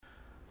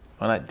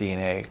well, not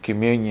DNA,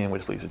 communion,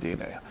 which leads to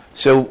DNA.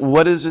 So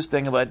what is this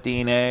thing about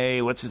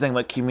DNA? What's this thing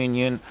about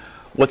communion?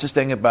 What's this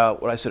thing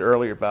about what I said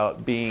earlier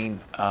about being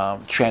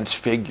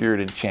transfigured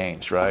and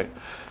changed, right?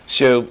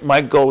 So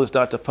my goal is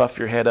not to puff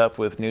your head up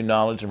with new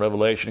knowledge and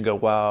revelation and go,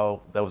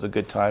 wow, that was a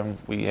good time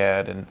we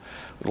had and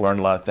we learned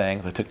a lot of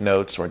things. I took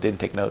notes or I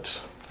didn't take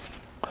notes.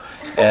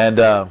 And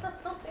I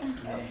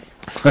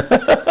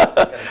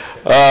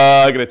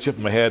got a chip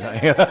in my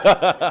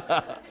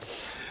head.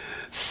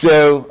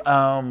 So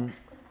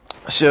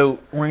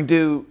we're going to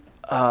do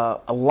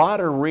a lot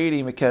of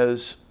reading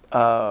because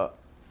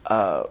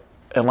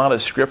and a lot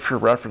of scripture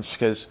reference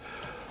because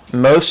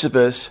most of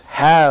us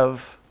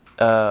have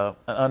an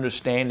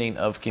understanding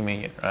of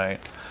communion, right?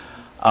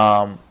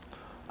 I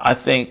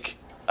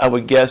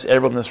would guess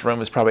everyone in this room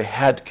has probably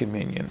had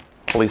communion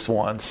at least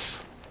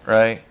once,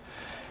 right?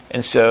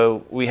 And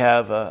so we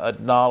have a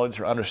knowledge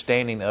or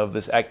understanding of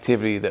this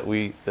activity that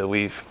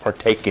we've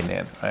partaken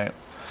in, right?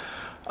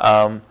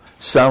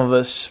 Some of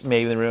us,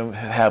 maybe in the room,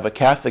 have a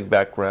Catholic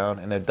background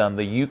and have done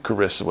the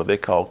Eucharist, what they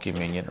call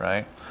communion,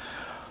 right?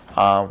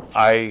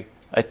 I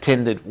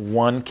attended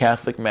one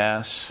Catholic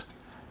Mass,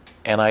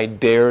 and I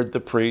dared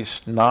the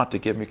priest not to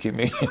give me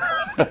communion.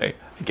 Right?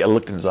 I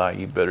looked in his eye,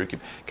 you better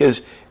give,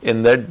 because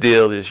in that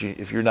deal is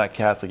if you're not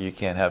Catholic, you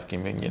can't have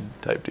communion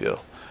type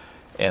deal.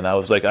 And I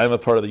was like, I'm a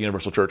part of the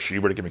Universal Church, so you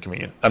better give me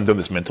communion. I'm doing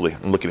this mentally.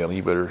 I'm looking at him,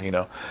 you better,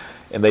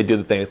 And they do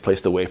the thing, they place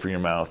it away from your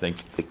mouth, and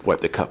they wipe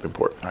the cup and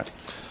pour it, right?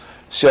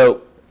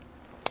 So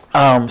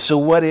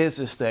what is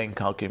this thing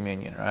called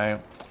communion,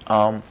 right?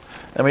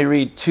 Let me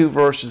read 2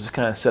 verses to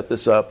kind of set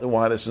this up, and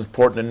why this is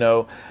important to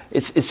know.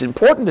 It's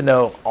important to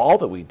know all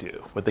that we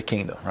do with the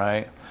kingdom,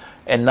 right?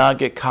 And not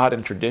get caught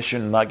in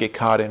tradition, not get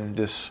caught in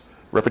this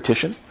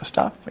repetition of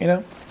stuff,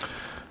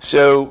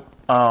 So,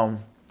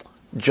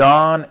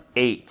 John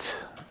 8,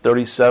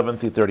 37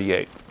 through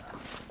 38.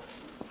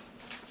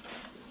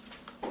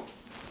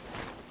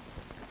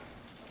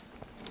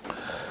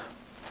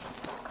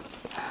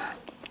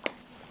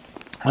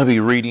 I'll be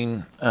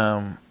reading,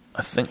 from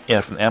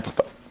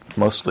Amplified,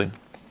 mostly.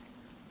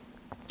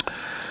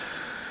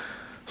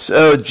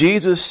 So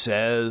Jesus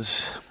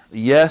says,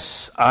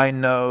 "Yes, I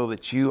know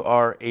that you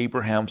are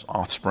Abraham's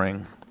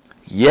offspring,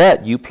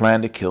 yet you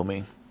plan to kill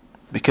me,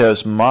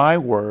 because my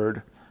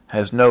word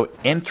has no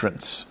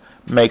entrance,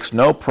 makes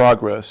no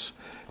progress,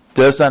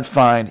 does not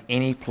find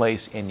any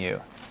place in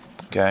you."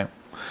 Okay?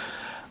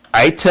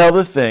 "I tell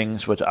the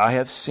things which I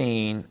have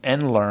seen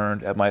and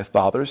learned at my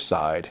Father's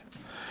side,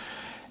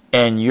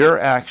 and your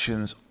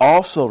actions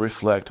also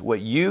reflect what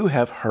you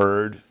have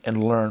heard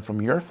and learned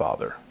from your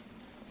father."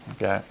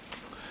 Okay?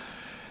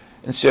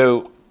 And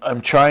so I'm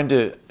trying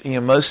to,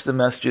 most of the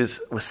messages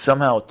will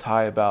somehow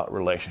tie about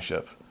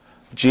relationship.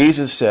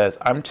 Jesus says,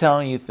 I'm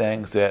telling you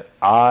things that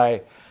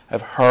I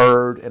have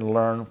heard and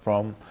learned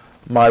from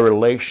my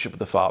relationship with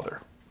the Father.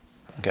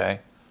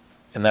 Okay?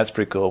 And that's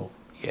pretty cool.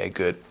 Yeah,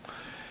 good.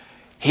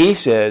 He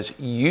says,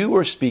 you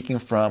are speaking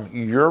from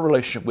your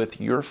relationship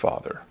with your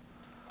Father.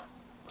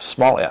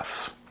 Small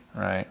f,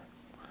 right?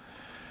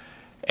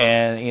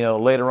 And,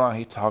 later on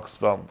he talks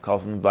about,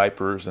 calls them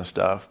vipers and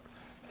stuff.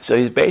 So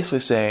he's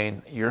basically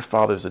saying, your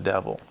father's the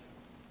devil,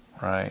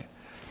 right?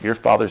 Your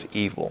father's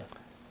evil.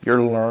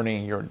 You're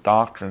learning your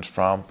doctrines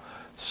from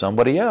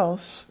somebody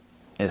else,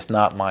 and it's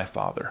not my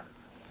father.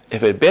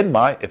 If it had been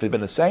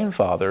the same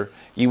father,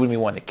 you wouldn't be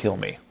wanting to kill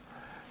me.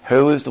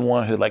 Who is the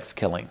one who likes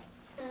killing?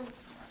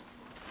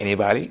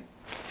 Anybody?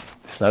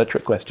 It's not a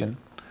trick question.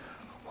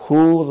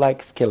 Who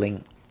likes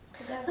killing?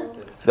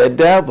 The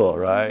devil,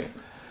 right?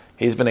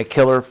 He's been a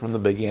killer from the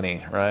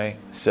beginning, right?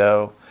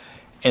 So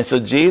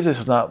Jesus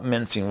is not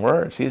mincing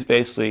words. He's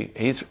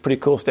a pretty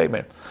cool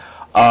statement.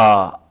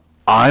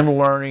 I'm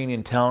learning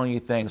and telling you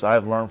things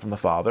I've learned from the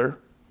Father,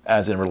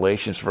 as in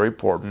relations, very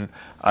important.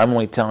 I'm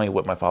only telling you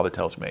what my Father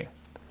tells me.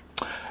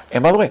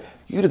 And by the way,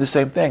 you do the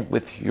same thing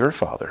with your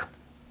father.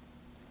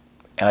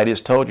 And I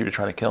just told you to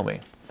try to kill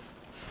me.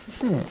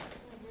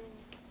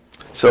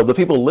 So the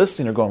people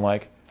listening are going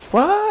like,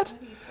 what?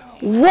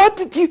 What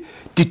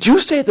did you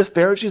say the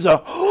Pharisees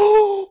are,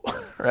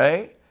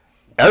 right?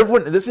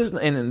 Everyone, this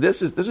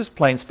is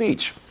plain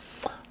speech.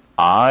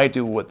 I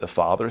do what the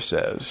Father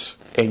says,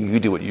 and you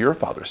do what your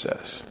father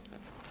says.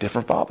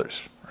 Different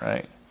fathers,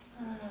 right?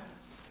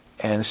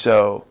 And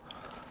so,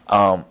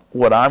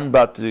 what I'm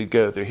about to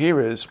go through here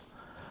is,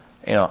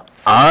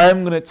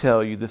 I'm going to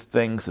tell you the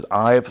things that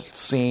I've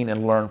seen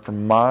and learned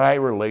from my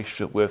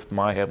relationship with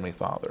my Heavenly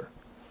Father.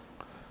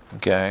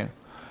 Okay?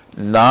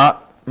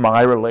 Not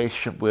my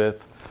relationship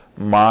with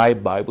my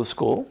Bible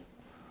school,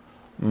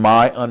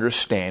 my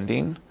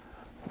understanding,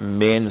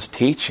 men's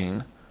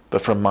teaching,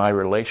 but from my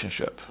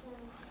relationship.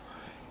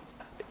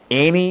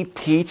 Any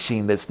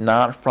teaching that's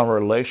not from a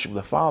relationship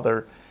with the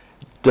Father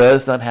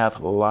does not have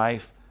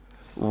life,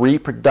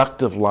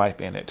 reproductive life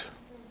in it.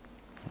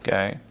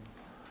 Okay?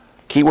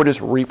 Keyword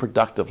is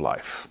reproductive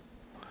life.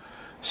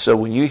 So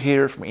when you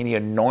hear from any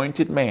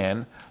anointed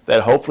man,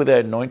 that hopefully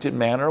that anointed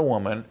man or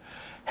woman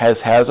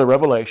has a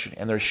revelation,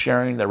 and they're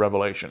sharing their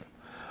revelation.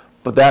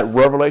 But that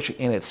revelation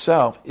in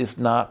itself is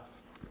not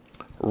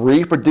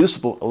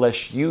reproducible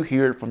unless you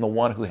hear it from the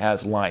one who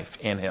has life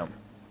in him.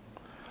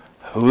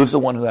 Who is the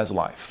one who has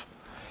life?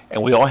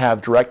 And we all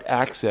have direct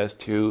access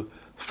to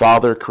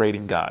Father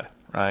creating God,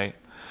 right?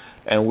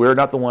 And we're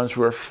not the ones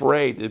who are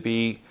afraid to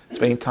be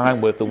spending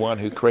time with the one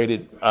who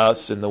created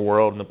us and the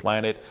world and the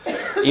planet,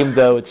 even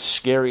though it's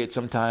scary at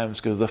sometimes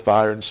because of the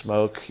fire and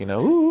smoke,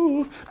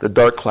 ooh, the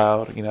dark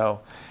cloud,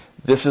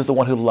 This is the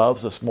one who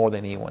loves us more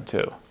than anyone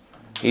too.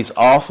 He's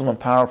awesome and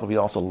powerful, but he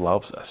also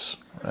loves us,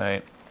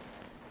 right?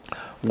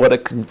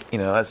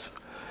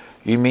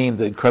 You mean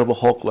the Incredible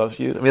Hulk loves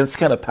you? I mean, it's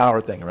kind of a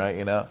power thing, right?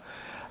 I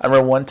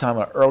remember one time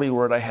an early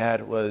word I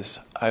had was,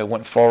 I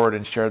went forward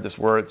and shared this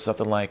word,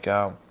 something like,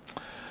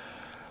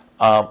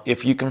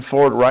 if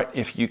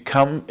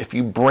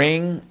you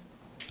bring,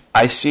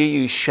 I see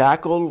you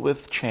shackled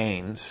with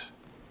chains.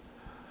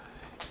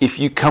 If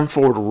you come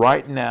forward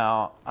right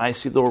now, I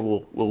see the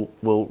Lord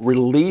will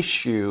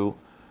release you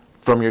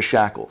from your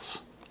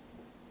shackles.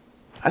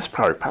 That's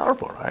probably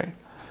powerful, right?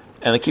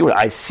 And the key word,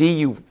 I see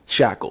you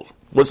shackled.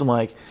 Wasn't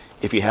like,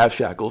 if you have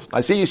shackles,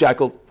 I see you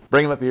shackled,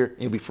 bring them up here,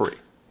 and you'll be free.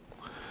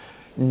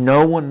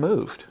 No one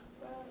moved.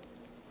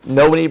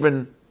 No one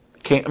even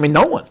came.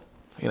 No one,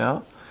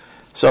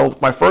 So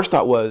my first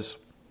thought was,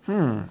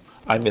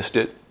 I missed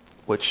it,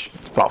 which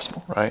is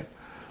possible, right?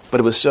 But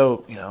it was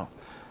so,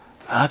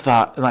 I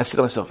thought, and I said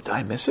to myself, did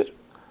I miss it?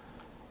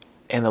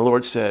 And the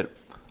Lord said,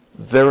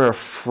 they're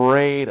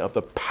afraid of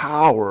the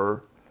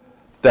power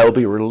that will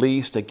be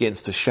released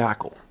against the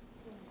shackle.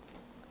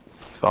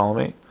 You follow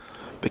me?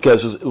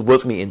 Because it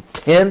was going to be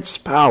intense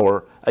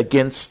power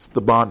against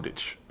the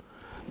bondage.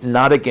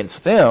 Not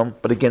against them,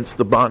 but against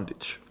the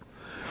bondage.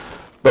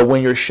 But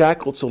when you're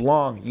shackled so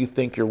long, you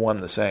think you're one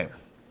and the same.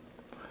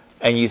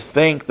 And you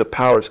think the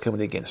power is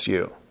coming against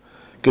you.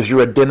 Because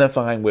you're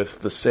identifying with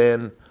the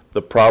sin,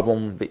 the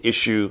problem, the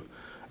issue,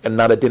 and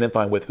not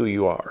identifying with who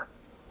you are.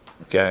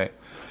 Okay?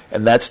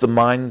 And that's the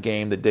mind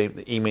game that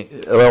the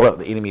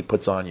enemy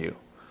puts on you.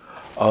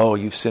 Oh,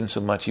 you've sinned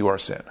so much, you are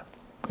sin.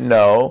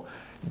 No,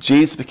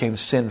 Jesus became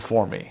sin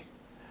for me.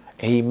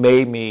 And he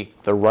made me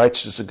the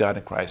righteousness of God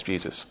in Christ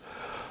Jesus.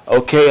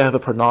 Okay, I have a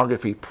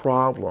pornography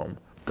problem,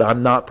 but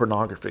I'm not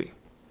pornography.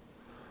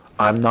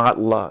 I'm not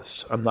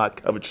lust. I'm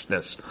not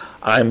covetousness.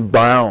 I'm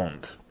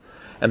bound.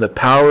 And the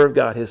power of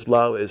God, his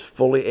love, is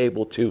fully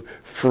able to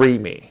free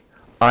me.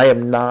 I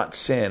am not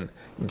sin.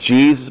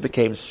 Jesus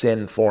became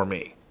sin for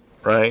me,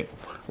 right?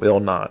 We all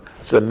not.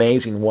 It's an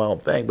amazing,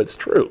 wild thing, but it's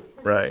true,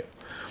 right?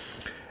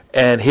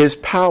 And his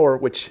power,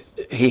 which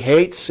he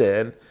hates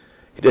sin,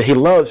 he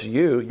loves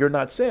you, you're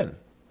not sin,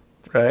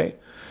 right?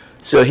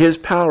 So his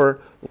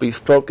power will be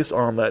focused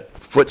on that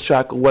foot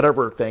shackle,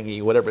 whatever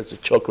thingy, whatever it's a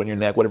choke on your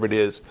neck, whatever it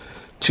is,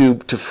 to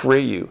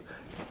free you.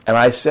 And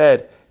I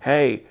said,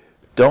 hey,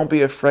 don't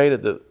be afraid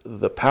of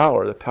the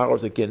power. The power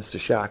is against the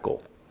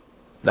shackle,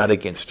 not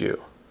against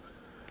you.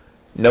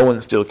 No one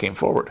still came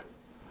forward.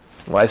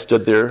 Well, I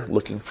stood there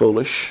looking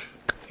foolish,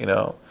 and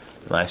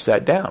I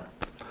sat down.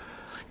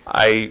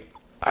 I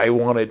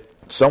wanted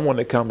someone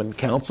to come and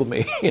counsel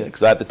me,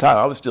 because at the time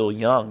I was still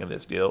young in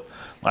this deal.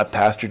 My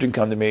pastor didn't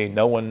come to me.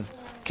 No one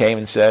came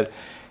and said,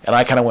 and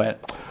I kind of went,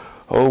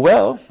 oh,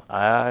 well,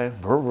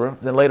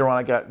 then later on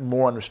I got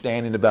more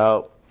understanding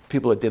about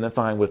people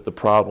identifying with the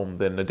problem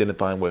than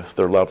identifying with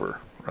their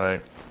lover,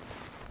 right?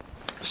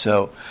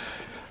 So,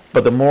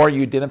 but the more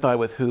you identify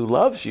with who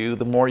loves you,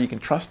 the more you can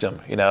trust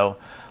him,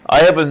 I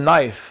have a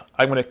knife.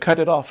 I'm going to cut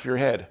it off your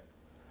head.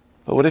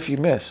 But what if you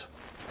miss?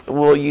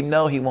 Well, he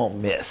won't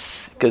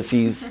miss because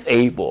he's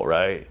able,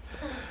 right?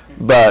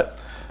 But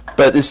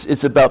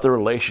it's about the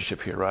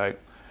relationship here, right?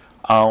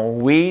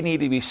 We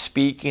need to be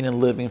speaking and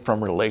living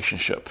from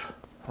relationship,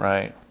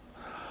 right?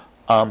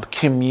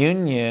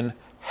 Communion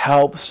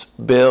helps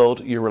build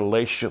your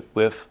relationship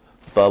with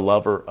the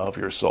lover of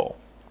your soul.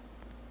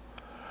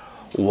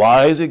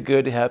 Why is it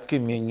good to have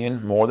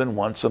communion more than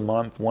once a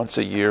month, once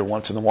a year,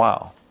 once in a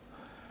while?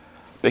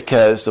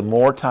 Because the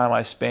more time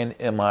I spend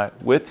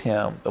with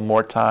him, the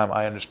more time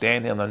I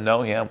understand him and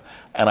know him,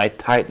 and I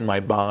tighten my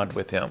bond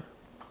with him.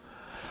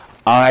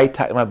 I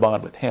tighten my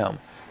bond with him.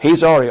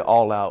 He's already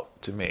all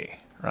out to me,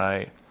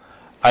 right?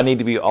 I need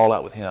to be all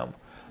out with him.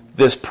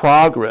 This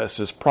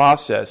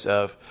process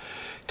of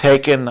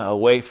taking a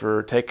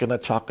wafer, taking a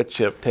chocolate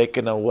chip,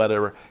 taking a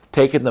whatever,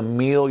 taking the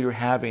meal you're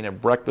having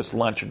at breakfast,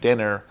 lunch, or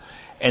dinner,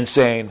 and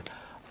saying,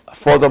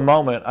 for the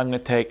moment, I'm going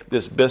to take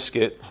this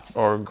biscuit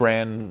or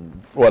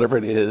grand whatever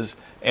it is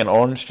and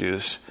orange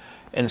juice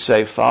and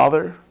say,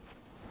 Father,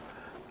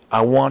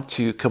 I want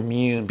to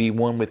commune, be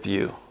one with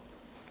you.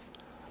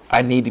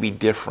 I need to be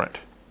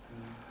different.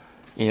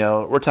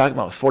 We're talking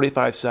about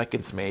 45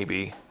 seconds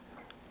maybe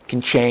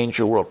can change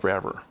your world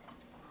forever.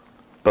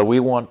 But we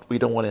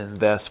don't want to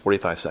invest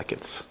 45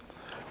 seconds.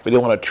 We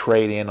don't want to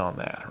trade in on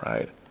that,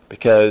 right?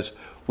 Because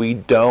we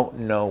don't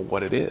know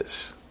what it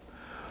is.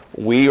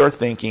 We are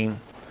thinking,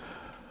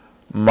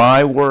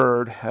 my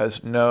word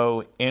has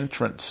no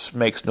entrance,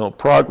 makes no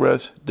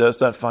progress, does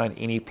not find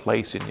any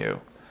place in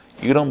you.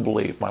 You don't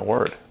believe my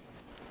word.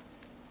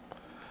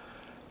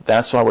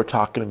 That's why we're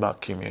talking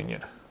about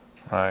communion,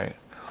 right?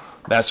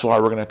 That's why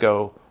we're going to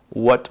go,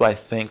 what do I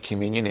think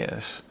communion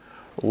is?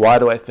 Why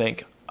do I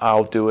think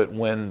I'll do it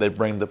when they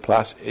bring the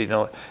plastic?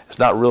 It's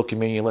not real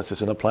communion unless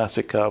it's in a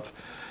plastic cup.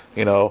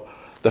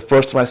 The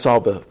first time I saw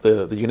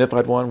the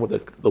unified one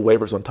with the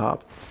wafers on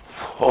top,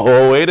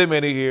 oh, wait a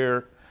minute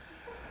here.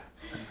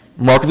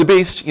 Mark of the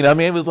beast,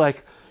 it was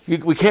like,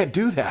 we can't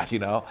do that,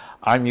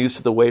 I'm used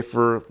to the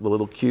wafer, the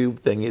little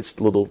cube thing. It's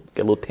got a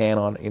little tan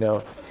on it,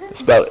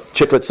 It's about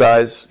chiclet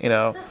size,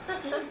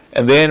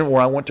 And then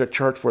when I went to a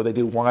church where they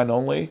do wine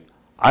only,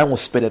 I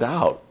almost spit it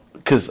out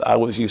because I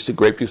was used to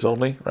grape juice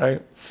only,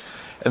 right?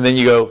 And then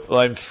you go, well,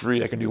 I'm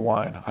free, I can do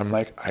wine. I'm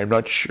like, I'm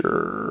not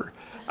sure.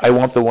 I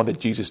want the one that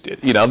Jesus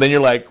did, And then you're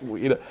like,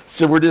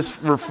 so we're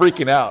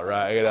freaking out,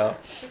 right?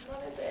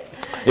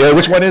 Yeah,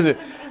 which one is it?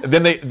 And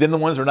then the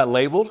ones that are not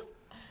labeled.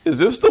 Is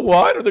this the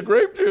wine or the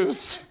grape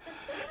juice?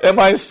 Am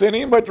I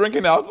sinning by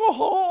drinking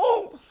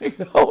alcohol?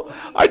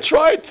 I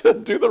tried to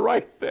do the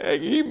right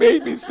thing. He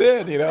made me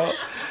sin, There's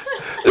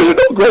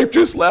no grape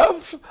juice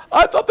left.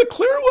 I thought the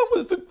clear one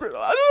was the grape.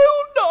 I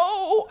don't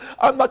know.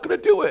 I'm not going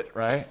to do it,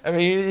 right? I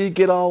mean, you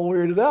get all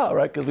weirded out,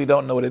 right? Because we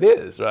don't know what it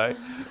is, right?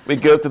 We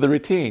go through the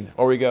routine.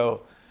 Or we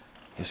go,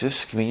 is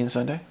this Communion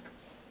Sunday?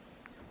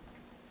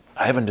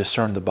 I haven't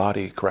discerned the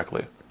body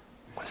correctly.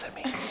 What does that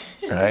mean?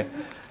 Right?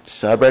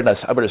 So I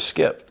better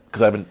skip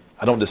because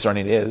I don't discern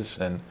it is,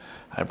 and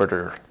I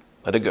better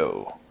let it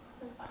go.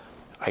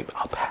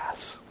 I'll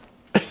pass.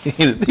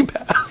 You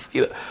pass. Have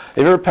you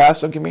ever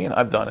passed on communion?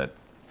 I've done it.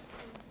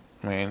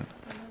 I mean,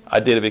 I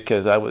did it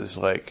because I was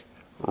like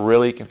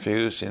really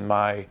confused in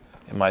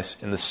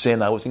the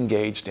sin I was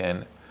engaged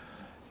in,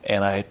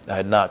 and I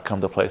had not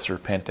come to a place of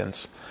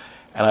repentance.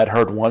 And I'd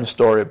heard one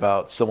story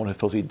about someone who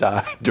feels he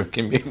died during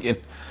communion,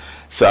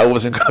 so I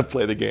wasn't going to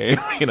play the game.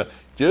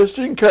 Just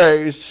in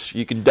case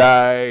you can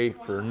die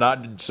for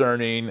not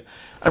discerning,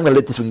 I'm going to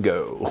let this one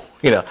go.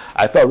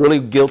 I felt really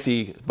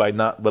guilty by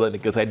not letting it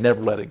go because I'd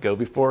never let it go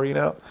before,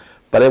 but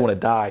I didn't want to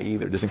die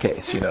either, just in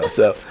case,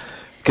 so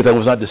because I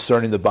was not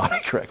discerning the body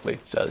correctly.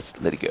 So I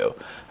just let it go.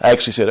 I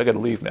actually said, I got to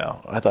leave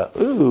now. I thought,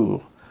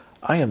 ooh,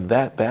 I am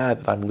that bad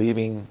that I'm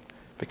leaving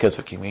because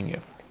of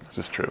communion. This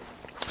is true.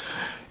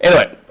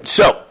 Anyway,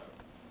 so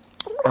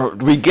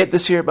we get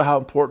this here about how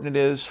important it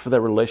is for that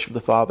relationship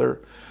with the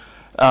Father.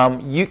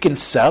 You can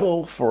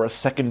settle for a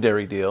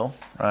secondary deal,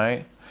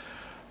 right?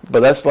 But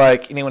that's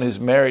like anyone who's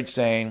married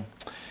saying,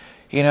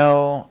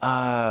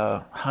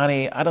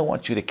 honey, I don't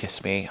want you to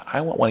kiss me.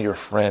 I want one of your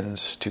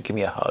friends to give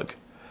me a hug.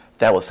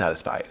 That will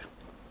satisfy it.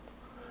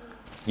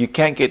 You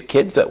can't get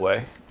kids that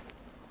way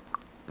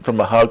from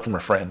a hug from a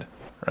friend,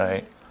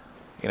 right?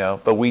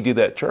 But we do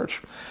that at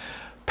church.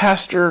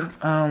 Pastor,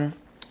 I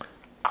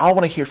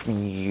want to hear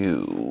from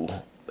you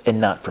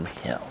and not from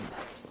him.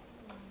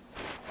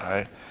 All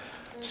right?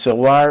 So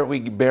why are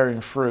we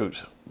bearing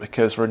fruit?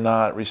 Because we're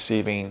not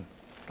receiving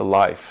the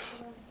life,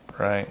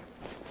 right?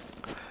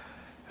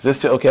 Is this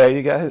still okay,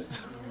 you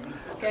guys?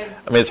 It's good.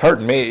 I mean, it's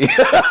hurting me.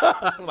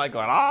 I'm like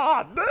going,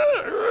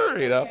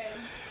 Okay.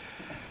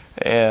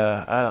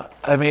 Yeah.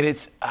 I mean,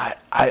 it's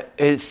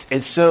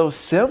so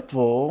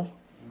simple,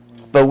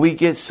 but we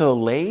get so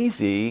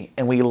lazy,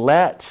 and we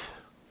let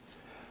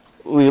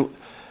the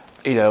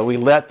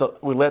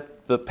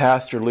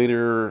pastor,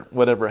 leader,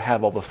 whatever,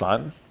 have all the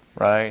fun,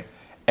 right?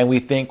 And we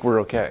think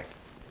we're okay,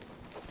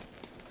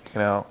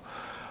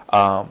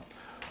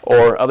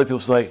 or other people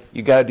say,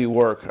 you got to do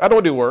work. I don't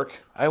want to do work.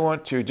 I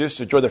want to just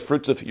enjoy the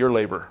fruits of your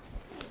labor.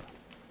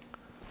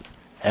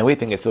 And we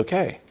think it's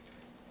okay.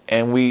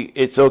 And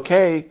it's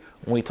okay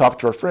when we talk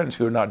to our friends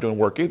who are not doing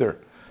work either.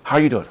 How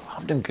are you doing?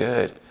 I'm doing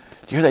good.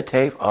 Do you hear that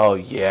tape? Oh,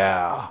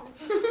 yeah.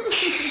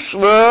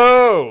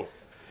 Whoa.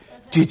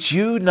 Did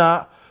you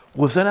not?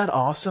 Was that not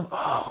awesome?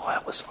 Oh,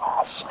 that was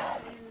awesome.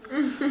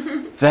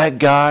 That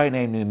guy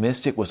named New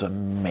Mystic was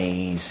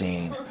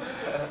amazing.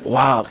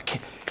 Wow.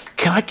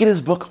 Can I get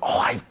his book?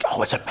 Oh,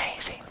 it's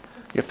amazing.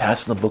 You're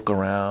passing the book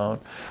around.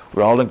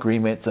 We're all in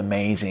agreement. It's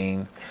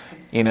amazing.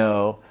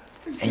 And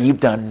you've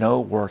done no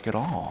work at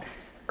all,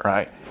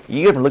 right?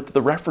 You haven't looked at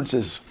the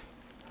references.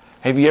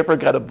 Have you ever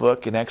got a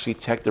book and actually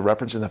checked the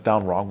references and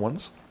found wrong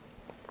ones?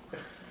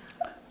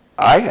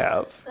 I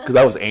have, because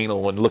I was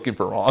anal and looking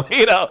for wrong,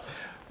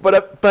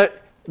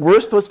 But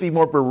we're supposed to be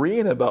more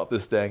Berean about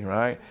this thing,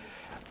 right?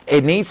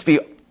 It needs to be,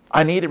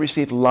 I need to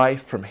receive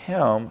life from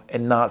him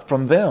and not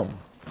from them.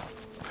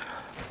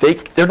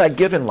 They're not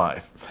given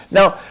life.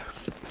 Now,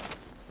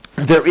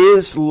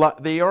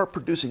 they are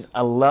producing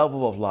a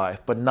level of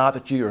life, but not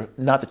that you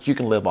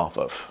can live off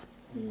of.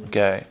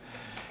 Okay?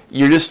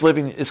 You're just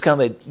living, it's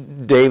kind of the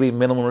daily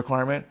minimum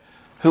requirement.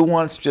 Who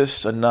wants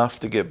just enough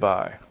to get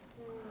by?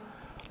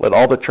 Let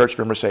all the church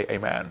members say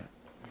amen.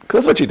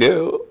 Because that's what you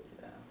do.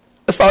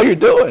 That's all you're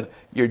doing.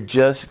 You're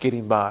just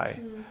getting by.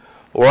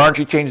 Or aren't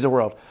you changing the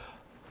world?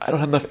 I don't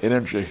have enough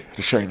energy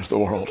to change the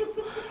world.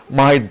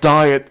 My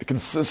diet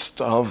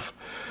consists of,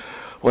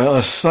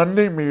 a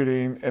Sunday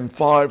meeting and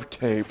 5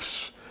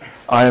 tapes.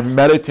 I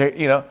meditate,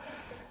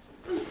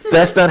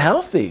 That's not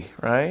healthy,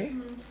 right?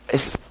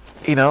 It's,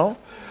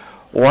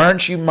 why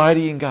aren't you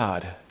mighty in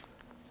God?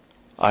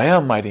 I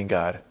am mighty in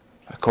God.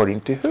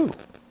 According to who?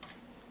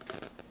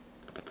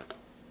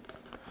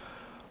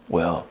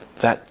 Well,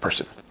 that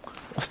person.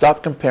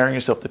 Stop comparing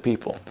yourself to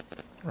people,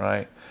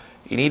 right?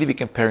 You need to be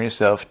comparing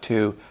yourself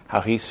to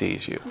how he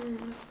sees you,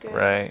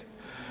 right?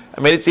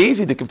 I mean, it's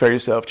easy to compare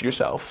yourself to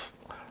yourself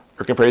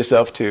or compare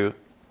yourself to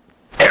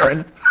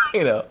Aaron,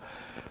 Well,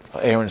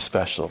 Aaron's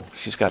special.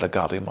 She's got a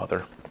godly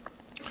mother.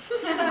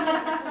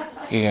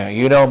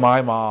 You know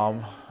my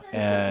mom,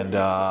 and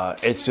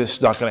it's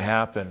just not going to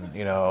happen,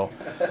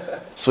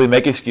 So we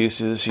make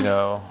excuses,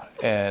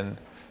 and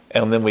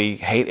then we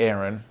hate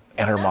Aaron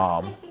and her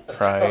mom,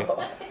 right?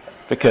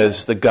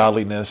 Because the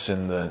godliness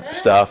and the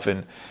stuff,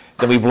 and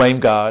then we blame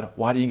God.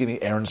 Why didn't you give me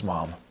Aaron's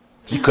mom?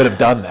 You could have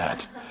done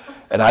that,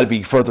 and I'd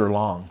be further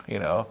along,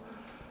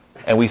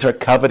 And we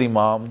start coveting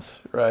moms,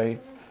 right?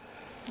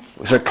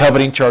 We start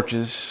coveting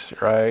churches,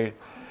 right?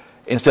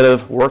 Instead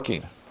of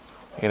working,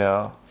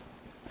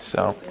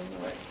 So,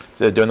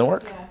 instead of doing the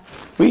work,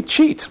 we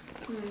cheat.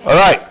 All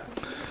right.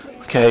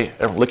 Okay,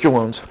 lick your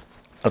wounds.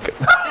 Okay.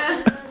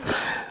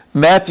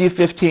 Matthew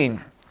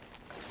 15.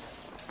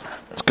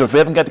 Let's go. If we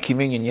haven't got the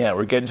communion yet,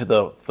 we're getting to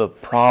the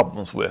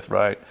problems with,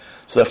 right?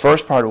 So the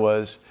first part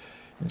was,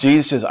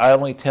 Jesus says, I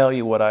only tell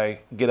you what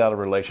I get out of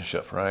a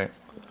relationship, right?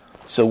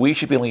 So we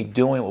should be only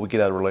doing what we get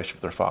out of a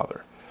relationship with our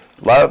Father.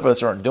 A lot of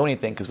us aren't doing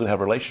anything because we don't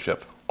have a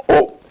relationship.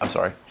 Oh, I'm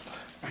sorry.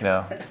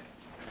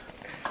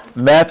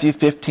 Matthew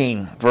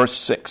 15, verse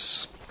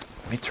 6.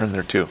 Let me turn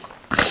there too.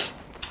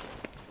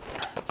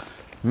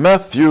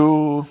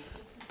 Matthew.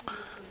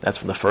 That's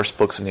from the first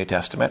books in the New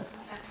Testament.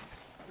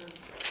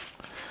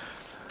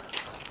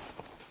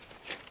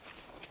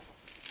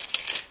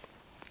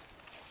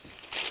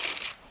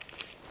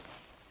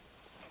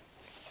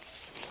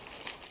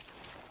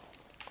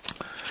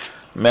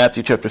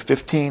 Matthew chapter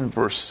 15,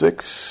 verse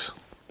 6.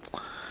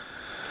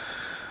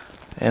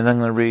 And I'm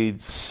going to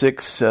read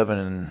 6,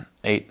 7,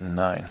 8, and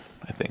 9,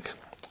 I think.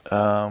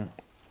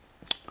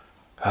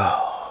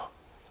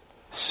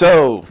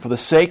 So, for the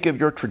sake of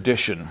your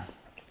tradition,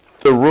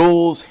 the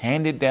rules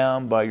handed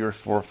down by your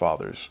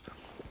forefathers,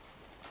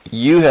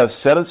 you have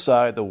set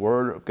aside the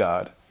word of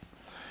God,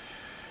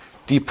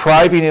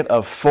 depriving it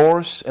of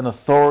force and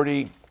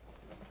authority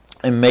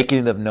and making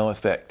it of no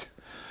effect.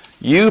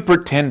 You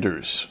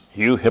pretenders,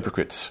 you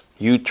hypocrites,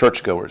 you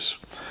churchgoers,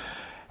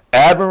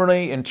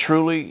 admirably and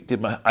truly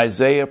did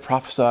Isaiah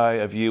prophesy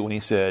of you when he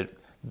said,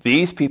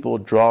 these people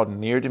draw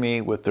near to me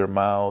with their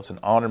mouths and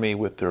honor me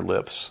with their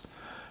lips,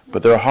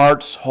 but their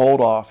hearts hold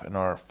off and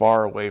are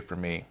far away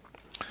from me.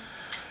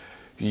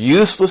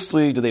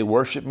 Uselessly do they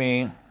worship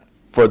me,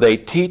 for they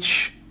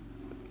teach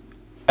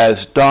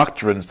as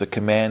doctrines the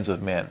commands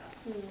of men.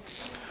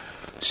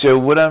 So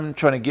what I'm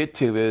trying to get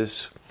to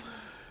is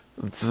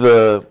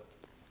the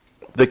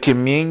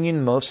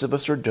communion most of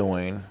us are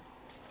doing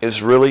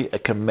is really a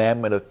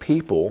commandment of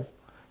people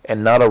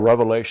and not a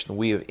revelation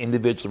we have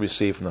individually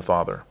received from the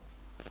Father.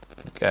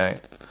 Okay?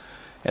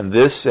 And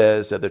this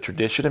says that the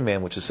tradition of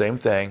men, which is the same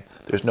thing,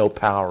 there's no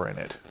power in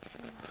it.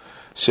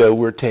 So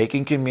we're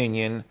taking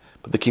communion,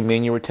 but the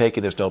communion we're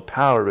taking, there's no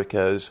power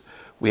because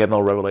we have no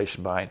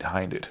revelation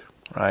behind it.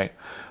 Right?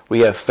 We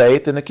have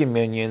faith in the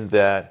communion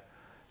that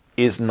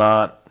is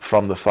not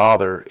from the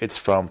Father, it's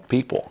from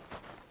people.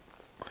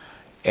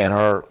 And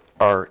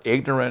our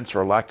ignorance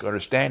or lack of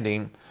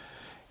understanding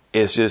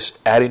is just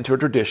adding to a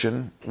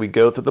tradition. We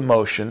go through the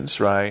motions,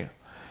 right?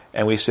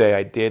 And we say,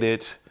 I did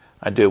it.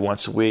 I do it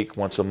once a week,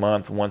 once a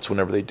month, once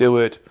whenever they do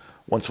it,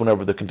 once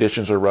whenever the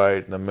conditions are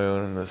right, the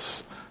moon and the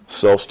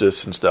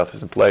solstice and stuff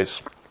is in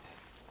place.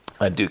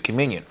 I do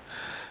communion.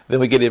 Then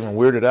we get even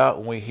weirded out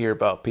when we hear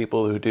about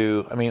people who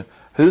do,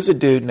 who's the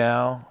dude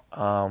now?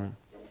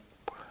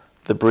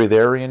 The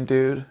breatharian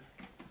dude?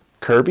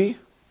 Kirby? You know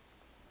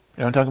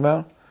what I'm talking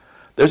about?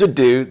 There's a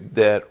dude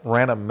that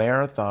ran a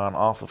marathon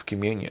off of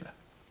communion.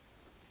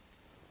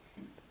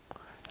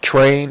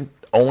 Trained,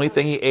 only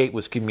thing he ate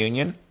was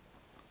communion.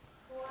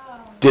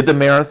 Wow. Did the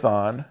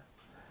marathon,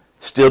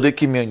 still did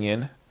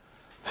communion.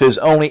 So his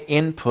only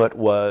input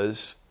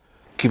was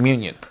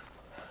communion.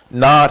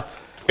 Not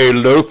a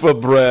loaf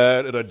of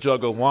bread and a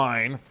jug of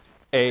wine.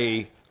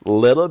 A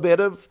little bit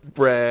of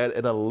bread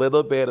and a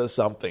little bit of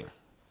something.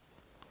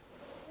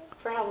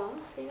 For how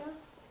long, do you know?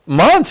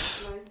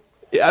 Months.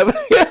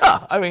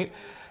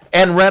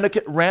 And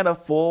ran a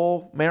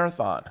full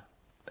marathon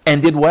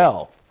and did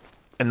well.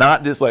 And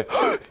not just like,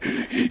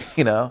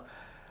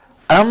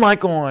 I'm like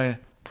going,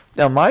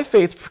 now my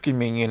faith for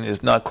communion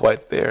is not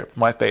quite there.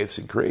 My faith's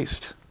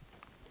increased,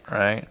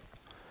 right?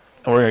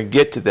 And we're going to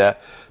get to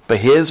that. But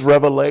his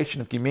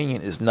revelation of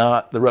communion is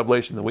not the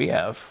revelation that we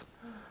have,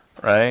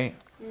 right?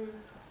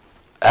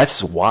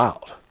 That's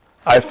wild.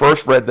 I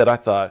first read that, I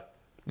thought,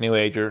 New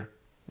Ager.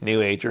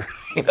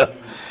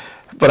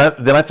 But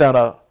then I found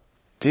out,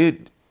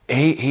 dude,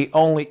 he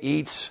only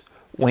eats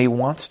when he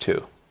wants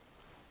to.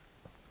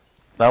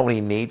 Not when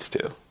he needs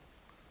to.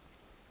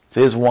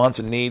 So his wants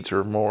and needs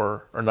are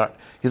not.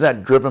 He's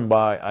not driven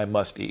by I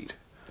must eat.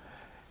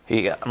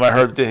 I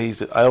heard that he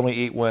said I only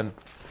eat when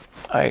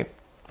I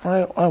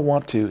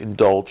want to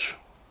indulge.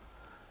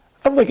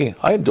 I'm thinking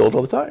I indulge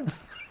all the time.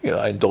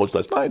 I indulged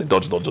last night.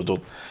 Indulged.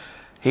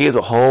 He has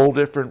a whole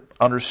different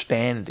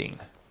understanding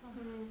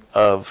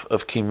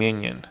of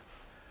communion,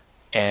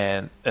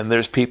 and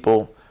there's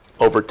people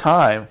over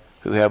time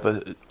who have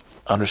a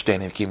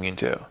understanding of communion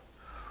too.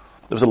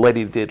 There was a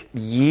lady who did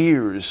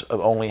years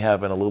of only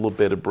having a little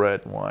bit of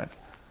bread and wine.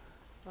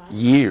 Wow.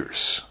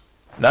 Years,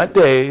 not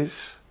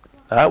days,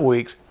 not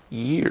weeks,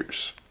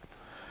 years.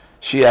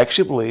 She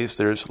actually believes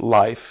there's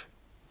life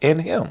in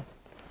him.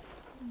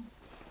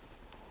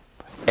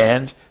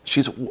 And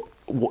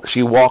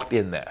she walked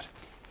in that.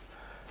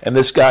 And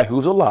this guy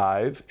who's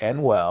alive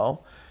and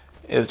well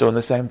is doing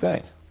the same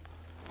thing.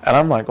 And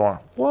I'm like going,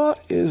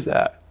 what is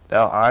that?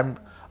 Now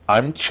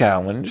I'm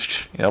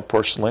challenged,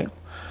 personally.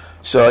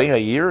 So a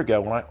year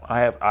ago when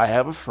I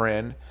have a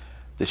friend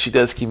that she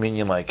does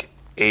communion like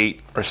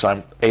eight or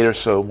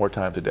so more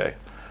times a day.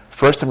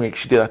 First time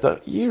she did, I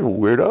thought, you're a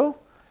weirdo.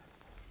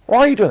 Why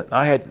are you doing it?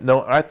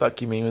 I thought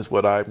communion was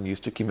what I'm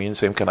used to. Communion,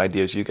 same kind of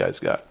idea as you guys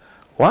got.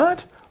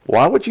 What?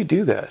 Why would you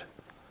do that?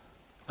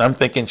 I'm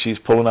thinking she's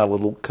pulling out a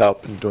little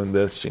cup and doing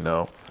this, and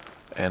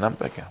I'm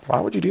thinking, why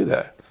would you do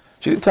that?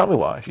 She didn't tell me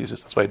why. She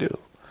says, that's what I do.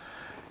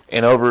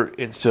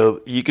 And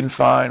so you can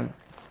find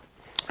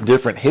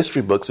different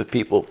history books of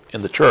people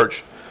in the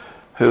church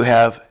who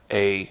have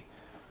a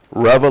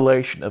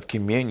revelation of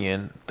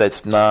communion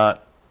that's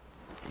not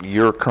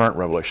your current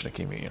revelation of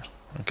communion.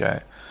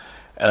 Okay?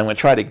 And I'm going to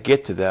try to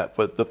get to that,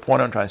 but the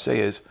point I'm trying to say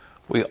is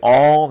we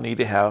all need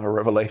to have a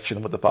revelation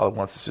of what the Father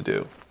wants us to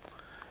do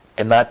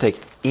and not take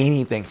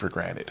anything for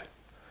granted.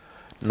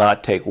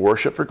 Not take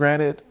worship for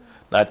granted,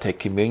 not take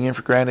communion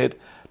for granted,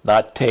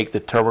 not take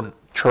the term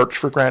church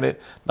for granted,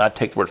 not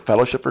take the word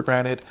fellowship for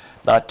granted,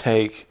 not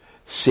take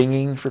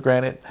singing for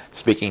granted,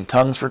 speaking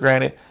tongues for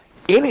granted,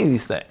 any of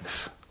these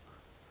things.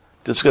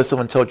 Just because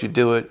someone told you to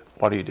do it,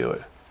 why do you do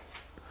it?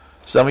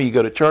 Some of you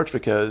go to church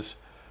because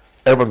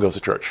everyone goes to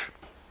church.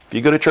 If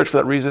you go to church for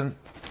that reason,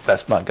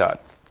 that's not God.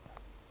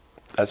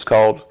 That's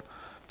called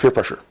peer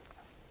pressure.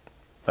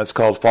 That's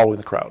called following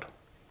the crowd.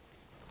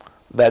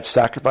 That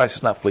sacrifice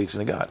is not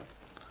pleasing to God.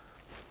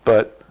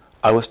 But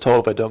I was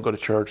told if I don't go to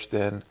church,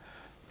 then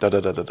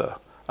da-da-da-da-da.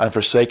 I'm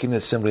forsaking the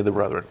assembly of the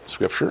brethren.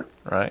 Scripture,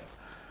 right?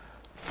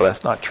 But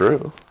that's not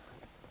true.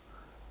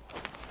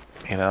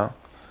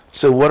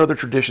 So what are the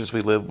traditions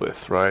we live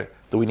with, right?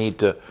 That we need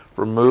to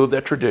remove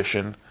that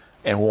tradition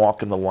and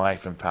walk in the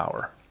life and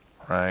power,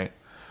 right?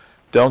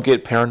 Don't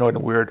get paranoid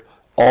and weird.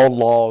 All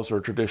laws or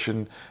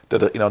tradition,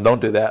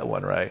 don't do that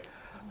one, right?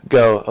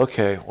 Go,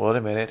 okay, wait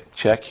a minute,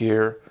 check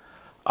here.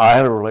 I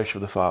have a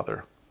relationship with the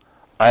Father.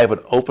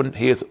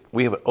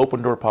 We have an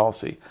open door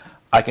policy.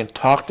 I can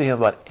talk to him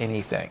about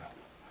anything.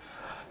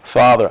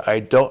 Father, I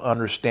don't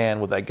understand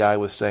what that guy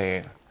was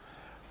saying.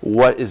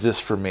 What is this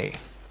for me?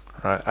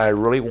 Right? I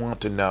really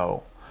want to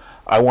know.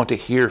 I want to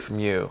hear from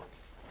you.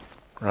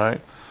 Right?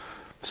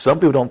 Some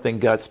people don't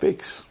think God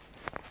speaks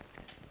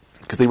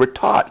because they were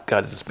taught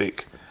God doesn't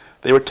speak.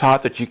 They were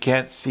taught that you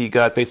can't see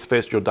God face to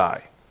face or you'll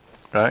die.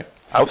 Right?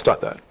 I was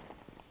taught that.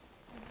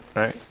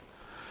 Right?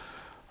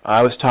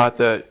 I was taught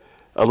that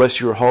unless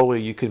you were holy,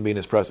 you couldn't be in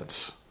his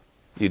presence.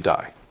 You'd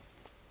die.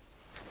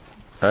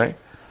 Right?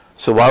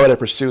 So why would I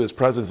pursue his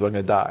presence if I'm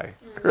going to die?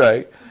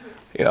 Right?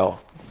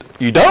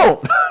 You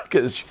don't,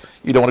 because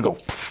you don't want to go,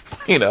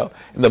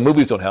 and the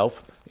movies don't help,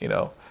 you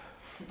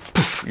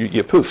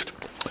get poofed.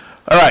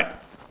 All right.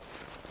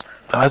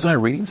 Was I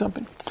reading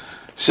something?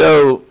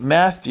 So,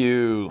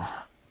 Matthew,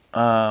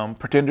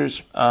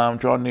 pretenders,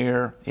 draw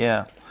near.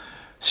 Yeah.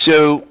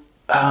 So,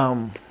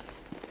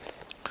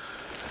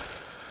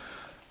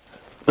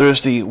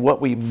 there's the what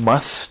we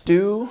must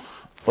do,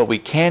 what we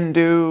can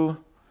do,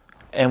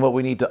 and what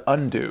we need to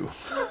undo.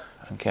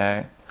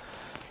 Okay?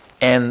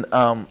 And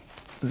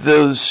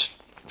those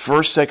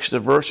first section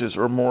of verses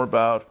are more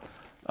about,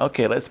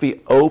 okay, let's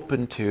be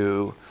open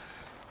to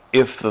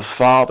if the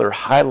Father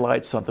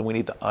highlights something we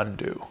need to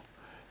undo.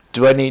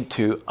 Do I need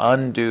to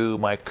undo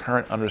my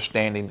current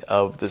understanding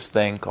of this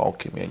thing called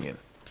communion?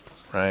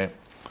 Right?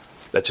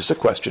 That's just a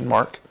question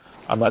mark.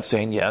 I'm not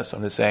saying yes.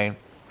 I'm just saying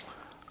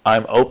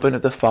I'm open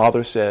if the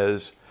Father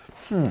says,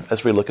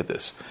 let's relook at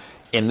this.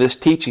 In this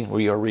teaching,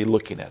 we are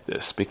relooking at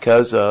this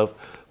because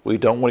we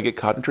don't want to get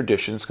caught in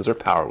traditions because they're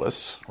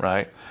powerless,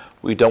 right?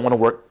 We don't want to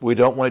work. We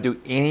don't want to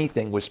do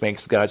anything which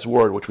makes God's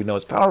word, which we know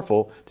is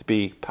powerful, to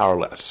be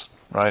powerless,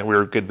 right?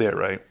 We're good there,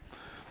 right?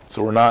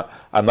 So I'm not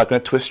going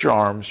to twist your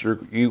arms.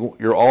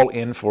 You're all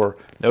in for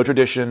no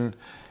tradition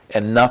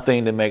and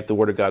nothing to make the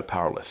word of God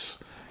powerless.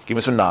 Give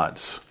me some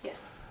nods.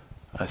 Yes.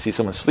 I see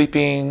someone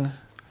sleeping,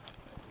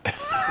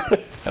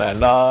 and I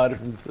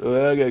nod.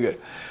 Okay,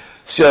 good.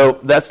 So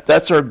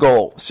that's our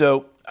goal.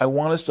 So I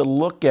want us to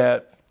look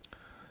at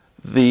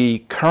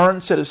the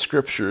current set of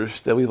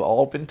scriptures that we've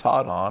all been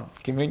taught on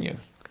communion.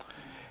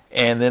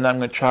 And then I'm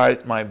going to try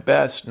my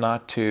best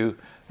not to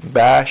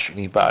bash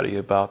anybody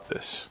about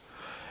this.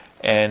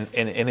 And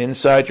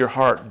inside your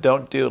heart,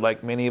 don't do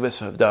like many of us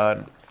have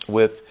done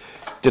with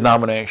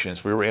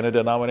denominations. We were in a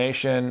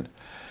denomination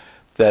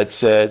that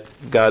said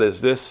God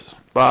is this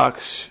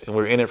box, and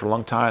we were in it for a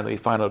long time. We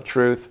find out the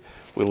truth.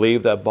 We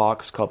leave that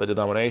box called the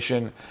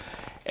denomination,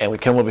 and we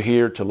come over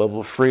here to a level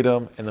of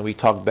freedom, and then we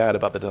talk bad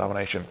about the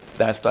denomination.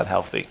 That's not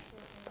healthy.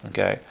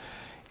 Okay?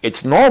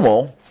 It's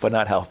normal, but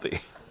not healthy.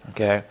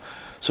 Okay?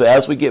 So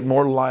as we get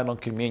more light on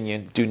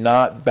communion, do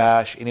not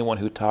bash anyone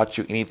who taught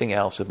you anything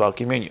else about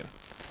communion.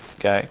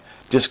 Okay?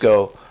 Just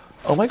go,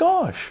 oh my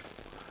gosh,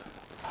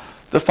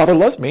 the Father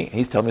loves me, and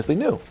He's telling me something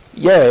new.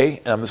 Yay,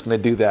 and I'm just going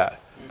to do that.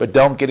 But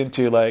don't get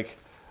into like,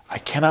 I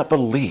cannot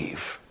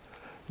believe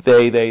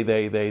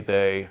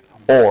they,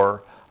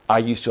 or I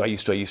used to.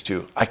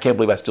 I can't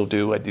believe I still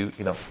do. I do,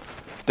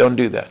 Don't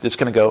do that. Just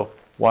going to go,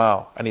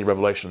 wow, I need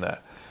revelation of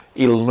that.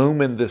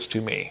 Illumine this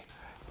to me.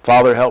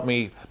 Father, help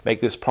me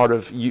make this part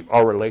of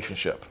our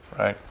relationship,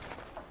 right?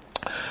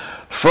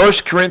 1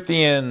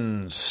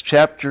 Corinthians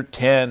chapter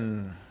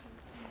 10.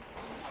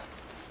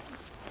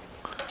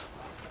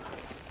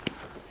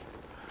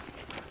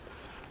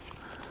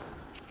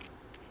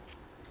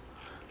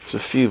 There's a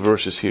few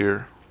verses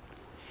here.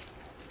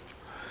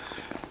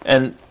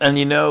 And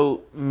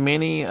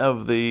many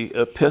of the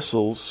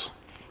epistles,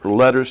 or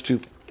letters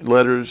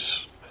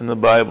in the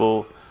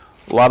Bible,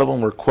 a lot of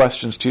them were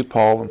questions to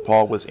Paul, and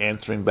Paul was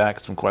answering back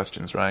some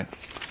questions, right?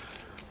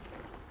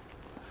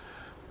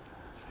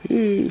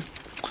 1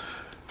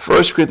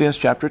 Corinthians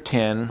chapter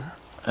 10,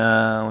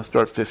 let's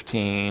start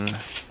 15.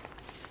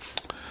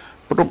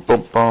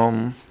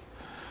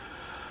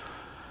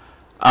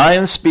 I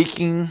am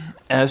speaking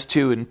as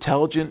to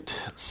intelligent,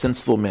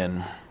 sensible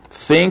men.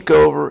 Think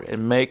over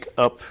and make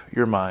up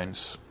your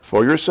minds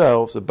for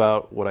yourselves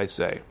about what I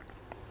say.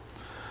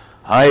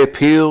 I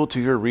appeal to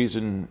your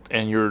reason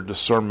and your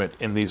discernment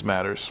in these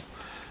matters.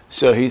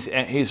 So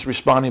he's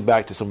responding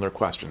back to some of their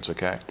questions,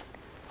 okay?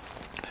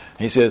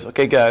 He says,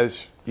 okay,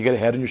 guys, you got a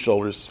head on your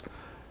shoulders.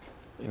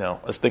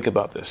 Let's think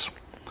about this.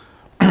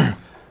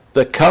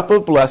 The cup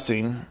of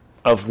blessing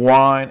of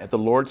wine at the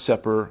Lord's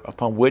Supper,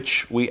 upon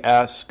which we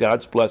ask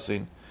God's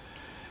blessing,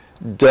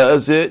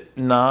 does it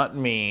not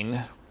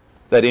mean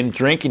that in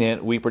drinking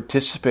it we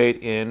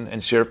participate in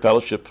and share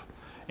fellowship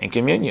and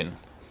communion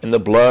in the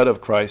blood of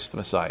Christ the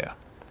Messiah? ?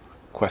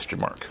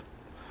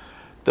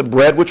 The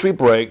bread which we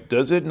break,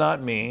 does it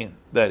not mean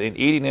that in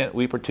eating it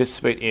we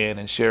participate in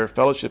and share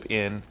fellowship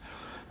in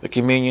the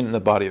communion in the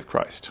body of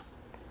Christ?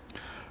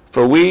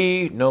 For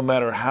we, no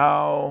matter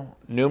how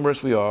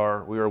numerous we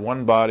are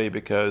one body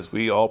because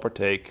we all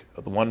partake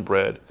of the one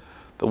bread,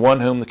 the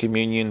one whom the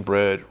communion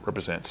bread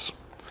represents.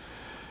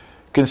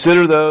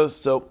 Consider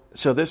those.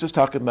 So this is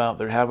talking about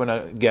they're having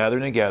a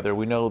gathering together.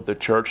 We know the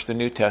church, the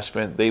New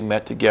Testament, they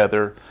met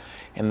together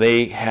and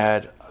they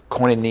had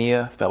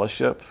koinonia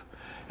fellowship.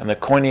 And the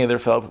koinonia of their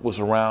fellowship was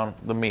around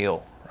the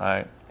meal,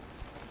 right?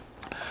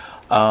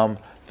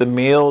 The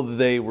meal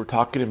they were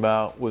talking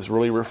about was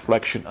really a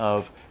reflection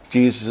of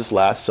Jesus'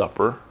 Last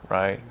Supper,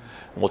 right?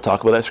 And we'll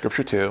talk about that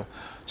scripture too.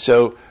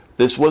 So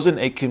this wasn't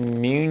a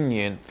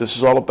communion. This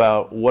is all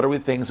about what are the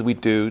things that we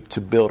do to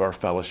build our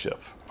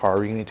fellowship,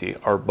 our unity,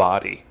 our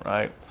body,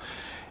 right?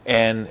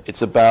 And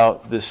it's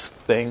about this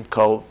thing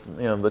called,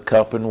 the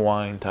cup and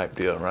wine type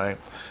deal, right?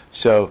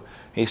 So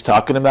he's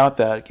talking about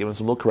that, giving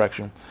some little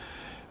correction.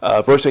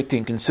 Verse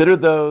 18, consider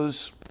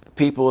those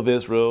people of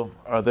Israel,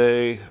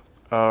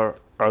 are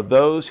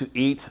those who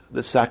eat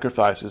the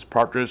sacrifices,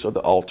 partners of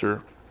the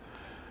altar,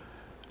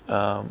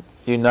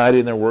 united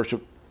in their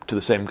worship to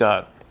the same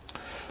God.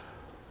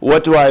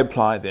 What do I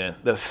imply then?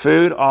 The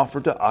food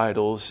offered to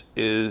idols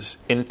is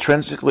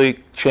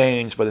intrinsically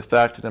changed by the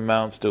fact it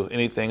amounts to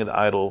anything the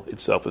idol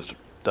itself has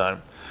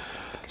done.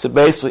 So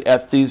basically,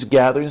 at these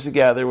gatherings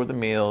together with the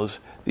meals,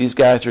 these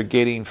guys are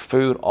getting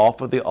food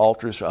off of the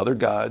altars for other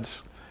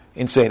gods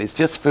and saying it's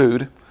just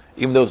food,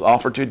 even though it's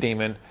offered to a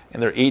demon,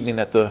 and they're eating it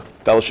at the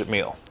fellowship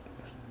meal.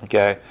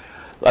 Okay?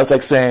 That's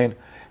like saying,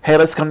 hey,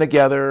 let's come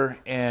together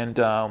and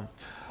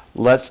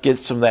let's get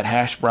some of that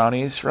hash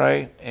brownies,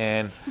 right?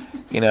 And,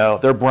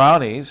 they're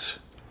brownies,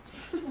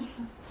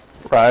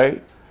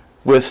 right,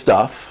 with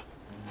stuff.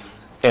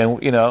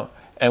 And,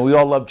 and we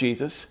all love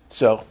Jesus.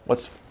 So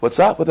what's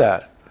up with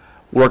that?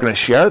 We're going to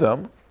share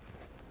them,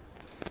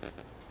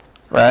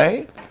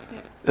 right?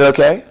 Is that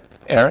okay,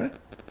 Aaron?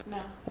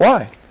 No.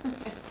 Why?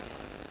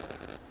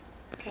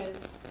 Because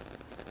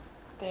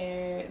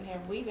they're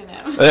wheat in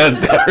them.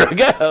 There we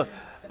go.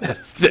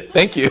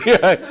 Thank you.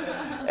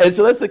 And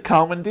so that's the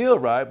common deal,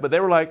 right? But they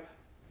were like,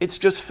 it's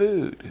just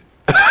food,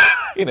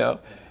 and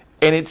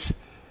it's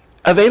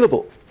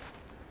available,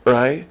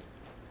 right?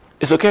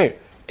 It's okay.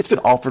 It's been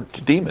offered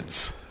to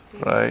demons,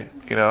 right?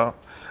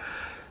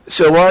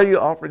 So why are you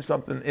offering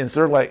something? And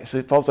sort of like,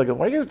 so Paul's like,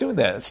 why are you guys doing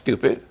that? It's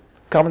stupid.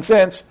 Common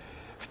sense.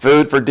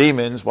 Food for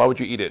demons. Why would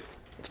you eat it?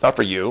 It's not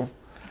for you.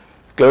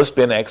 Go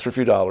spend an extra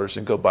few dollars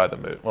and go buy the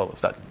food. Well,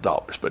 it's not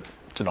dollars, but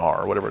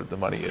dinar or whatever the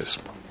money is.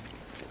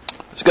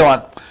 Let's go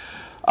on.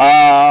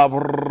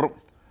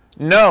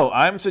 No,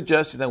 I'm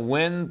suggesting that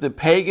when the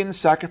pagans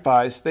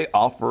sacrifice, they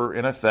offer,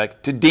 in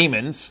effect, to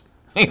demons.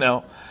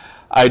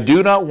 I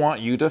do not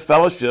want you to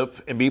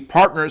fellowship and be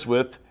partners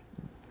with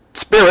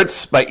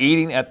spirits by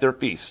eating at their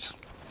feast.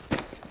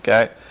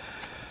 Okay?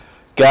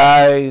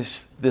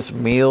 guys, this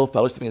meal,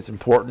 fellowship, is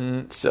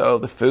important, so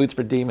the food's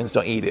for demons,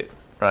 don't eat it,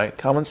 right?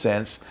 Common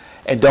sense.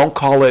 And don't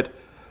call it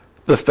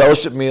the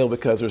fellowship meal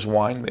because there's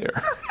wine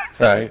there,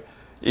 right?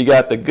 You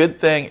got the good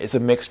thing, it's a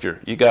mixture.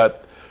 You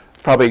got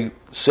probably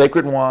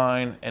sacred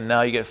wine, and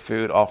now you get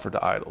food offered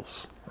to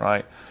idols,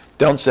 right?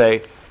 Don't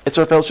say, it's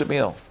our fellowship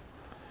meal.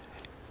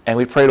 And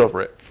we prayed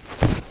over it.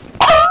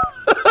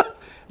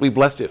 We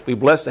blessed it. We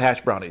blessed the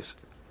hash brownies.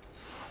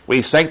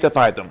 We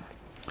sanctified them.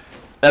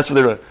 That's what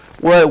they're doing.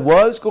 Well, it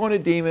was going to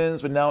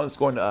demons, but now it's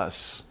going to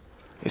us.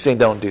 He's saying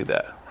don't do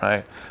that,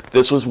 right?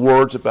 This was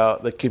words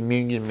about the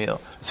communion meal.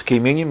 It's a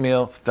communion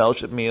meal,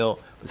 fellowship meal.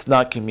 It's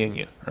not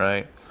communion,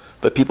 right?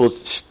 But people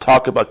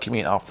talk about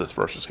communion off this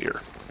verses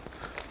here.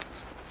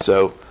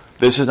 So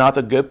this is not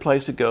the good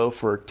place to go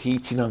for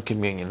teaching on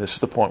communion. This is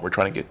the point we're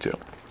trying to get to.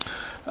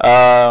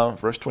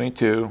 Verse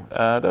 22.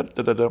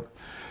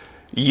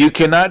 You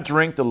cannot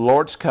drink the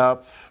Lord's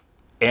cup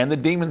and the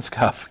demon's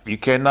cup. You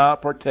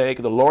cannot partake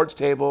of the Lord's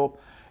table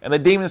and the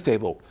demon's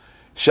table.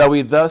 Shall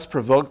we thus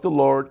provoke the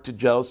Lord to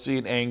jealousy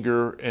and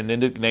anger and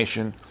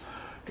indignation?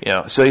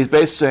 So he's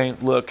basically saying,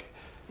 look,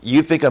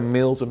 you think a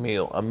meal's a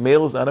meal. A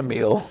meal is not a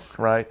meal,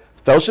 right?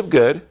 Fellowship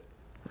good,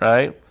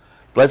 right?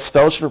 Let's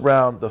fellowship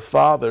around the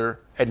Father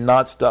and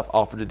not stuff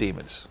offered to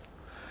demons.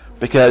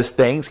 Because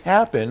things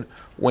happen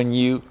when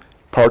you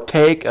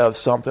partake of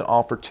something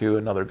offered to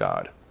another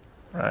God,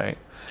 right?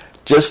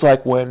 Just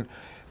like when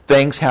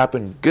things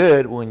happen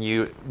good when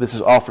this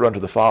is offered unto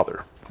the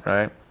Father,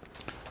 right?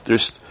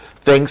 There's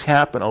things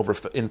happen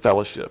in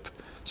fellowship.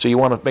 So you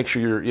want to make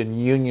sure you're in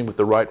union with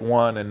the right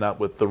one and not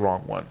with the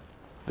wrong one.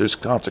 There's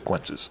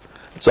consequences.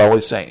 It's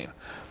always saying.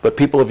 But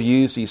people have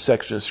used these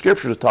sections of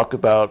Scripture to talk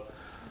about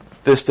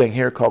this thing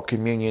here called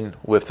communion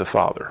with the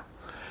Father.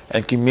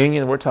 And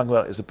communion we're talking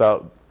about is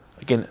about,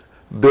 again,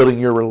 building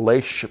your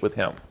relationship with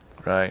Him,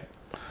 right?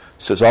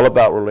 So it's all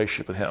about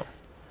relationship with Him.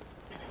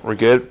 We're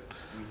good?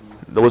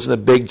 There wasn't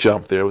a big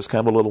jump there. It was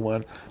kind of a little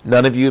one.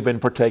 None of you have been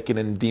partaking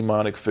in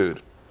demonic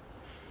food.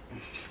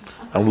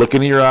 I'm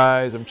looking in your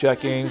eyes. I'm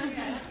checking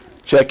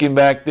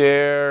back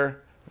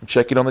there. I'm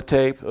checking on the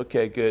tape.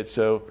 Okay, good.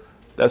 So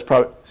that's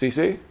probably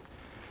CC?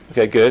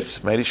 Okay, good.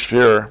 Just made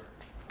sure.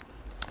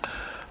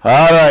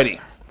 All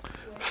righty.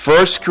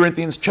 1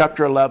 Corinthians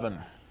chapter 11.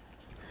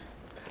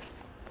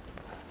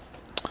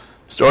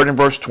 Starting in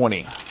verse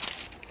 20.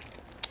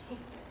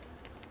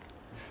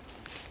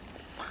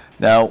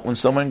 Now, when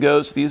someone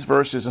goes to these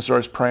verses and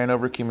starts praying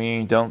over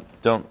communion, don't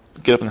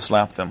get up and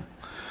slap them.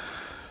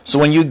 So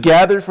when you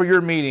gather for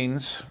your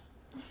meetings,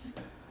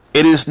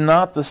 it is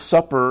not the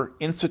supper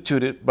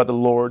instituted by the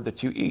Lord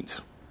that you eat.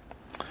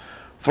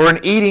 For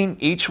in eating,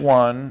 each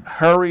one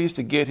hurries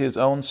to get his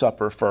own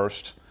supper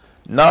first,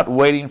 not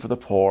waiting for the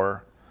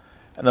poor,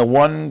 and the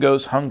one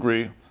goes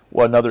hungry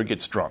while another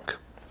gets drunk.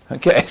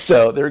 Okay,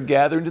 so they're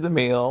gathering to the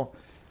meal.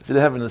 Instead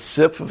of having a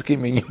sip of the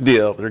communion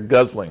deal, they're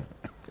guzzling,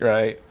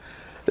 right?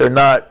 They're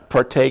not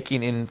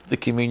partaking in the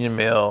communion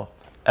meal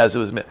as it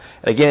was meant.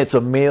 And again, it's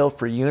a meal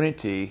for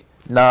unity,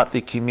 not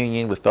the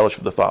communion with fellowship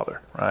with the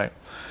Father, right?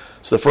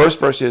 So the first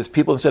verse is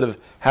people, instead of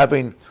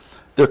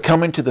they're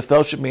coming to the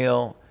fellowship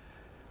meal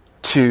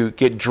to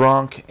get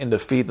drunk and to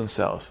feed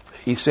themselves.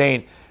 He's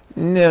saying,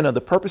 no, the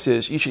purpose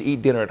is you should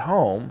eat dinner at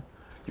home.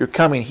 You're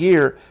coming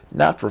here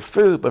not for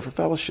food, but for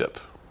fellowship.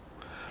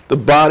 The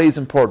body is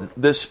important.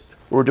 This,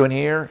 what we're doing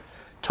here,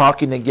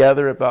 talking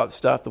together about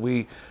stuff that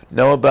we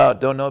know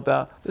about, don't know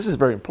about, this is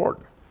very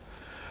important.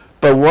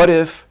 But what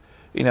if,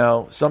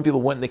 some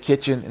people went in the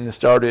kitchen and they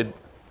started,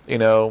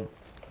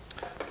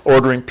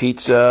 ordering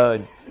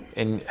pizza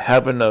and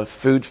having a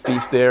food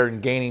feast there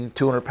and gaining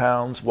 200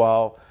 pounds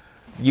while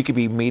you could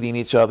be meeting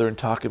each other and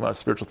talking about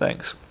spiritual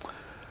things.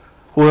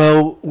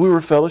 Well, we were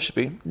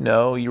fellowshipping.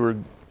 No, you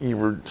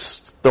were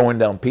throwing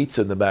down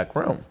pizza in the back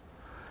room.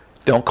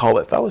 Don't call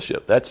it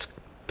fellowship. That's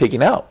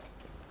pigging out,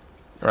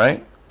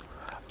 right?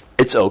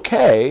 It's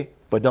okay,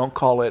 but don't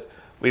call it,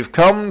 we've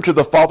come to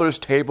the Father's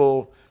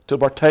table to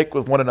partake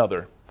with one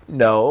another.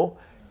 No,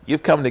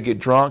 you've come to get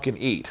drunk and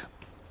eat.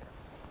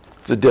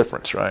 It's a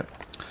difference, right?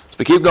 So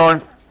we keep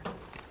going.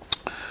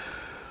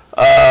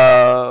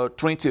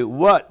 22.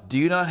 What? Do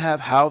you not have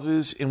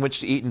houses in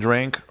which to eat and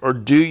drink? Or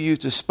do you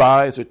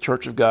despise the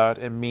church of God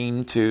and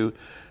mean to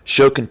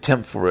show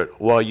contempt for it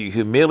while you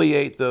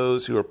humiliate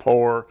those who are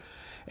poor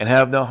and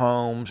have no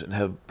homes and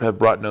have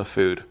brought no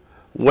food?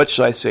 What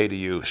shall I say to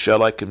you?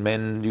 Shall I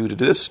commend you to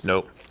this?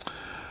 No.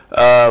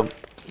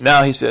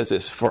 Now he says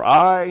this, for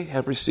I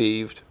have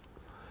received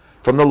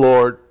from the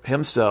Lord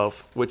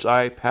Himself, which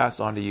I pass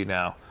on to you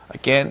now.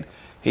 Again,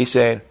 he's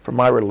saying, for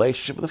my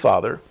relationship with the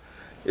Father,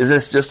 is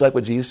this just like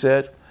what Jesus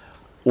said?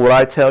 What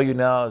I tell you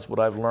now is what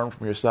I've learned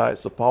from your side.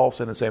 So Paul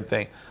said the same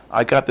thing.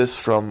 I got this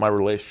from my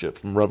relationship,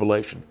 from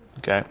Revelation.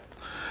 Okay,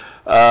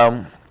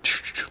 that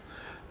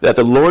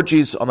the Lord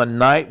Jesus, on the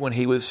night when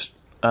He was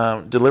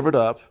delivered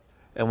up,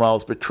 and while He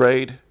was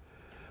betrayed,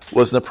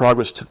 was in the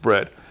progress, took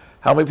bread.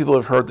 How many people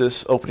have heard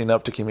this opening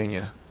up to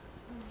communion?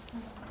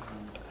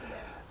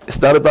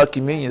 It's not about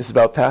communion, it's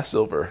about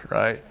Passover,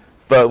 right?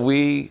 But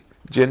we,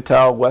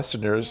 Gentile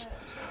Westerners,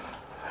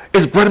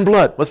 It's bread and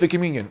blood. What's the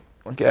communion?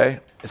 Okay,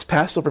 it's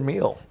Passover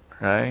meal,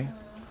 right?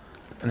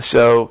 And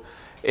so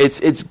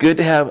it's good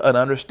to have an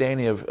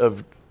understanding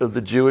of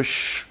the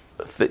Jewish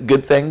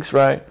good things,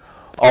 right?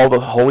 All the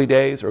holy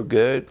days are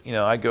good. You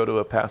know, I go to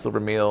a Passover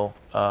meal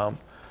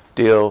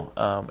deal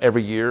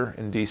every year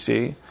in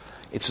D.C.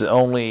 It's the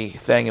only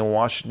thing in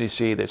Washington,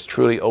 D.C. that's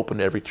truly open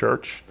to every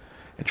church.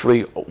 It's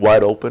really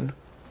wide open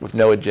with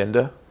no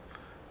agenda.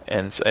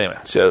 And so anyway,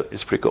 so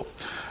it's pretty cool.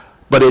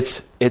 But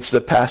it's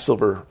the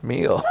Passover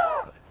meal.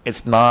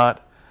 It's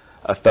not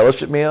a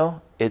fellowship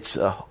meal. It's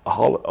a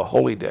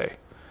holy day.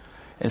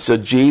 And so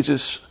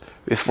Jesus,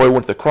 before he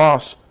went to the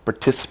cross,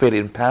 participated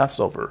in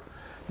Passover,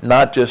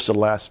 not just the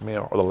last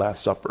meal or the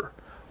Last Supper.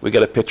 We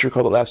got a picture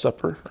called the Last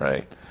Supper,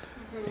 right?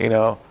 Mm-hmm. You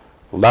know,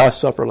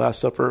 Last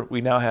Supper.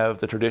 We now have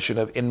the tradition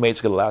of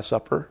inmates get a Last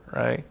Supper,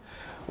 right?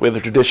 We have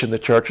the tradition in the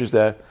churches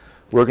that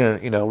we're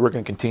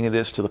gonna continue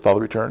this till the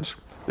Father returns.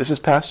 This is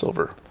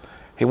Passover.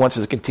 He wants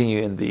us to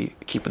continue in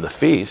keeping the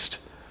feast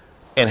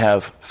and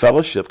have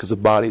fellowship because the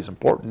body is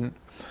important,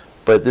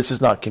 but this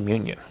is not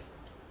communion.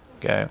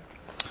 Okay.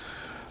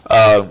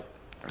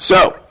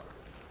 So,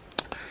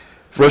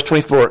 verse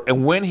 24,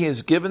 and when he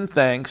has given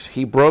thanks,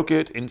 he broke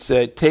it and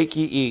said, "Take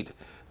ye, eat.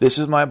 This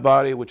is my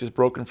body, which is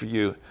broken for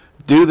you.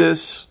 Do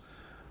this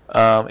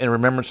in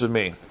remembrance of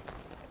me."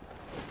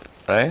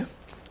 Right?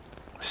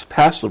 It's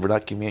Passover,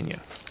 not communion.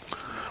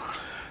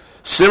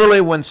 Similarly,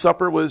 when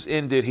supper was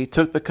ended, he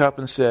took the cup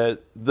and said,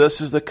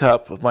 "This is the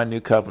cup of my new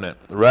covenant,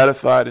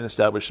 ratified and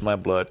established in my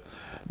blood.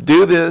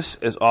 Do this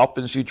as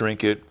often as you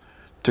drink it,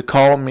 to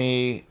call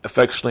me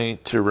affectionately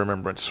to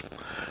remembrance.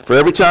 For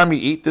every time you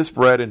eat this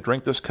bread and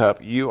drink this cup,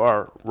 you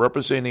are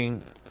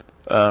representing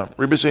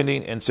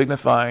and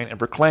signifying and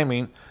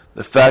proclaiming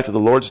the fact of the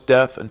Lord's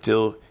death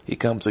until he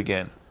comes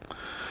again.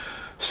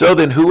 So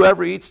then,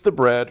 whoever eats the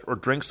bread or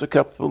drinks the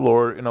cup of the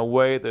Lord in a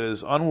way that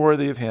is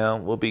unworthy of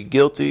him will be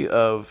guilty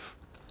of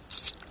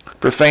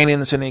profaning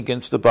and sinning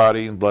against the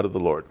body and blood of the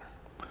Lord.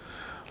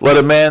 Let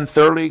a man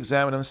thoroughly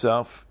examine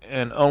himself,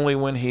 and only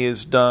when he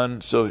is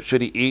done so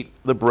should he eat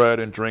the bread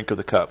and drink of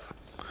the cup.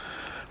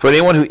 For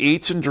anyone who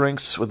eats and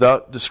drinks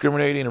without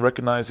discriminating and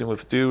recognizing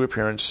with due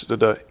appearance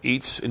that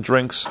eats and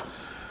drinks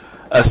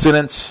a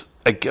sentence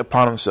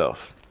upon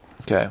himself."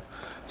 Okay,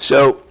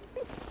 so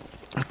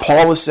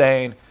Paul is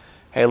saying,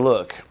 hey,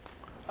 look,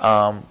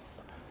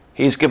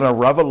 he's given a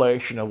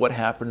revelation of what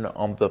happened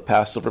on the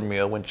Passover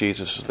meal when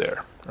Jesus was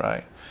there,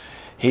 right?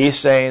 He's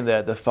saying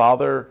that the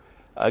Father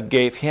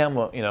gave him,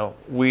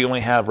 we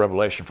only have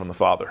revelation from the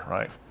Father,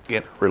 right?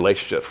 Again,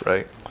 relationship,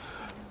 right?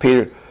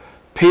 Peter,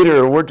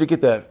 where'd you get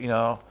that?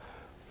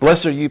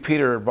 Blessed are you,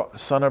 Peter,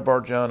 son of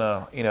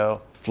Bar-Jonah.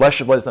 Flesh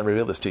and blood has not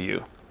revealed this to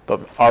you, but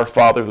our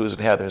Father who is in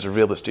heaven has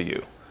revealed this to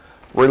you.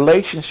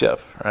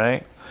 Relationship,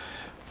 right?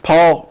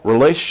 Paul,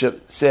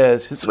 relationship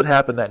says, this is what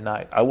happened that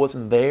night. I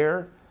wasn't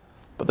there,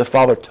 but the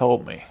Father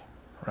told me,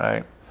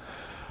 right?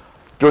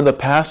 During the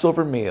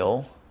Passover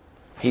meal,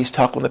 he's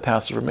talking the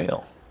Passover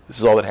meal. This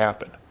is all that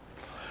happened.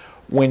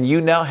 When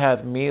you now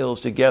have meals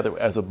together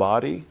as a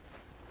body,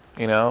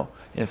 in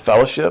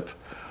fellowship,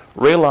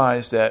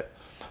 realize that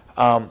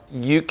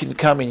you can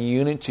come in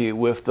unity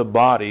with the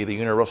body, the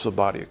universal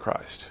body of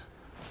Christ,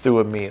 through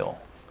a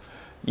meal.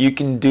 You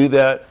can do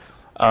that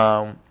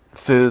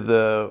through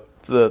the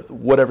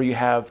whatever you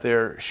have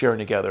there sharing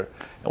together.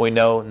 And we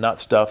know not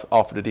stuff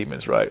offered to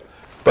demons, right?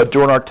 But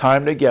during our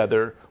time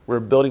together, we're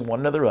building one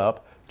another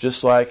up,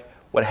 just like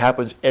what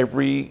happens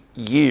every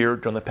year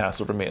during the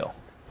Passover meal.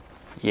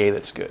 Yay,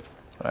 that's good,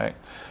 right?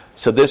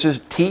 So this is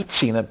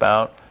teaching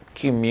about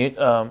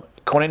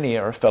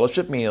koinonia, or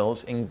fellowship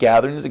meals, and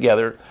gathering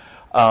together,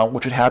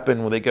 which would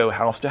happen when they go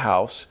house to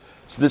house.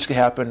 So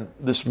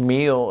this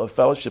meal of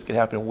fellowship could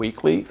happen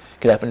weekly,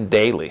 could happen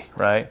daily,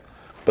 right?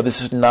 But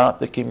this is not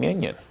the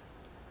communion.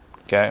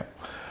 Okay?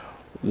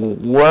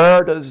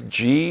 Where does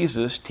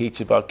Jesus teach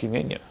about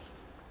communion?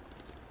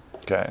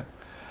 Okay?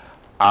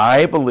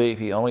 I believe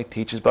he only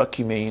teaches about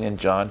communion in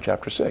John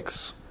chapter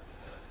 6.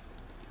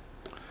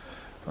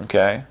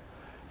 Okay?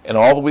 And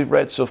all that we've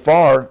read so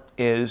far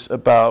is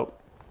about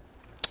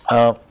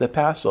the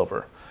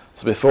Passover.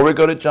 So before we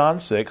go to John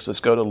 6,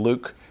 let's go to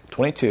Luke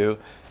 22.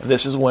 And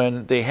this is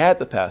when they had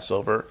the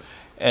Passover.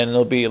 And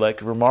it'll be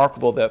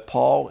remarkable that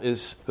Paul,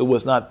 who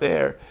was not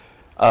there,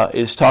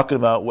 is talking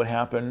about what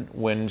happened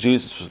when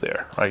Jesus was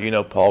there.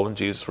 Right? Paul and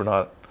Jesus were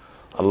not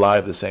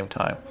alive at the same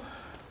time.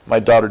 My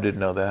daughter didn't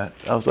know that.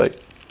 I was like,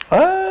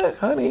 "What,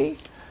 honey?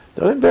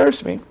 Don't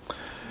embarrass me."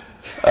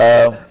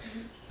 Of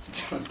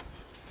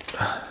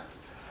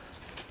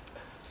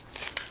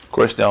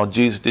course, now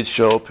Jesus did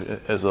show up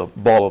as a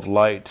ball of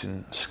light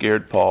and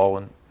scared Paul,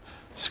 and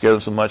scared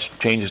him so much,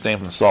 changed his name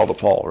from Saul to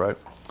Paul, right?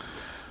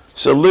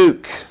 So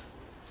Luke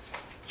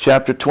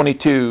chapter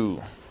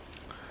 22,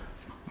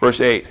 verse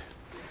 8.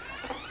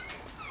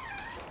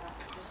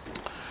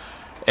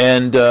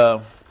 And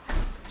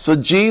so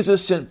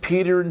Jesus sent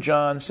Peter and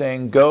John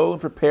saying, "Go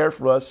and prepare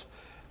for us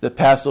the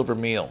Passover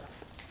meal,"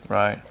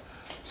 right?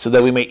 So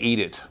that we may eat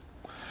it.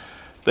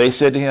 they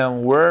said to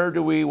him, where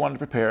do we want to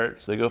prepare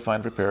it? So they go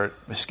find and prepare it.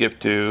 We skip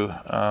to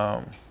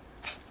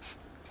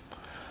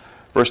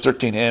verse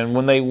 13. And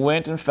when they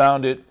went and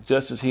found it,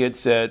 just as he had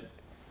said,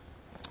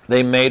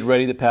 they made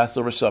ready the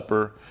Passover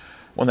supper.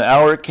 When the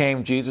hour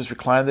came, Jesus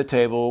reclined at the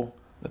table,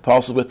 the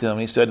apostles with him,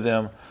 and he said to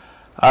them,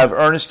 I have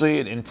earnestly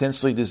and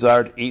intensely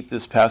desired to eat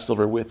this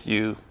Passover with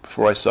you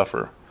before I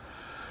suffer.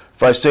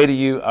 For I say to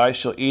you, I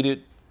shall eat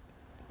it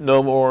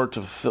no more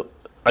until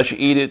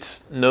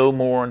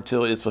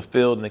it is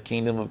fulfilled in the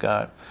kingdom of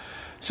God.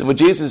 So what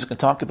Jesus can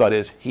talk about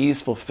is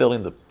he's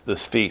fulfilling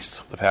this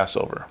feast, the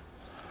Passover.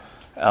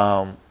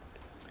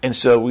 And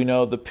so we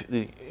know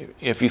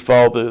if you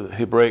follow the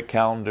Hebraic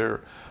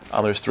calendar,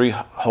 there's 3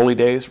 holy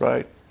days,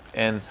 right?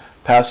 And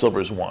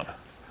Passover is one.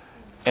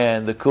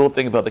 And the cool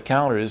thing about the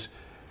calendar is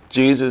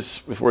Jesus,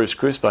 before he's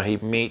crucified,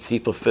 he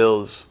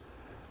fulfills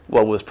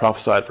what was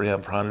prophesied for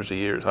him for hundreds of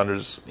years,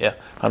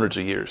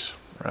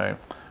 right?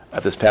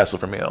 At this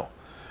Passover meal.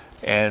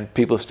 And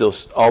people still,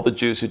 all the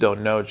Jews who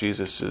don't know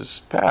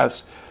Jesus'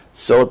 past,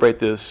 celebrate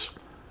this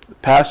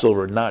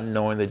Passover not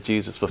knowing that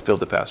Jesus fulfilled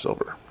the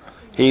Passover.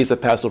 He's the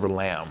Passover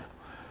lamb.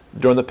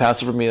 During the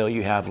Passover meal,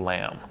 you have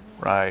lamb,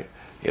 right?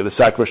 You have the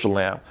sacrificial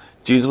lamb.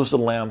 Jesus was the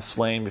lamb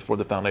slain before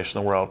the foundation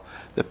of the world.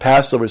 The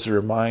Passover is to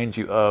remind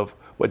you of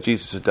what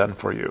Jesus has done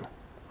for you.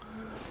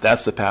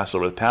 That's the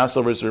Passover. The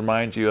Passover is to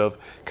remind you of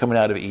coming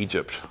out of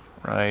Egypt,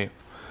 right?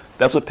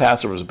 That's what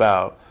Passover is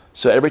about.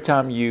 So every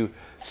time you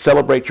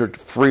celebrate your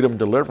freedom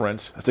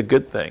deliverance, that's a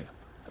good thing.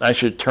 And I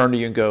should turn to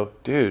you and go,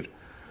 dude,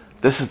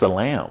 this is the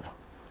lamb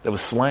that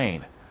was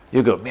slain.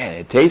 You'll go, man,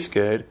 it tastes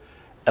good,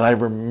 and I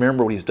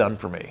remember what he's done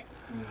for me.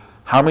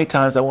 How many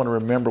times I want to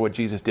remember what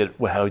Jesus did,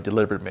 how he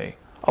delivered me?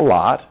 A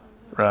lot,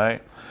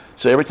 right?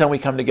 So every time we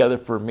come together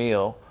for a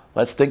meal,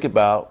 let's think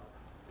about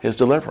his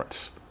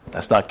deliverance.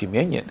 That's not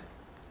communion,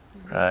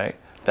 right?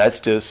 That's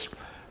just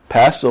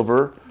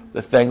Passover,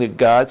 the thing that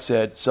God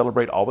said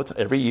celebrate all the time,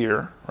 every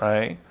year,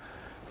 right?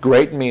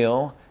 Great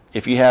meal.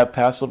 If you have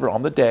Passover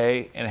on the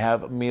day and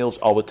have meals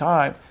all the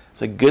time,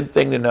 it's a good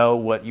thing to know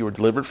what you were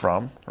delivered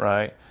from,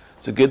 right?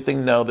 It's a good thing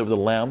to know there was a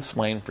lamb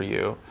slain for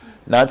you.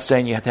 Not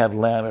saying you have to have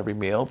lamb every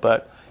meal,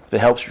 but if it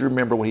helps you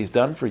remember what he's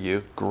done for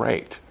you,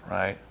 great,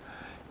 right?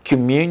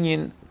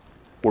 Communion,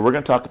 what we're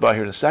going to talk about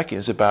here in a second,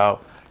 is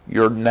about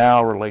your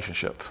now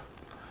relationship.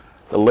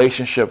 The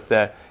relationship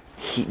that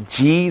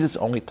Jesus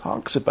only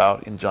talks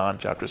about in John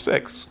chapter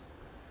 6.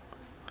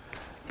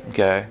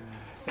 Okay?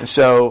 And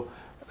so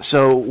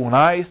when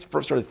I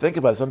first started thinking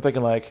about this, I'm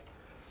thinking like,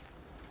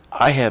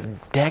 I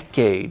have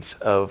decades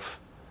of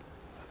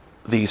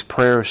these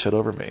prayers said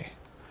over me.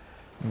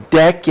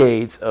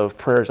 Decades of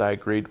prayers I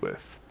agreed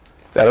with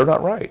that are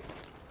not right.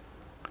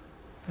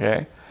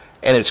 Okay?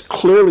 And it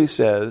clearly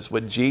says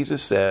what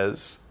Jesus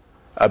says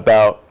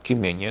about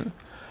communion,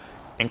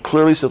 and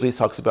clearly says what he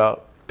talks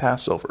about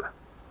Passover.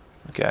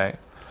 Okay?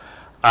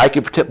 I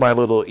could tip my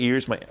little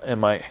ears and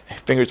my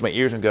fingers to my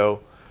ears and go,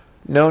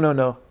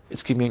 no,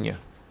 it's communion.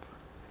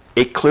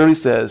 It clearly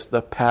says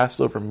the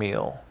Passover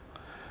meal.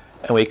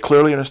 And we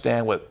clearly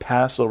understand what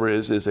Passover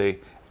is a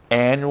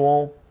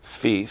annual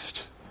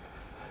feast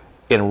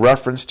in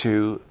reference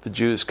to the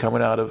Jews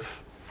coming out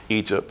of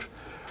Egypt.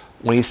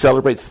 When he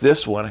celebrates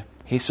this one,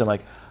 he's saying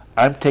like,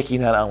 I'm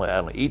taking you out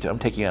of Egypt. I'm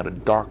taking you out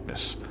of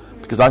darkness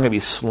because I'm going to be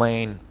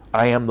slain.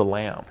 I am the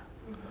lamb.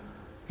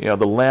 You know,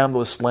 the lamb that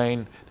was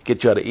slain to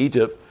get you out of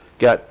Egypt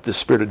got the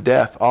spirit of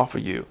death off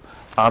of you.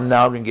 I'm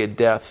now going to get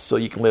death so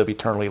you can live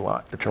eternal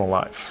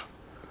life.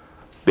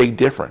 Big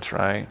difference,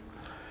 right?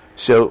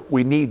 So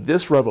we need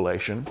this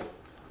revelation,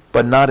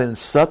 but not in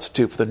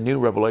substitute for the new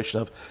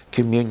revelation of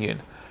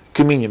communion.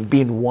 Communion,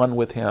 being one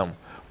with him.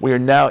 We are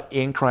now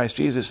in Christ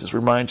Jesus. This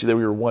reminds you that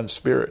we were one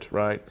spirit,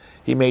 right?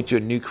 He made you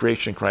a new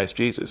creation in Christ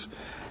Jesus.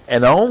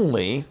 And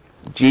only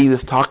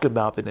Jesus talked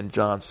about that in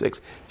John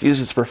 6.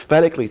 Jesus is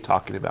prophetically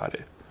talking about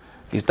it.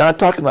 He's not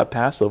talking about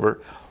Passover.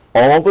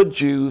 All the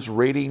Jews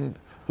reading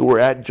who were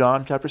at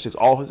John chapter 6,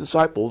 all his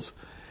disciples,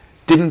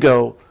 didn't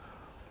go,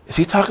 is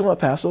he talking about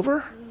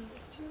Passover?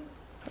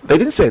 They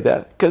didn't say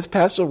that because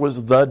Passover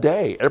was the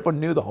day.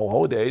 Everyone knew the whole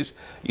holidays.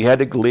 You had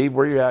to leave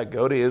where you're at,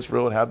 go to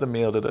Israel and have the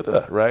meal,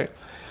 right?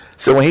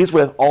 So when he's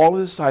with all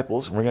his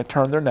disciples, and we're going to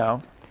turn there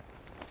now.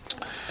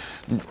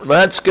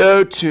 Let's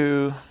go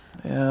to,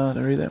 did I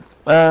read that?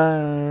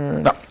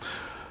 No.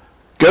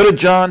 Go to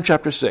John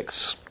chapter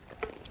 6.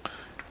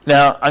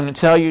 Now, I'm going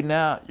to tell you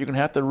now, you're going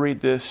to have to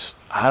read this,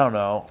 I don't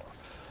know,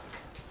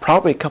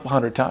 probably a couple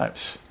hundred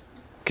times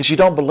because you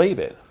don't believe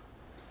it.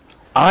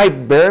 I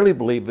barely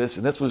believe this,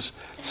 and this was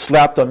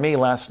slapped on me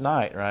last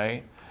night,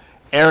 right?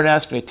 Aaron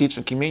asked me to teach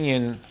some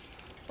communion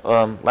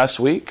last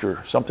week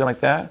or something like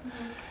that.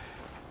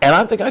 And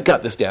I think I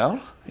got this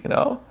down, you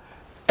know.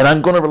 And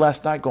I'm going over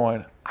last night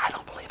going, I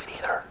don't believe it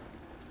either.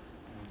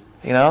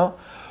 You know?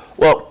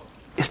 Well,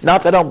 it's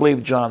not that I don't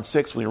believe John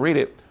 6 when you read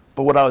it,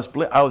 but what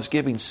I was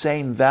giving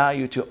same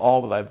value to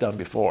all that I've done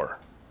before,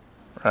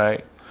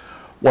 right?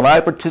 When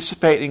I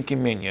participate in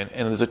communion,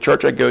 and there's a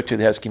church I go to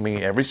that has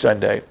communion every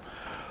Sunday,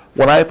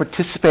 when I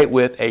participate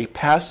with a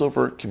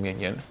Passover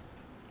communion,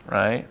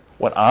 right,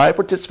 When I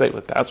participate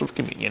with pastoral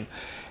communion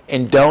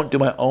and don't do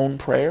my own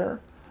prayer,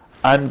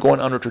 I'm going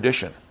under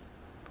tradition.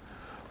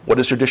 What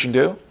does tradition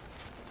do?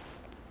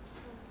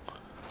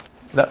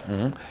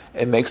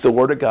 It makes the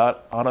Word of God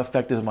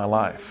unaffected in my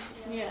life.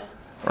 Yeah.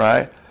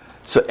 Right?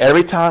 So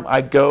every time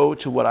I go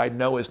to what I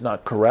know is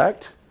not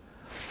correct,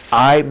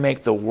 I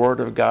make the Word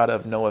of God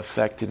of no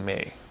effect in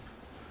me.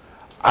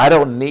 I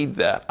don't need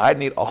that. I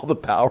need all the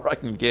power I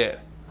can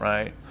get,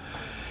 right?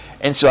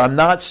 And so I'm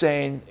not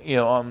saying,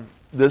 on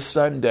this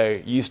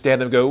Sunday, you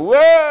stand up and go,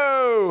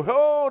 whoa,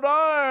 hold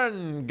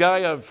on,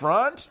 guy up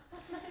front.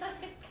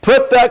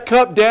 Put that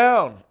cup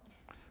down.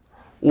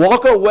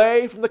 Walk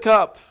away from the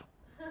cup.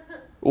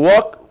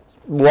 Walk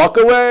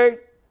away.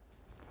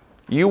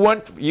 You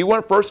want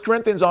 1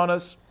 Corinthians on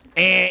us.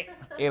 Okay,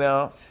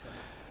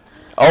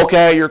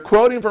 you're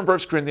quoting from 1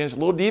 Corinthians, a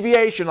little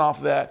deviation off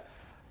of that.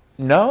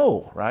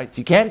 No, right?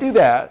 You can't do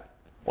that.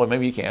 Well,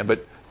 maybe you can,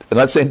 but I'm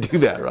not saying do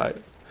that, right?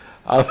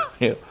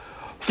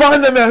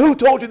 Find the man who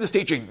told you this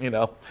teaching,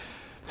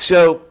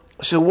 So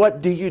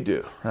what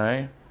do,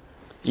 right?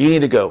 You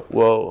need to go,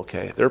 whoa,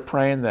 okay, they're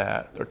praying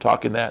that, they're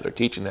talking that, they're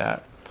teaching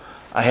that.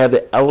 I have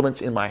the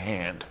elements in my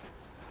hand.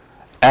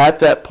 At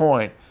that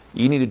point,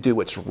 you need to do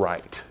what's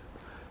right.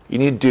 You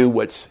need to do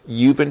what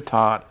you've been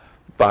taught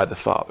by the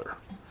Father.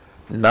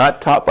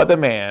 Not taught by the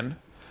man,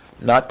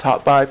 not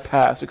taught by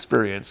past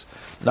experience,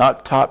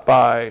 not taught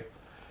by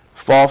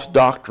false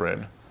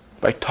doctrine,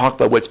 but taught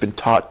by what's been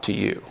taught to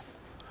you.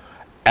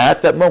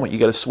 At that moment, you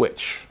got to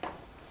switch.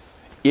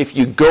 If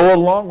you go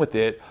along with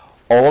it,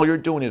 all you're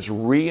doing is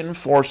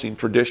reinforcing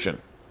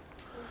tradition.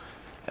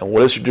 And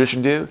what does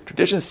tradition do?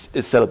 Tradition is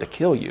set up to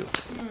kill you.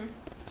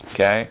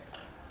 Okay?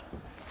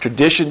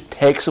 Tradition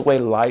takes away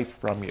life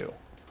from you.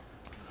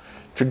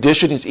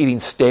 Tradition is eating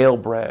stale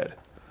bread.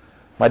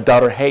 My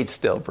daughter hates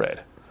stale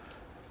bread.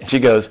 And she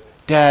goes,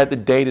 Dad, the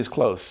date is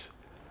close.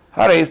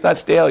 Honey, it's not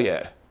stale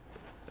yet.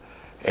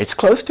 It's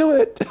close to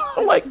it.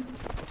 I'm like,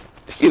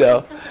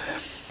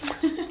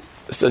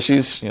 So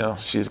she's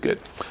good.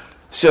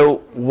 So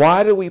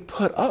why do we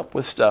put up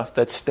with stuff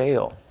that's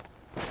stale?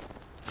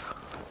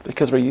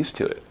 Because we're used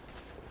to it.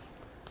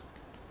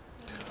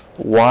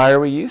 Why are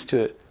we used to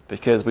it?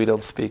 Because we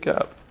don't speak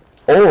up.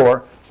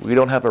 Or we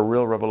don't have a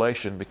real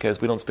revelation because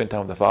we don't spend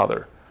time with the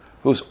Father,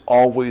 who's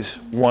always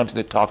wanting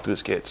to talk to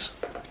his kids.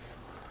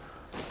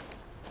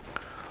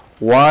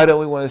 Why don't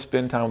we want to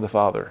spend time with the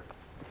Father?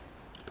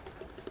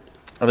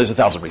 And there's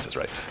 1,000 reasons,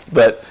 right?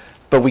 But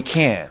we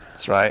can,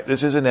 right?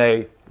 This isn't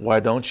a, why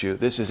don't you?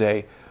 This is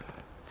a,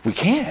 we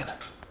can,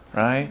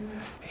 right?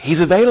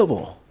 He's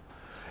available.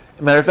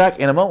 Matter of fact,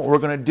 in a moment, we're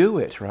going to do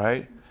it,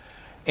 right?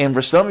 And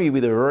for some of you, it'll be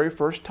the very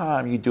first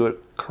time you do it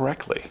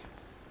correctly,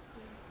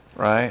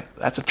 right?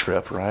 That's a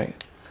trip, right?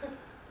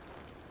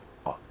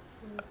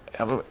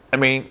 I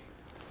mean,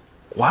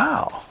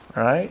 wow,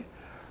 right?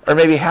 Or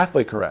maybe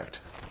halfway correct,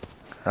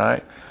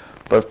 right?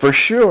 But for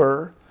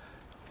sure,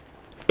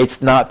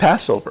 it's not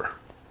Passover.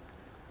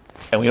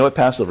 And we know what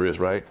Passover is,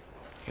 right?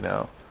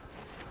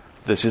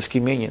 This is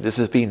communion. This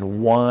is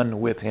being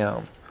one with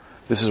him.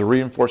 This is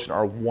reinforcing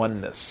our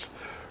oneness,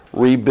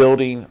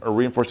 rebuilding or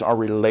reinforcing our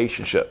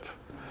relationship.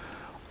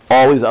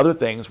 All these other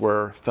things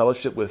were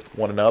fellowship with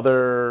one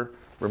another,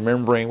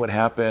 remembering what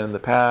happened in the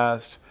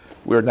past.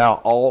 We are now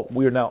all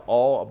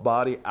a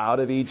body out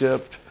of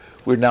Egypt.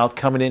 We're now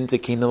coming into the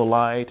kingdom of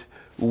light.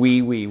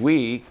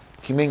 We.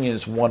 Communion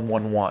is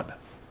 1-1-1.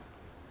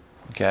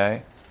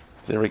 Okay?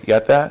 Does everybody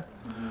get that?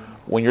 Mm-hmm.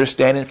 When you're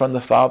standing in front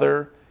of the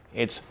Father,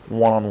 it's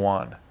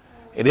one-on-one.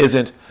 It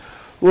isn't,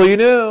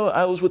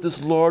 I was with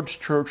this large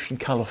church in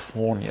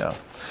California,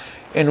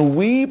 and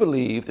we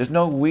believe, there's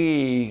no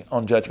we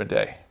on Judgment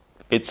Day.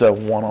 It's a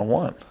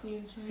one-on-one,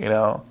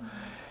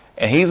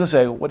 And he's going to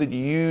say, what did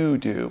you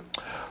do?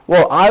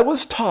 Well, I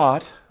was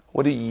taught,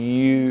 what did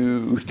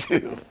you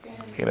do?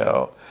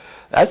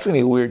 That's going to be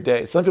a weird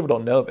day. Some people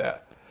don't know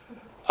that.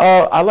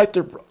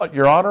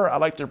 Your Honor, I'd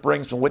like to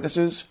bring some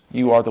witnesses.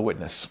 You are the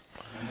witness.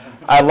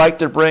 I'd like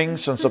to bring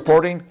some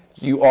supporting.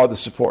 You are the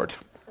support.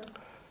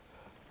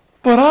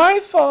 But I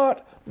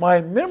thought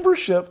my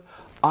membership,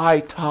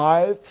 I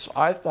tithed, so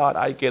I thought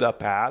I'd get a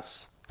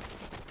pass.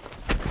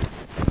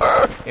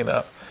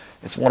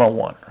 It's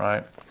one-on-one,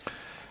 right?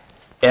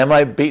 Am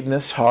I beating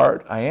this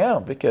hard? I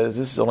am, because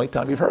this is the only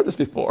time you've heard this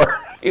before,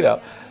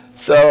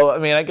 So,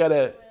 I got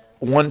to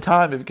one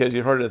time because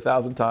you've heard it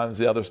 1,000 times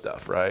the other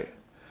stuff, right?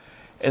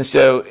 And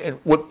so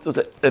what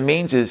that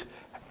means is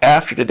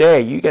after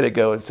today, you got to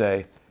go and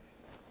say,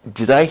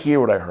 did I hear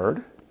what I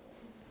heard?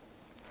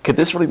 Could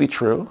this really be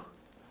true?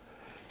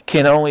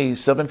 Can only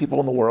 7 people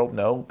in the world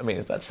know?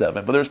 It's not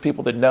 7, but there's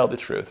people that know the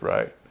truth,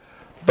 right?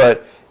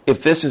 But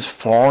if this is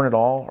foreign at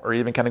all, or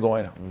even kind of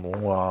going, and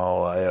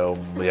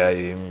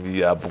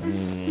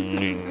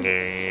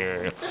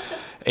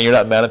you're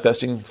not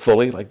manifesting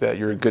fully like that,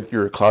 you're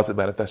a closet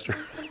manifester.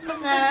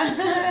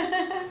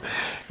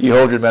 You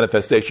hold your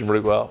manifestation really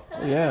well.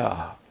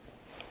 Yeah.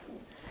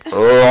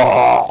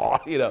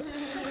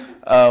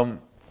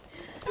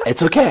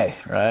 It's okay,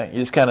 right? You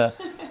just kind of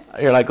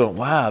You're like going,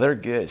 wow, they're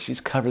good.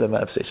 She's covered the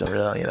manifestation,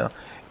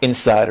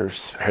 Inside her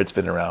head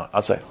spinning around.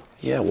 I'll say,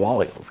 yeah,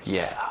 Wally.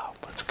 Yeah,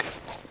 that's good.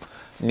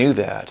 Knew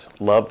that.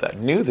 Loved that.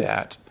 Knew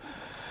that.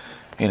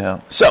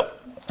 So,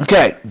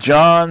 okay,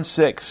 John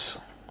 6.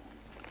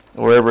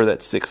 Wherever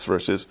that 6th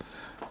verse is.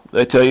 Did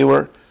I tell you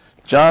where?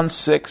 John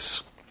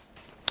 6.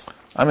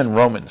 I'm in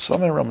Romans. So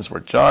I'm in Romans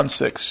 4. John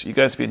 6. You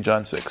guys be in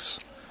John 6.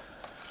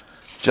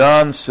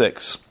 John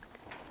 6.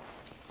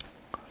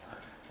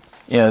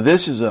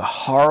 This is a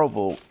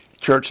horrible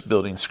church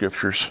building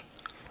scriptures.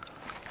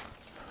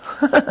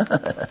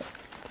 But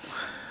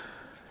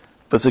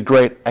it's a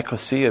great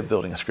ecclesia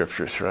building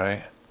scriptures,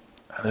 right?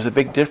 And there's a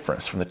big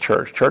difference from the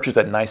church. Church is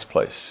that nice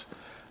place.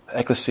 The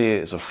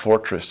ecclesia is a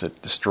fortress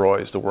that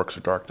destroys the works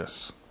of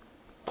darkness.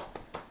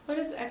 What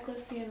does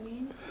ecclesia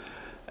mean?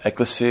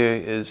 Ecclesia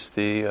is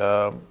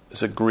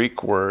is a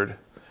Greek word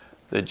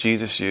that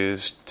Jesus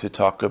used to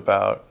talk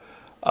about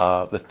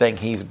the thing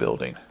he's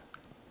building.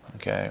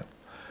 Okay?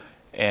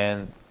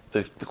 And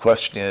the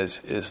question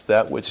is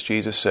that which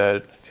Jesus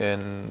said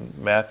in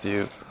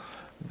Matthew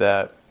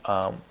that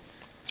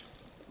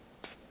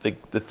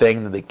the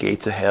thing that the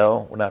gates of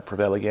hell will not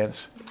prevail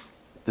against,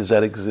 does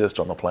that exist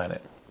on the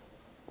planet?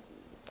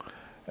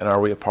 And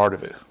are we a part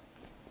of it?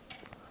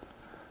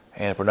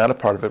 And if we're not a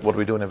part of it, what are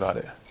we doing about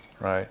it?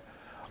 Right?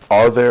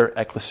 Are there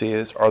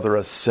ecclesias? Are there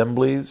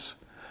assemblies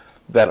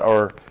that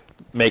are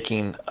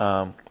making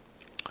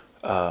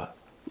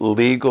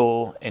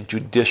legal and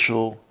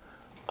judicial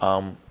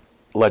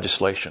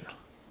legislation?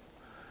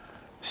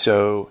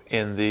 So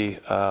in the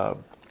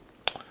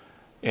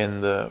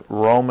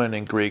Roman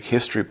and Greek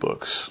history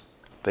books,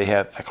 they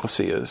have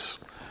ecclesias,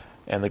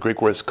 and the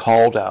Greek word is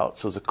called out.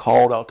 So it's a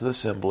called out to the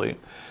assembly.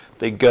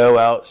 They go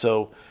out.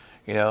 So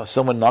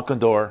someone knock on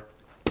the door.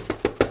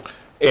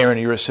 Aaron,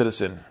 you're a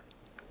citizen.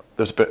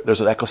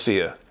 There's an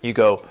ecclesia. You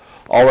go,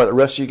 all right, the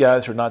rest of you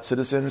guys who are not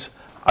citizens,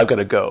 I've got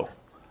to go.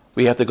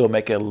 We have to go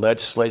make a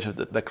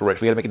legislative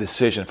declaration. We got to make a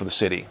decision for the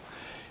city.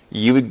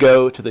 You would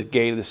go to the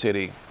gate of the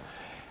city.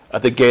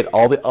 At the gate,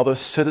 all the other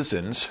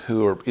citizens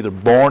who are either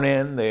born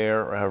in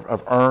there or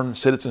have earned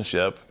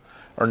citizenship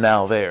are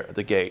now there at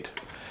the gate.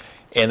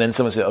 And then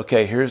someone said,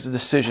 okay, here's the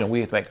decision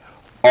we have to make.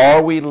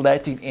 Are we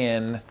letting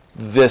in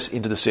this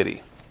into the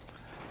city?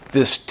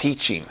 This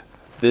teaching,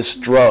 this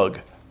drug,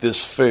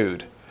 this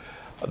food,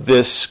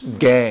 this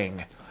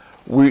gang.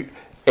 We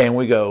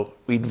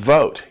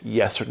vote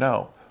yes or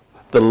no.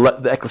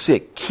 The ecclesia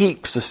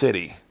keeps the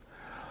city.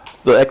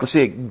 The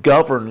ecclesia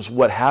governs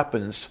what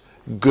happens,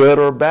 good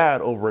or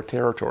bad, over a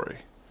territory.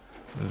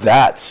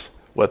 That's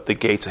what the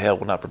gates of hell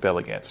will not prevail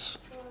against.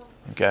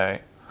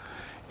 Okay?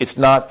 It's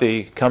not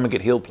the come and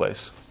get healed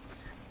place.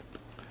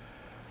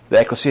 The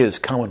ecclesia is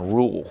come and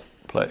rule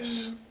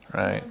place.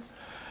 Right?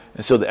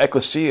 And so the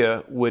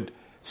ecclesia would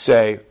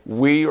say,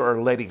 we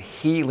are letting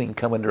healing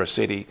come into our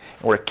city,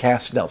 and we're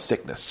casting out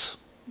sickness.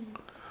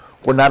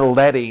 We're not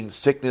letting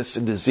sickness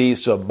and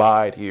disease to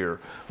abide here.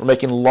 We're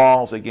making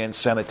laws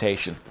against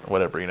sanitation, or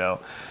whatever,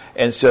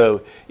 And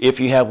so if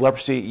you have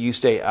leprosy, you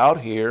stay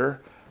out here,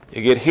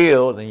 you get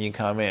healed, then you can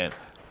come in.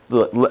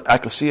 The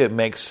ecclesia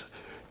makes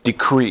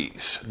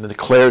decrees and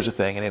declares a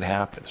thing, and it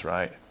happens,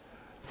 right?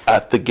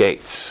 At the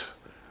gates.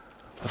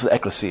 That's what the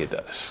ecclesia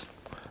does.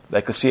 The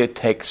ecclesia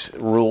takes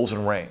rules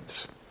and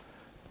reigns.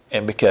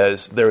 And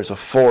because there is a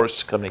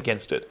force coming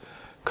against it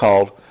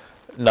called,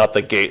 not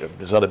the gate,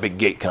 there's not a big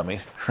gate coming,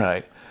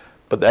 right?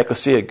 But the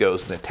ecclesia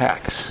goes and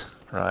attacks,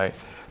 right?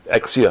 The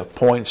ecclesia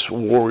appoints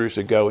warriors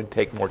to go and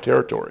take more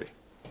territory,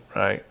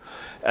 right?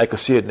 The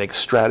ecclesia makes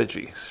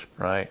strategies,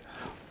 right?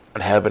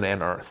 On heaven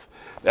and earth.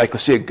 The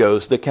ecclesia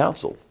goes to the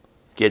council,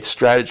 gets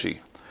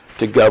strategy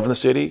to govern the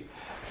city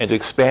and to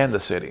expand the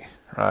city,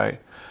 right?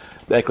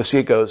 The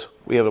ecclesia goes,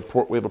 we have a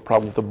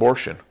problem with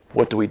abortion.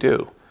 What do?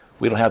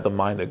 We don't have the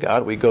mind of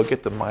God. We go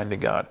get the mind of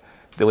God.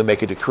 Then we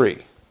make a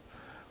decree.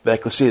 The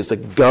ecclesia is the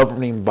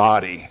governing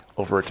body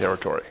over a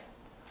territory.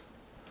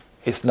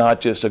 It's not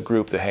just a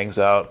group that hangs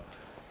out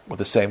with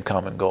the same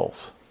common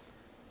goals.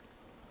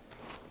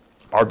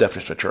 Our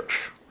definition of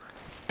church.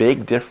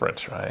 Big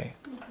difference, right?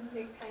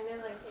 Kind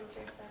of like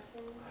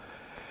intercession.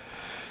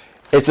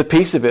 It's a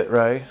piece of it,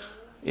 right?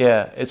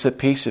 Yeah, it's a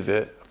piece of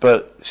it.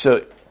 But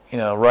so,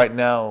 right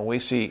now when we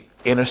see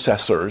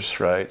intercessors,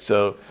 right?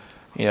 So,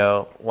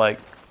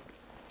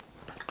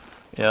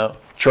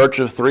 church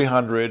of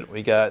 300,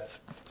 we got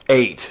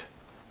 8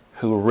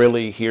 who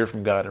really hear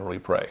from God and really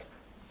pray,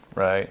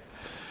 right?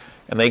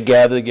 And they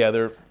gather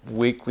together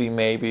weekly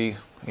maybe,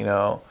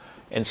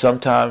 and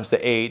sometimes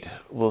the 8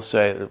 will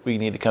say that we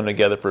need to come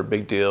together for a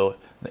big deal.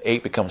 The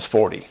 8 becomes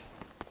 40,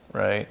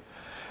 right?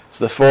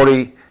 So the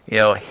 40,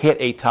 hit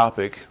a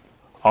topic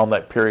on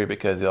that period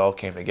because they all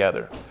came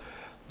together.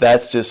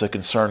 That's just a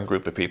concerned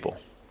group of people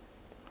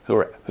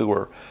who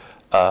are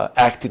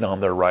acting on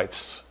their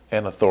rights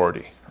and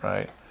authority,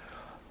 right?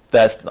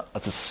 That's a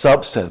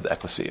subset of the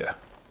ecclesia,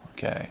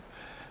 okay?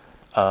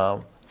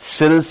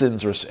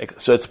 Citizens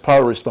so it's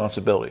part of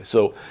responsibility.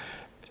 So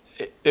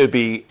it'd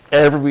be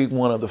every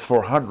one of the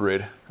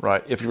 400,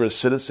 right? If you're a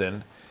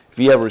citizen,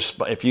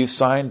 if you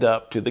signed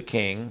up to the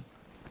king,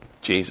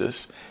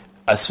 Jesus,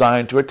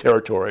 assigned to a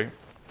territory,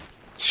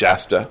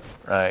 Shasta,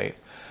 right?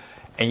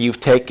 And you've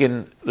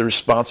taken the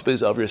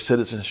responsibilities of your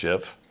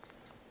citizenship,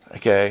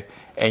 okay,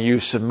 and you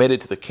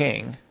submitted to the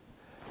king,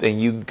 then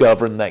you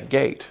govern that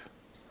gate,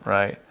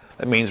 right?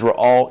 That means we're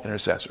all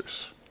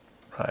intercessors,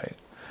 right?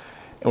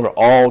 And we're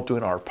all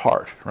doing our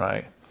part,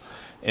 right?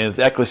 And if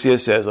the ecclesia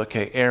says,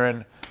 okay,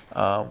 Aaron,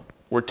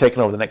 we're taking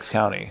over the next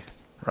county,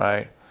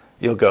 right?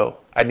 You'll go,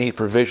 I need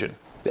provision.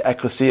 The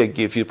ecclesia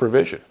gives you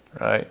provision,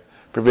 right?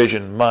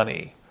 Provision,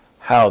 money,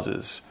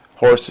 houses,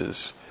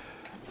 horses,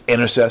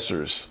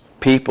 intercessors,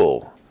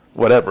 people,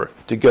 whatever,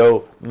 to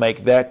go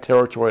make that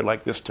territory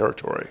like this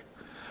territory.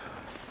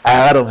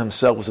 Adam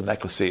himself was an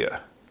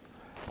ecclesia.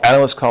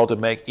 Adam was called to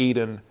make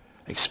Eden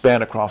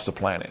expand across the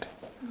planet.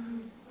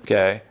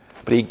 Okay?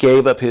 But he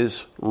gave up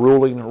his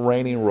ruling,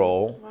 reigning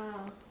role.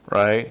 Wow.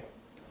 Right?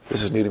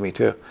 This is new to me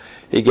too.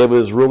 He gave up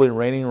his ruling,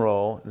 reigning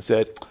role and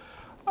said,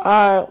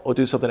 I will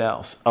do something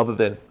else other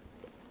than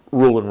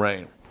rule and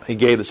reign. He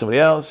gave it to somebody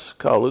else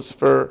called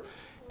Lucifer,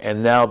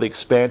 and now the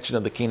expansion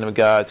of the kingdom of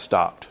God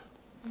stopped.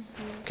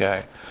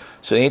 Okay?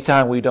 So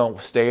anytime we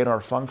don't stay in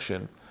our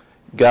function,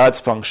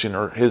 God's function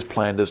or his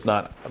plan does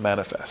not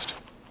manifest.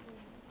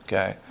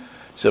 Okay?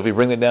 So if we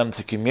bring it down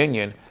to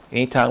communion,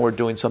 anytime we're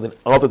doing something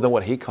other than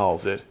what he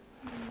calls it,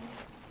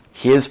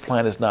 his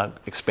plan is not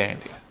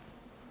expanding.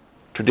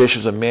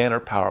 Traditions of men are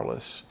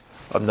powerless,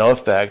 of no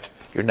effect.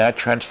 You're not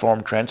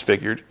transformed,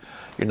 transfigured.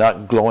 You're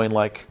not glowing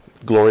like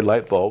glory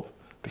light bulb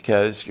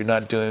because you're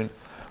not doing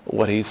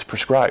what he's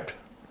prescribed.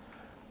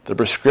 The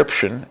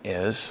prescription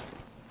is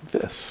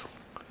this.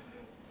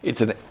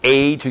 It's an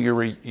aid to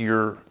your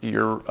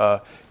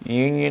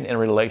union and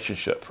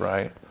relationship,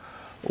 right?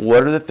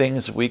 What are the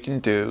things that we can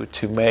do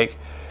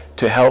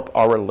to help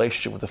our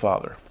relationship with the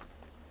Father?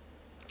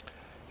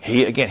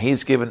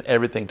 He's given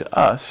everything to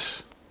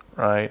us,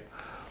 right?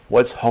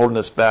 What's holding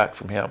us back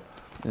from him?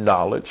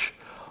 Knowledge.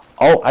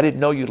 Oh, I didn't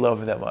know you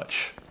loved me that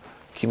much.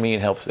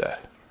 Communion helps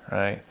that,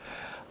 right?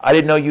 I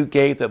didn't know you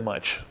gave that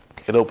much.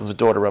 It opens the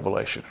door to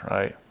revelation,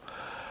 right?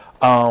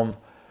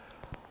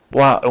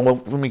 Wow, and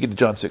when we get to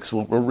John 6,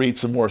 we'll read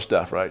some more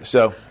stuff, right?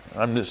 So,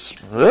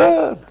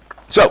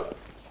 So,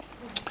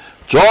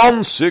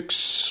 John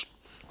 6,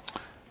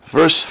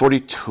 verse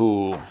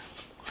 42.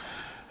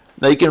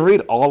 Now, you can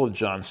read all of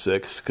John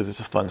 6, because it's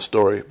a fun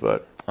story,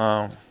 but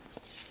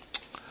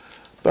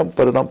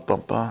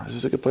is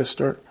this a good place to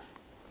start?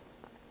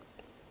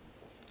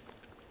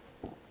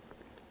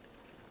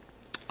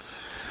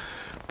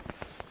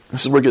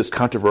 This is where it gets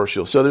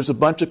controversial. So there's a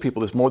bunch of people.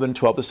 There's more than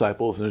 12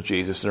 disciples and there's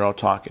Jesus. And they're all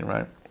talking,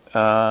 right?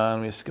 Let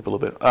me skip a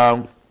little bit.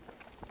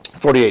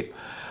 48.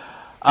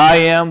 I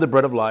am the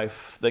bread of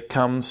life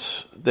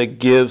that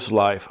gives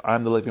life.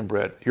 I'm the living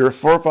bread. Your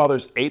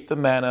forefathers ate the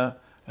manna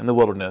in the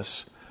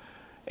wilderness,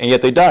 and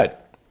yet they died.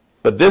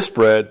 But this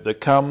bread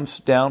that comes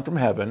down from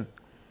heaven,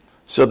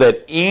 so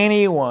that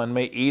anyone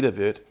may eat of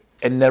it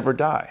and never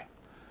die.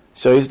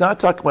 So he's not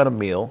talking about a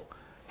meal.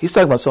 He's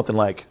talking about something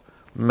like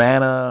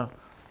manna.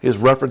 His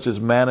reference is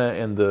manna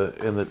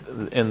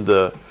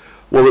the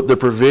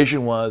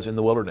provision was in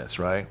the wilderness,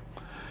 right?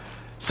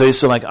 So he's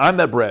saying, like, I'm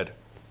that bread.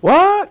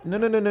 What?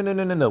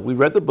 No. We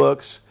read the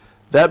books.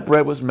 That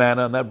bread was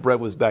manna, and that bread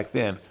was back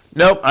then.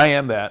 Nope, I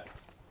am that.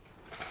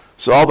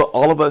 So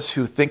all of us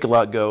who think a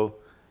lot go,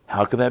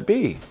 how can that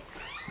be?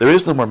 There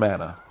is no more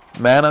manna.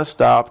 Manna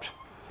stopped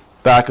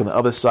back on the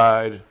other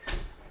side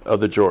of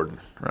the Jordan,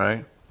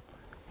 right?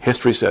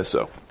 History says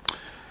so.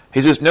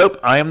 He says, nope,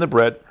 I am the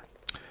bread.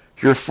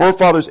 Your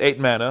forefathers ate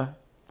manna.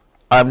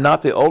 I'm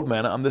not the old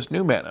manna. I'm this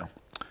new manna.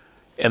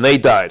 And they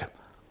died.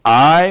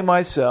 I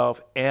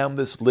myself am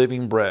this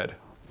living bread.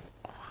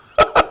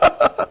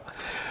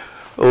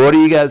 What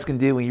do you guys can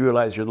do when you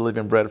realize you're the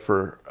living bread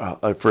for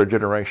a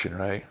generation,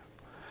 right?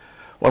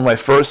 One of my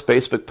first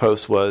Facebook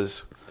posts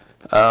was,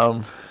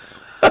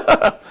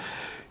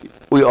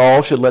 we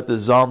all should let the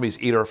zombies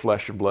eat our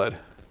flesh and blood.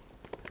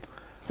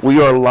 We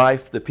are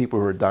life to the people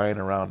who are dying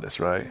around us,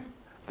 right?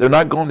 They're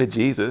not going to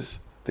Jesus.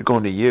 They're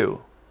going to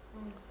you.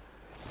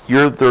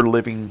 You're their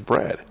living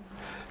bread.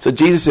 So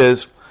Jesus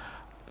says,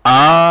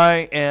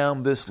 I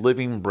am this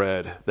living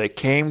bread that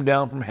came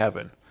down from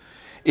heaven.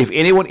 If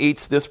anyone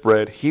eats this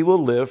bread, he will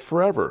live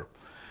forever.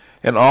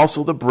 And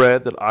also the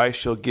bread that I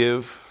shall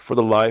give for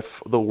the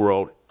life of the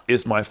world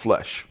is my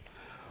flesh.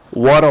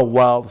 What a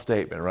wild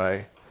statement,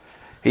 right?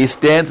 He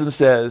stands and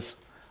says,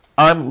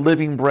 I'm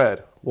living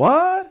bread.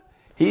 What?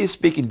 He is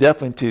speaking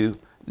definitely to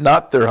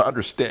not their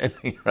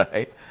understanding,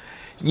 right?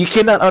 You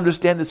cannot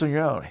understand this on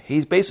your own.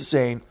 He's basically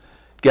saying,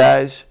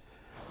 guys,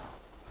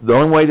 the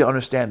only way to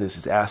understand this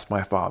is ask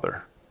my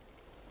Father.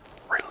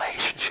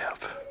 Relationship.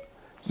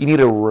 You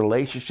need a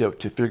relationship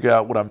to figure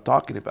out what I'm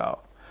talking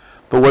about.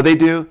 But what they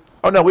do,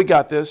 oh no, we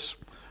got this.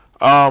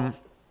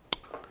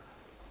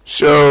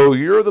 So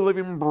you're the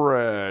living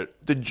bread.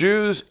 The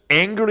Jews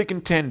angrily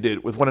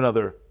contended with one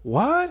another.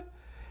 What?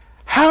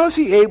 How is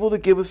he able to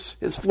give us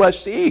his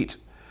flesh to eat?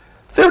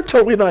 They're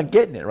totally not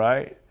getting it,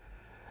 right?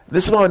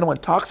 This is why no one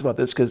talks about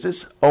this, because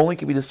this only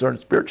can be discerned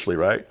spiritually,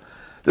 right?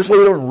 This is why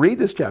we don't read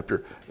this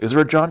chapter. Is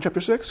there a John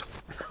chapter 6?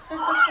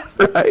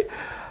 Right?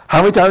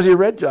 How many times have you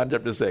read John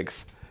chapter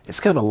 6? It's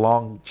kind of a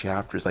long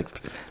chapter. It's like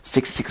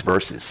 66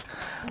 verses.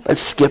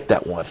 Let's skip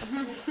that one.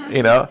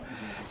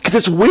 Because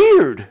it's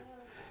weird.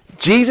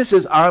 Jesus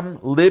says, I'm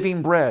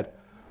living bread.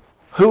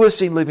 Who has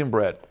seen living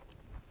bread?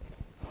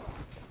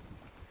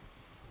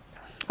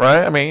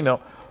 Right? I mean,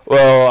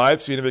 well,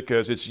 I've seen it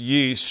because it's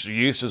yeast.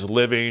 Yeast is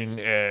living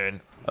and...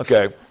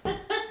 Okay.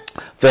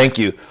 Thank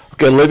you.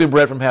 Okay, living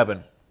bread from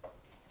heaven.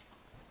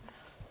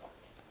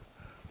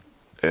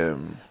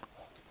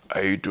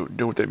 I don't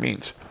know what that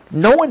means.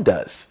 No one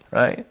does,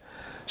 right?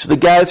 So the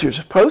guys who are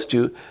supposed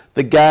to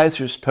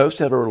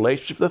have a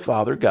relationship with the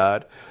Father,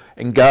 God,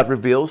 and God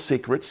reveals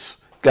secrets,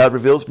 God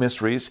reveals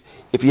mysteries.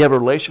 If you have a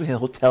relationship with Him,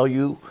 He'll tell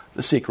you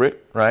the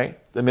secret, right?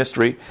 The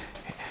mystery.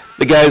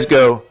 The guys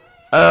go,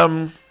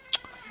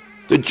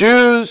 the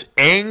Jews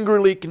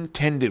angrily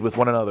contended with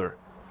one another,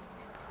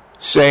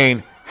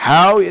 saying,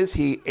 how is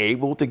He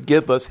able to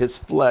give us His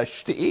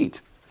flesh to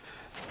eat?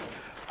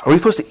 Are we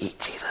supposed to eat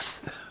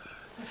Jesus?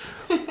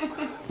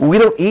 We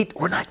don't eat.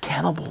 We're not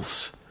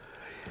cannibals.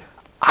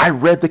 I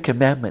read the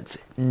commandments.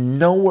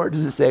 Nowhere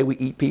does it say we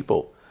eat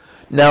people.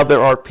 Now,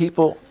 there are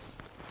people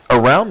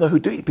around them who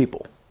do eat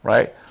people,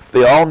 right?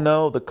 They all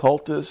know the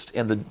cultists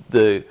and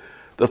the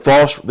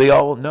false. They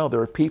all know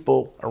there are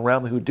people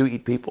around them who do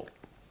eat people,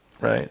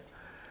 right?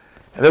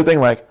 And they're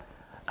thinking like,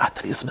 I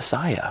thought He was the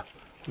Messiah.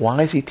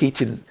 Why is He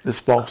teaching this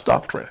false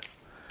doctrine?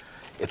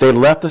 If they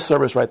left the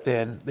service right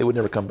then, they would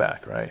never come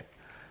back, right?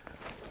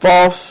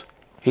 False.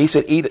 He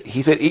said, eat.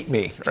 He said, eat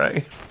me,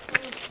 right?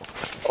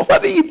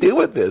 What do you do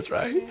with this,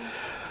 right?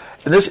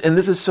 And this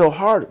is so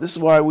hard. This is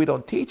why we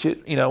don't teach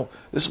it.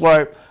 This is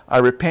why I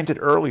repented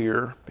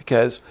earlier,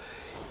 because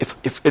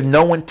if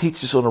no one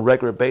teaches on a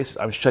regular basis,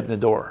 I'm shutting the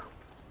door.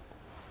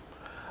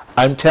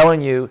 I'm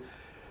telling you,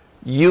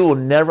 you will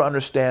never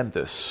understand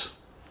this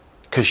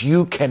because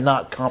you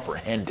cannot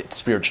comprehend it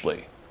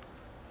spiritually.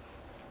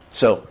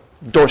 So,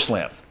 door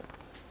slam.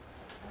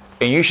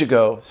 And you should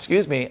go,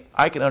 excuse me,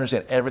 I can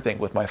understand everything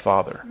with my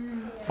Father.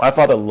 My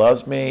Father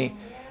loves me,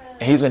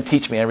 and He's going to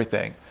teach me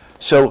everything.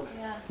 So,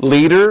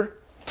 leader,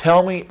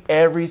 tell me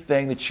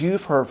everything that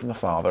you've heard from the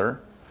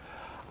Father.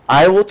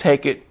 I will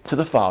take it to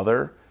the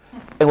Father,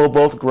 and we'll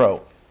both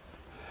grow.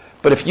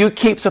 But if you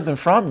keep something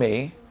from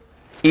me,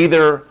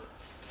 either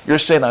you're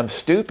saying I'm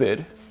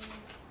stupid,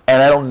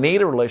 and I don't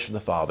need a relation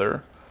with the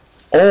Father,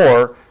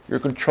 or you're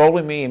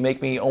controlling me and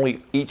make me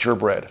only eat your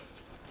bread.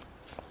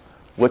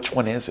 Which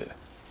one is it?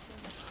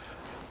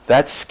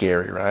 That's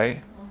scary,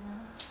 right?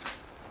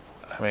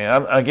 I mean,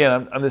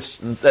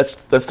 that's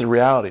the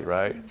reality,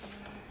 right?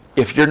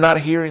 If you're not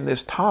hearing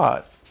this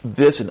taught,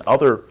 this and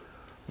other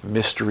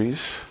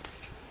mysteries,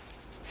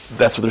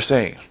 that's what they're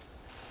saying.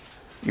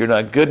 You're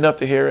not good enough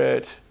to hear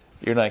it.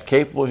 You're not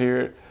capable to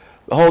hear it.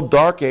 The whole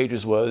Dark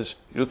Ages was,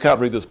 you can't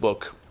read this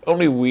book.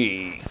 Only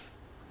we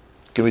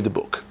can read the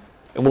book.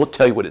 And we'll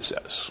tell you what it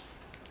says.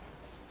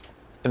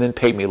 And then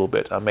pay me a little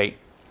bit. I may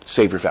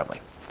save your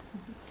family.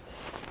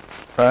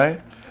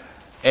 Right?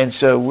 And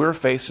so we're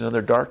facing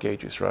another Dark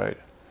Ages, right?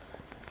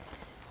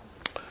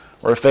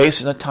 We're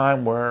facing a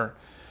time where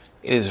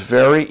it is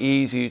very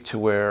easy to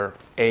where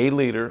a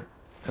leader,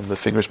 and the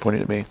finger's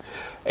pointing at me,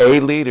 a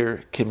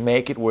leader can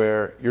make it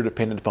where you're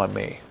dependent upon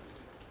me.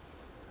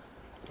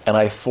 And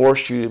I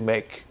force you to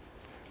make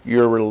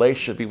your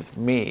relationship with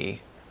me,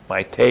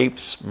 my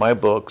tapes, my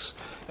books,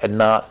 and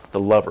not the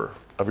lover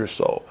of your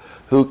soul,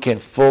 who can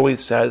fully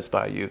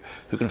satisfy you,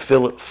 who can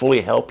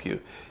fully help you.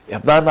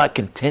 If I'm not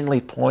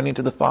continually pointing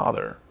to the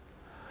Father,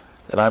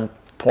 then I'm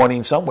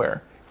pointing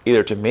somewhere,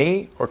 either to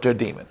me or to a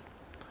demon.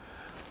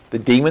 The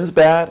demon's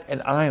bad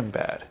and I am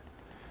bad.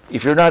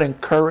 If you're not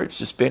encouraged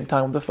to spend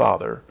time with the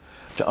Father,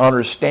 to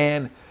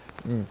understand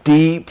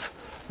deep,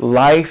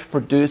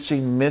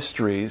 life-producing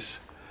mysteries,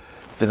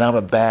 then I'm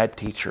a bad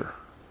teacher.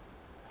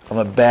 I'm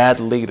a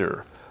bad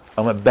leader.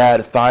 I'm a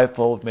bad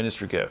fivefold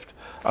ministry gift.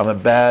 I'm a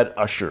bad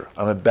usher.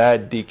 I'm a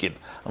bad deacon.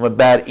 I'm a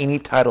bad any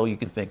title you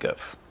can think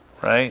of,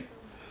 right?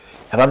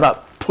 And I'm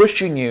not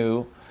pushing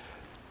you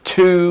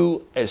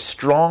to a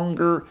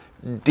stronger,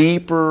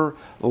 deeper,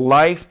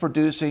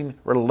 life-producing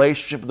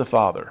relationship with the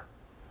Father.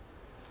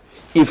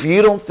 If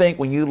you don't think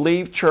when you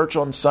leave church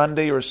on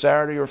Sunday or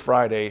Saturday or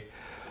Friday,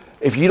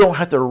 if you don't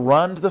have to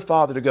run to the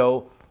Father to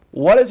go,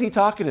 what is He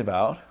talking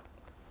about?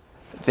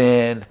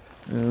 Then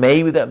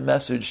maybe that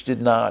message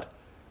did not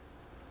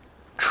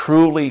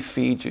truly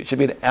feed you. It should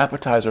be an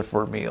appetizer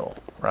for a meal,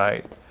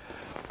 right?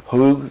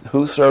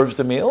 Who serves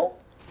the meal?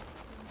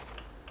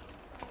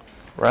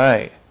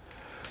 Right.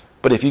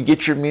 But if you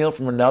get your meal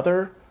from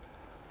another,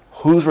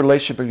 whose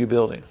relationship are you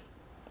building?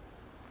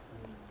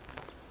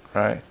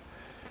 Right?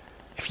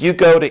 If you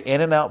go to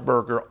In-N-Out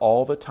Burger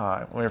all the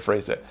time, let me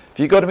rephrase that. If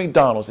you go to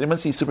McDonald's, anyone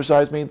see Super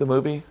Size Me, the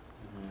movie?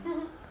 Mm-hmm.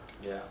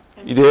 Yeah.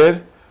 You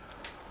did?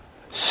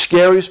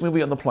 Scariest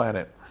movie on the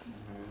planet.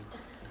 Mm-hmm.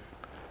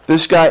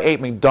 This guy ate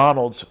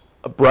McDonald's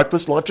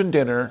breakfast, lunch, and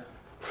dinner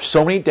for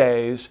so many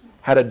days,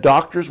 had a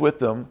doctors with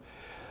them.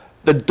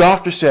 The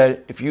doctor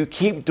said, if you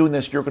keep doing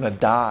this, you're going to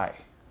die.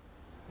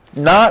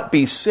 Not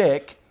be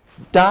sick,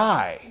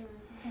 die.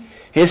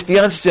 His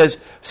fiance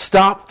says,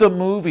 stop the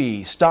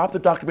movie, stop the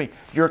documentary.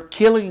 You're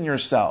killing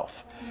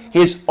yourself.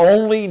 His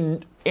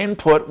only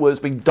input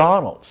was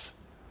McDonald's.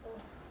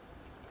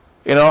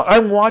 You know,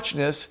 I'm watching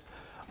this.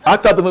 I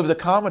thought the movie was a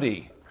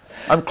comedy.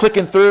 I'm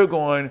clicking through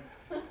going,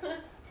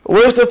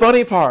 where's the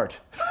funny part?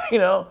 You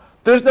know,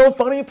 there's no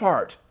funny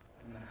part.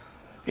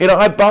 You know,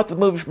 I bought the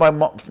movie for my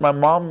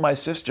mom and my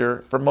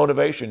sister for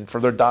motivation for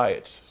their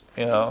diets.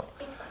 You know,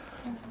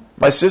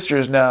 my sister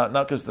is now,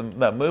 not because of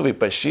that movie,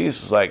 but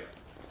she's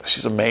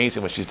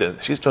amazing what she's doing.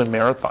 She's doing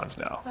marathons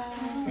now.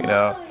 Wow. You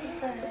know,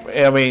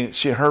 I mean,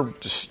 her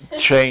just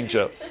change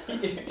up.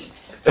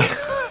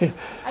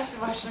 I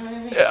should watch the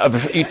movie.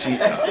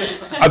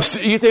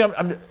 You think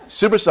I'm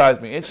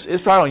Supersize Me?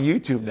 It's probably on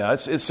YouTube now.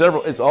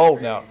 It's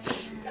old now.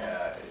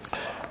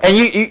 And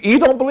you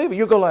don't believe it.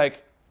 You go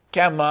like,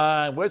 come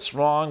on, what's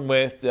wrong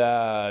with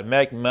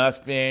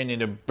McMuffin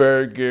and a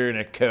burger and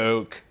a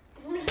Coke?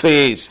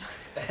 Please,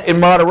 in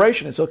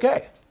moderation, it's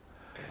okay.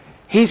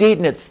 He's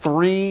eating it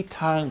 3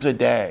 times a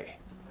day,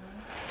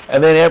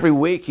 and then every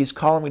week he's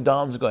calling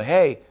McDonald's and going,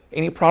 hey,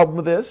 any problem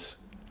with this?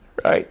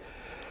 Right?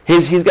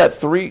 He's got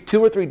 2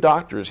 or 3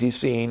 doctors he's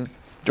seen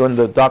during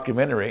the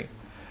documentary,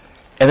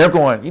 and they're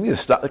going, you need to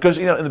stop. Because,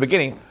 you know, in the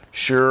beginning,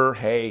 sure,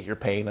 hey, you're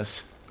paying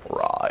us.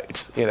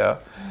 Right, you know.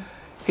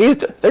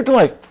 They're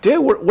like,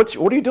 dude, what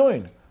are you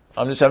doing?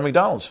 I'm just having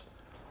McDonald's.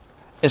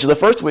 And so the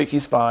first week,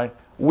 he's fine.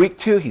 Week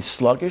 2, he's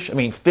sluggish. I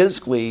mean,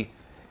 physically,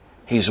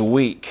 he's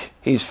weak.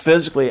 He's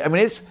physically, I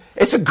mean,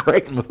 it's a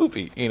great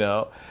movie, you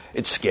know.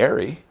 It's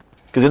scary.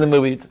 Because in the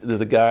movie,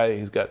 there's a guy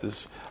who's got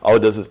this, all it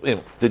does is, you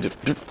know,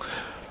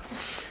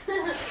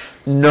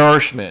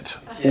 nourishment.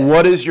 Yeah.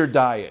 What is your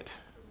diet?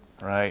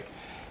 Right?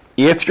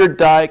 If your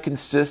diet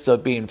consists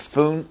of being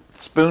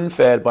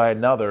spoon-fed by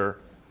another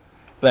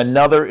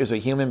is a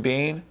human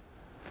being,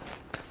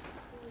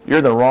 you're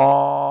in the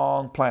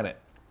wrong planet.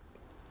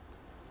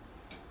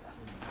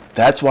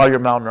 That's why you're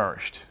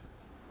malnourished.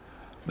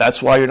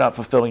 That's why you're not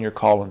fulfilling your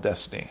call and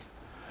destiny.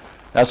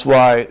 That's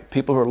why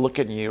people who are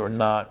looking at you are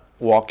not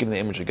walking in the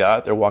image of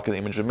God. They're walking in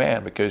the image of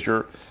man, because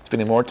you're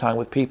spending more time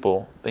with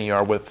people than you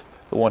are with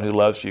the one who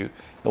loves you,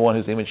 the one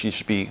whose image you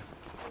should be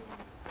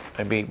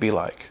and be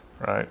like,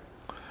 right?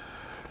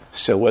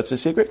 So what's the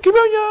secret?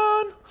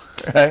 Communion!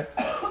 Right?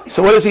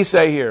 So what does he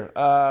say here?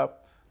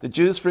 The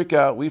Jews freak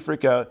out. We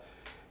freak out.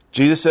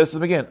 Jesus says to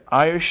them again,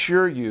 I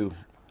assure you,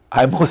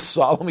 I most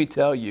solemnly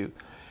tell you,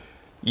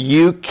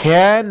 you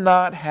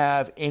cannot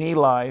have any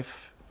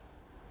life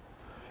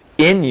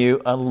in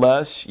you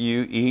unless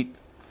you eat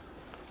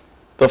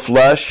the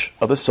flesh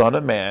of the Son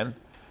of Man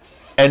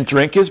and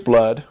drink his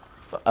blood,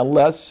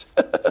 unless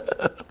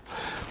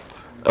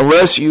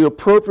you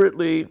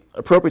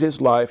appropriate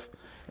his life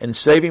and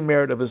saving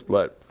merit of his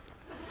blood.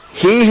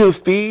 He who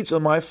feeds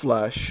on my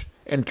flesh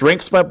and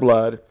drinks my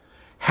blood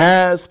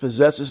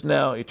possesses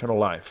now eternal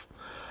life,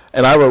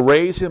 and I will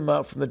raise him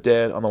up from the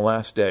dead on the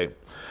last day.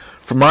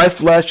 For my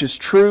flesh is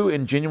true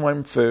and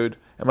genuine food,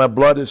 and my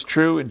blood is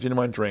true and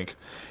genuine drink.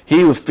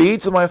 He who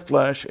feeds on my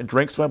flesh and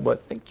drinks my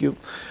blood,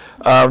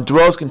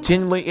 dwells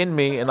continually in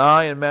me, and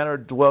I in manner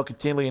dwell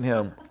continually in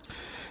him.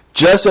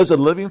 Just as the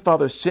living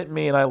Father sent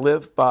me, and I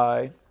live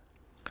by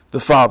the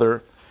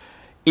Father,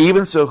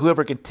 even so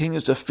whoever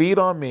continues to feed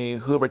on me,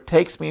 whoever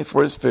takes me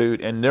for his food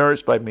and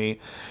nourished by me,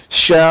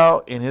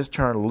 shall in his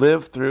turn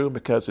live through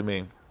because of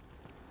me.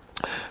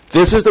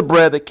 This is the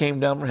bread that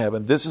came down from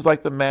heaven. This is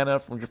like the manna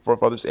from your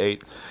forefathers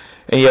ate,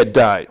 and yet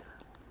died.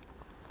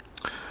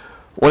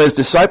 When his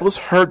disciples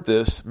heard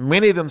this,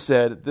 many of them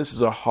said, this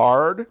is a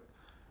hard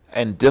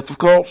and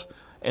difficult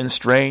and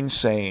strange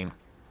saying.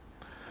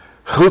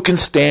 Who can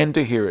stand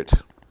to hear it?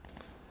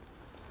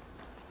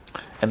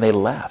 And they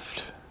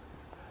left.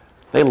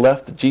 They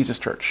left the Jesus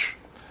church.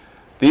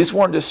 These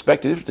weren't just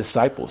spectators,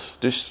 disciples.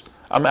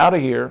 I'm out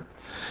of here.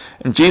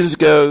 And Jesus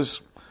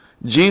goes,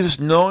 Jesus,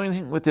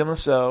 knowing within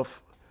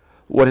himself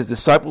what his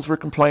disciples were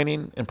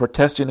complaining and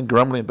protesting and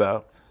grumbling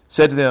about,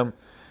 said to them,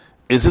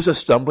 is this a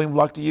stumbling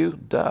block to you?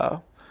 Duh.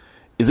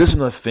 Is this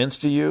an offense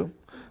to you?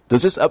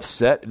 Does this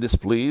upset and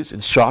displease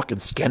and shock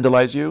and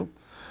scandalize you?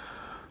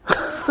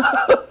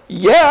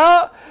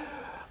 Yeah,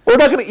 we're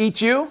not going to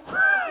eat you,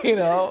 you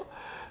know.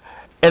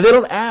 And they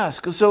don't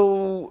ask,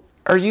 so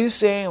are you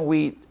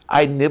saying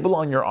I nibble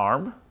on your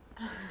arm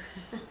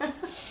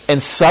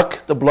and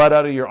suck the blood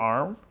out of your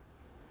arm?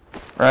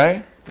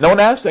 Right? No one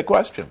asks that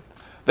question.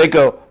 They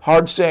go,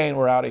 hard saying,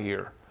 we're out of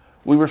here.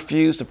 We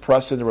refuse to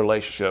press into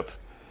relationship.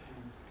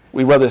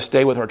 We'd rather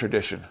stay with our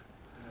tradition.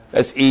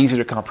 That's easy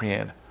to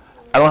comprehend.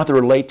 I don't have to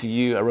relate to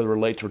you. I'd rather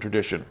relate to a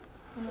tradition.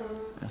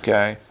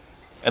 Okay?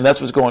 And that's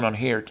what's going on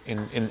here,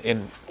 in at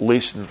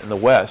least in the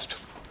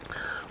West.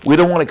 We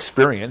don't want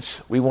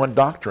experience. We want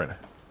doctrine.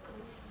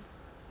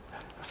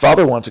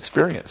 Father wants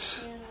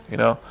experience. You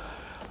know,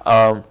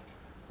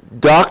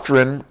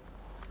 doctrine.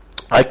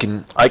 I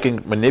can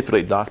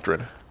manipulate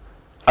doctrine.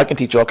 I can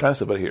teach all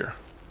kinds of stuff out here.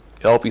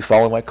 I'll be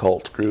following my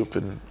cult group,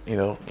 and you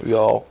know, we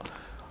all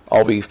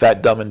I'll be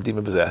fat, dumb, and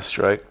demon-possessed,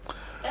 right?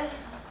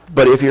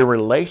 But if you're in a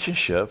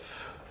relationship,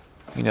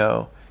 you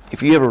know,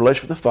 if you have a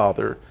relationship with the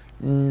Father,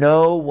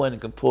 no one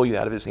can pull you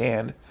out of his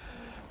hand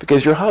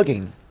because you're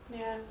hugging.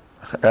 Yeah.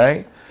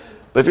 Right?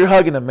 But if you're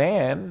hugging a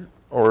man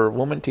or a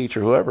woman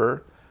teacher,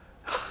 whoever,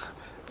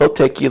 they'll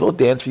take you, they'll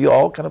dance for you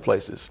all kind of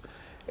places.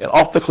 And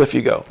off the cliff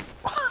you go.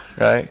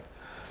 Right?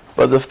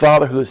 But the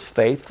Father who is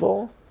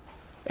faithful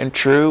and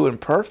true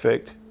and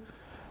perfect,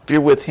 if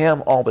you're with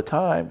him all the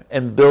time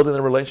and building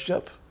a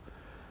relationship,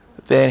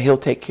 then he'll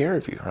take care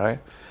of you, right?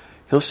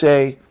 He'll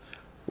say,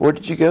 where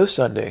did you go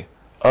Sunday?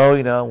 Oh,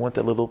 you know, I went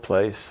to that little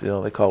place, you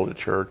know, they call it a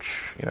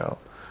church, you know.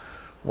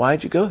 Why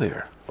did you go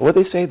there? What did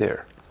they say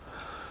there?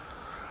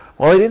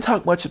 Well, they didn't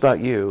talk much about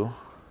you.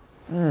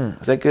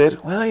 Is that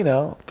good? Well, you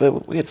know,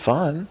 but we had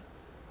fun.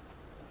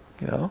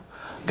 You know,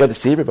 got to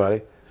see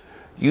everybody.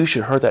 You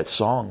should have heard that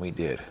song we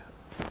did.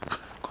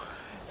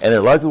 And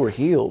a lot of people were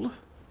healed,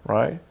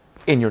 right?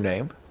 In your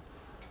name.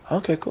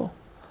 Okay, cool.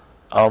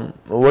 What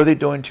are they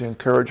doing to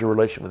encourage a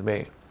relation with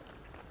me?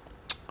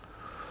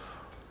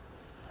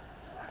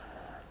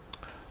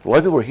 A lot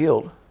of people were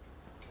healed,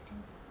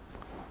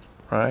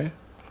 right?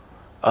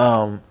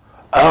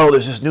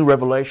 There's this new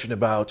revelation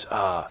about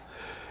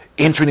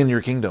entering in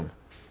your kingdom.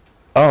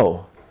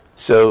 Oh,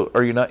 so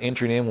are you not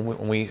entering in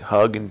when we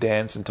hug and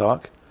dance and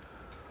talk?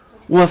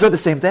 Well, it's not the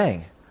same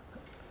thing.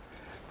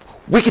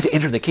 We get to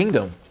enter the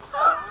kingdom.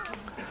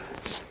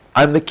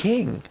 I'm the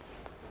king.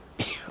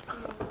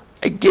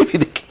 I gave you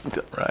the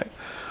kingdom, right?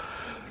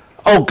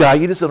 Oh, God,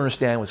 you just don't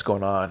understand what's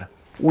going on.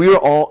 We are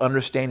all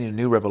understanding a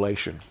new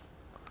revelation.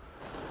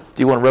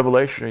 Do you want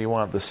revelation or you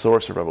want the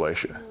source of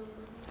revelation?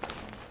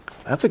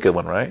 That's a good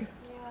one, right?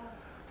 Yeah.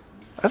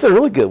 That's a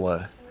really good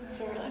one.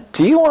 Sort of.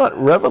 Do you want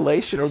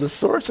revelation or the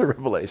source of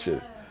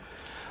revelation?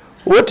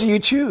 What do you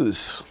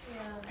choose?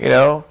 Yeah. You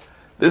know,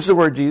 this is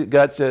where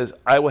God says,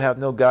 I will have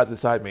no gods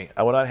inside me.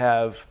 I will not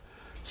have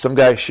some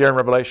guy sharing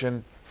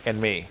revelation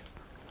and me.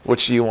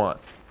 Which do you want?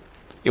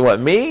 You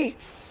want me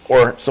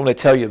or someone to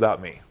tell you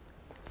about me?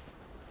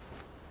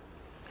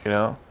 You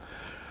know?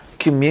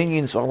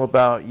 Communion is all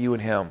about you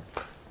and him.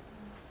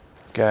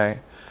 Okay?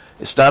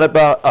 It's not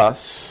about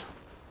us.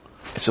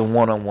 It's a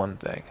one-on-one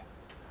thing.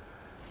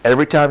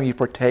 Every time you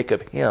partake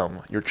of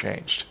him, you're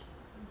changed.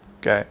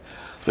 Okay?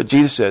 But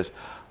Jesus says,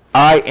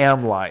 I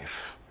am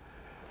life.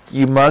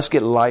 You must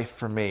get life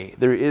from me.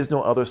 There is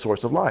no other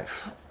source of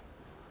life.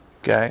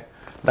 Okay?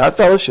 Not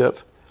fellowship,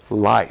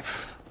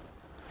 life.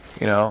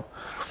 You know?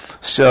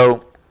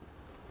 So,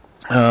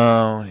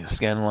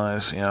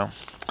 scandalize, you know.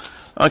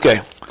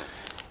 Okay.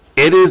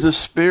 It is the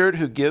Spirit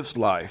who gives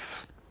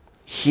life.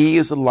 He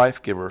is the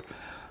life giver.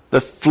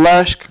 The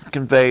flesh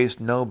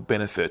conveys no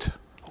benefit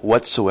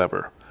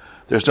whatsoever.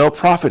 There's no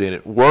profit in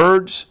it.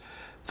 Words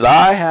that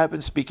I have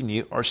been speaking to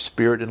you are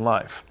spirit and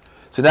life.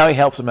 So now he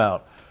helps them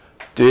out.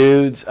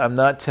 Dudes, I'm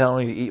not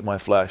telling you to eat my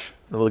flesh.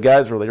 The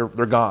guys they're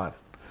gone.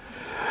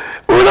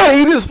 We're not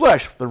eating his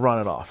flesh. They're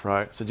running off,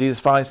 right? So Jesus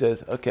finally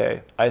says,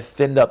 okay, I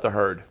thinned out the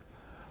herd.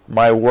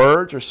 My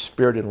words are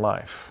spirit and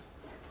life.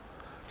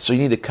 So you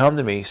need to come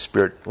to me,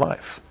 spirit and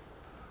life.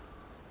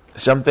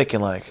 So I'm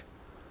thinking like,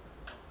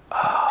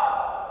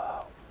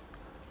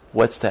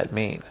 what's that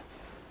mean?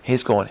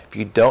 He's going, if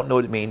you don't know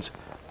what it means,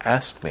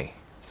 ask me.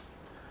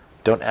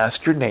 Don't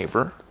ask your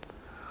neighbor.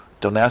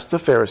 Don't ask the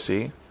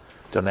Pharisee.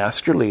 Don't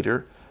ask your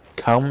leader.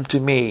 Come to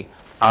me.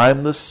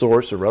 I'm the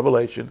source of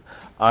revelation.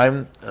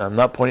 I'm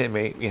not pointing at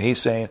me. And he's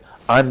saying,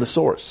 I'm the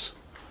source.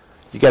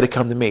 You got to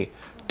come to me.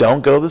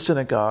 Don't go to the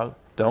synagogue.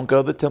 Don't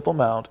go to the Temple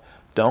Mount.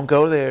 Don't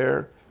go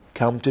there.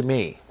 Come to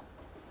me.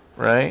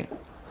 Right?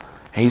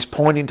 And he's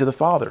pointing to the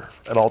Father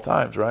at all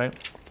times, right?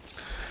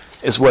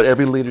 It's what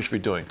every leader should be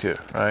doing too,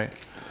 right?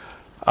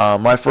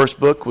 My first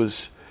book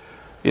was,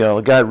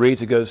 a guy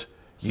reads and goes,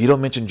 you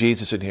don't mention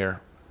Jesus in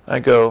here. I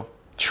go,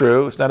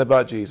 true, it's not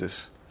about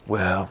Jesus.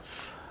 Well,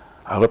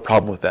 I have a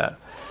problem with that.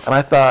 And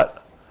I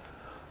thought,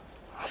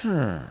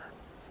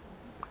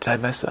 did I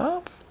mess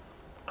up?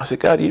 I said,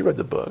 God, you read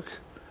the book.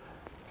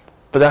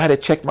 But I had to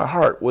check my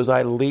heart. Was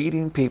I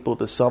leading people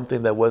to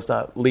something that was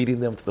not leading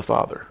them to the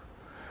Father?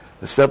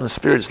 The seven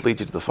spirits lead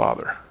you to the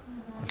Father.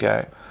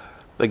 Okay?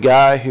 The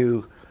guy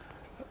who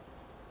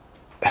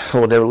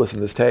will never listen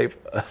to this tape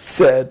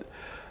said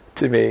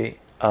to me,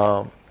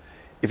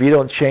 if you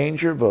don't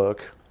change your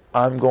book,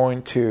 I'm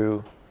going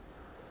to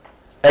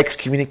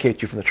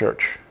excommunicate you from the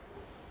church.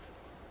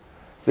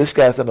 This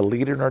guy's not a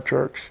leader in our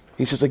church.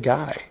 He's just a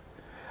guy.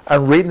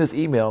 I'm reading this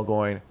email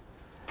going,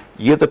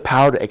 you have the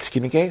power to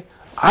excommunicate?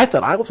 I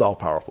thought I was all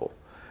powerful.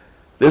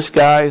 This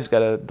guy's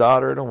got a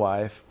daughter and a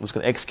wife who's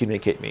going to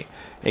excommunicate me.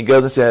 And he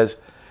goes and says,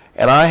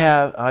 and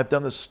I've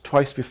done this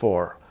twice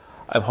before.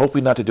 I'm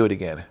hoping not to do it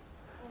again.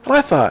 And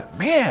I thought,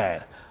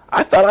 man,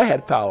 I thought I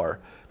had power.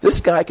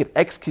 This guy can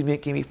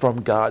excommunicate me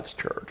from God's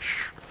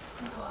church.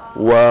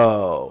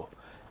 Whoa.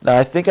 Now,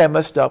 I think I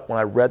messed up when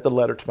I read the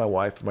letter to my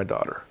wife and my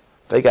daughter.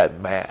 They got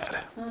mad,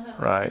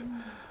 right?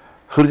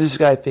 Who does this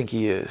guy think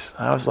he is?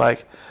 I was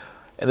like,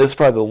 and this is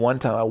probably the one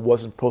time I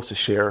wasn't supposed to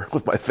share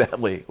with my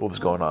family what was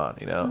going on,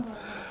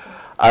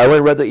 I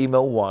only read the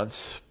email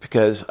once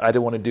because I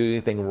didn't want to do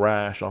anything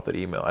rash off that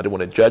email. I didn't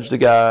want to judge the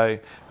guy.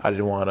 I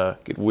didn't want to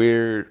get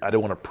weird. I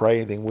didn't want to pray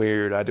anything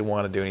weird. I didn't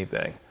want to do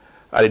anything.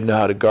 I didn't know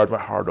how to guard my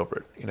heart over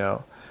it, you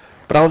know.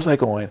 But I was like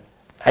going,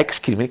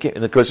 excommunicate.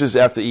 And of course, this is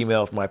after the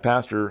email from my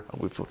pastor,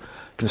 with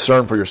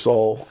concern for your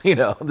soul. You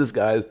know, this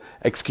guy's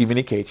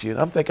excommunicate you.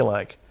 And I'm thinking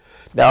like,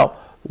 now,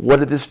 what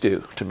did this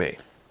do to me?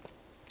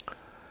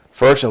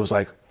 First, I was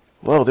like,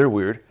 whoa, they're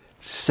weird.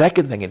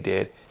 Second thing it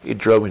did, it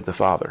drove me to the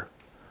Father.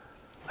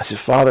 I said,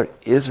 Father,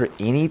 is there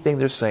anything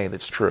they're saying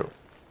that's true?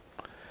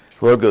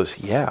 The Lord goes,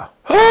 yeah.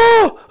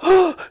 Hey,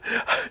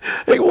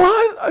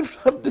 what?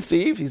 I'm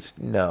deceived? He's,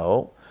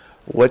 no.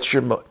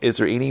 Is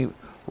there any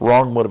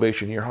wrong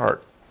motivation in your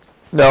heart?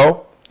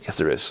 No. Yes,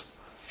 there is.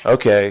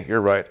 Okay, you're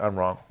right. I'm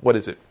wrong. What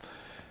is it?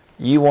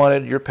 You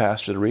wanted your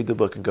pastor to read the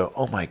book and go,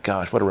 oh my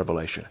gosh, what a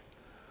revelation.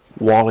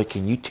 Wally,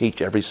 can you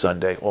teach every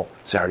Sunday? Well,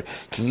 Saturday.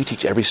 Can you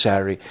teach every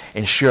Saturday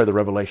and share the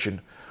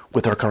revelation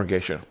with our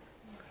congregation?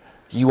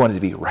 You wanted to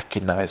be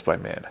recognized by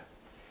men.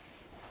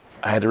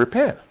 I had to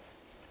repent.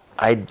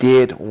 I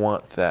did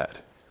want that.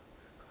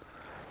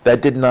 That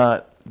did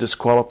not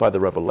disqualify the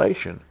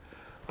revelation,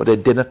 but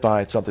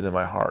identified something in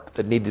my heart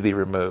that needed to be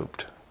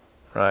removed,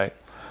 right?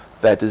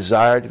 That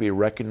desire to be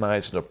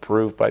recognized and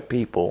approved by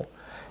people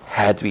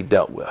had to be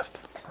dealt with,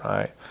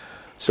 right?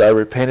 So I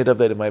repented of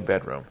that in my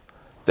bedroom.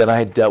 Then I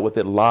had dealt with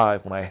it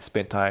live when I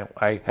spent time.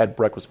 I had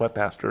breakfast with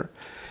my pastor.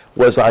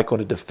 Was I going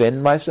to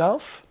defend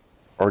myself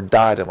or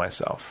die to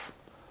myself?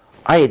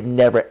 I had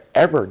never,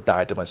 ever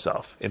died to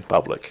myself in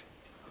public.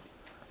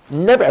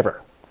 Never,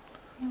 ever.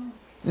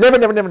 Never,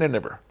 never, never, never,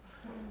 never.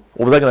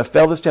 Well, was I going to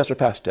fail this test or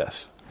pass the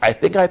test? I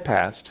think I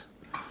passed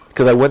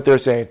because I went there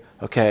saying,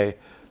 okay,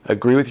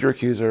 agree with your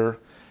accuser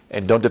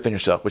and don't defend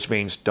yourself, which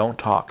means don't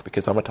talk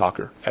because I'm a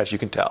talker, as you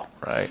can tell,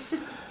 right?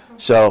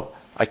 So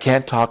I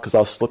can't talk because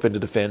I'll slip into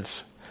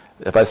defense.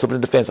 If I slip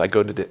into defense, I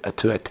go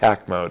into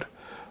attack mode.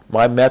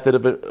 My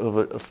method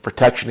of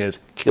protection is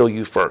kill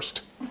you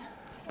first.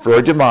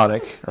 Very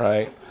demonic,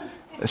 right?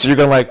 And so you're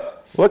going like,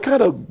 what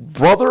kind of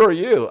brother are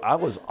you? I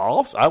was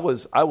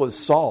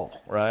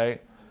Saul,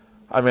 right?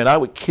 I mean, I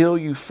would kill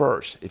you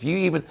first. If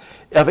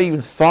I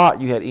even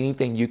thought you had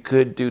anything you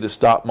could do to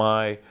stop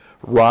my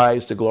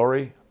rise to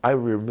glory, I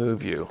would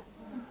remove you.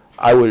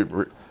 I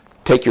would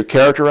take your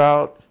character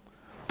out,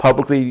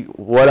 publicly,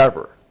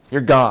 whatever.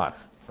 You're gone,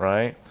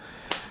 right?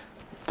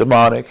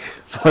 Demonic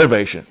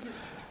motivation.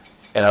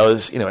 And I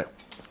was, anyway.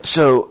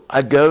 So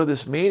I go to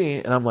this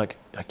meeting, and I'm like,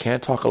 I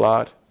can't talk a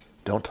lot.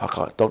 Don't talk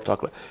a lot.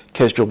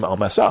 Because I'll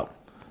mess up.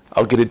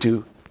 I'll get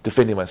into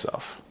defending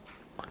myself.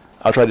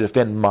 I'll try to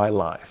defend my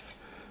life.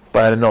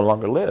 But I no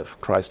longer live.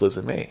 Christ lives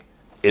in me.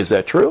 Is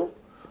that true?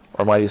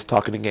 Or am I just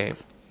talking a game?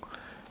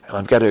 And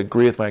I've got to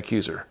agree with my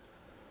accuser.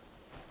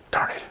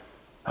 Darn it.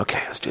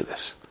 Okay, let's do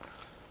this.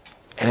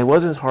 And it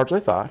wasn't as hard as I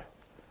thought.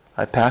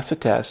 I passed the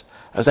test.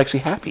 I was actually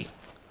happy,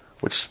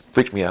 which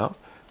freaked me out.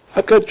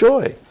 I've got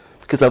joy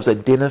because I was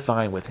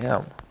identifying with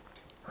him,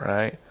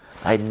 right?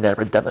 I'd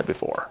never done that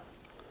before.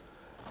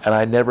 And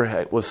I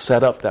never was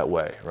set up that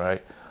way,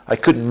 right? I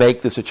couldn't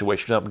make the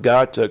situation up.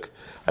 God took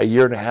a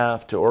year and a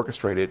half to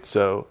orchestrate it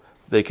so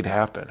they could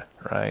happen,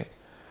 right?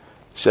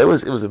 So it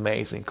was an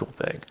amazing, cool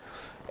thing.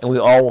 And we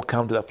all will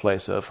come to that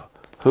place of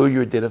who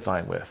you're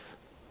identifying with.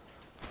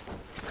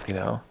 You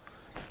know?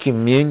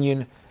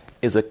 Communion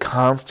is a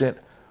constant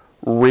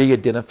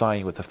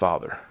re-identifying with the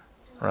Father,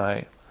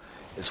 right?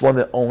 It's one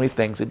of the only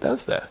things that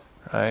does that,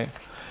 right?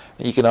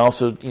 And you can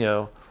also,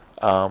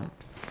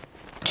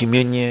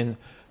 communion,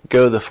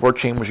 go to the four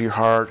chambers of your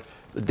heart,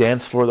 the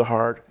dance floor of the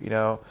heart,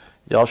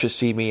 Y'all should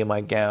see me in my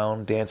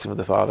gown dancing with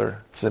the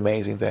Father. It's an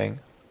amazing thing.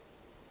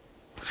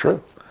 It's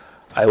true.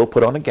 I will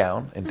put on a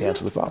gown and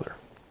dance with the Father.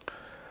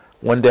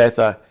 One day I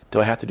thought, do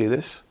I have to do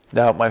this?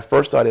 Now, my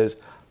first thought is,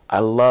 I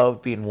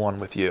love being one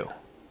with you.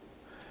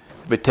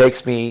 If it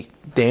takes me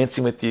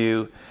dancing with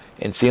you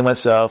and seeing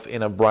myself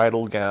in a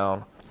bridal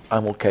gown,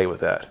 I'm okay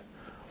with that.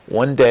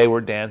 One day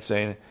we're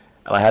dancing,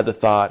 and I had the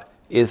thought,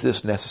 is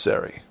this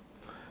necessary?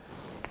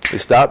 We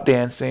stopped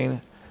dancing.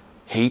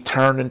 He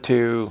turned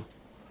into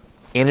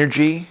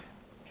energy,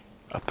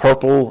 a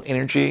purple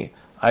energy.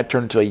 I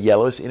turned into a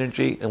yellowish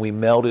energy, and we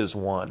melded as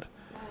one.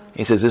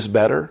 He says, "Is this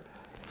better?"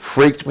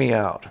 Freaked me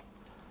out.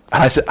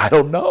 And I said, "I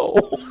don't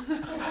know."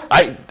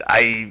 I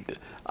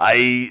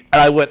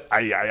went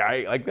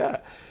like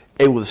that.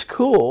 It was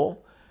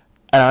cool,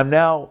 and I'm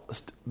now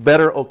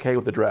better okay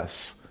with the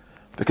dress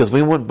because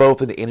we went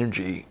both into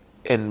energy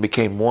and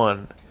became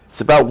one.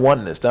 It's about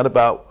oneness, not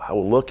about how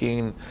we're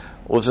looking.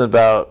 It wasn't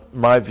about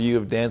my view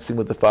of dancing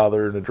with the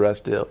Father in a dress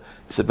deal.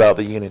 It's about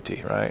the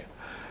unity, right?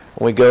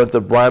 When we go to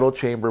the bridal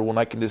chamber, when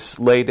I can just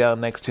lay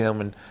down next to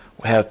him and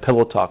have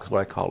pillow talk is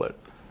what I call it.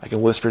 I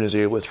can whisper in his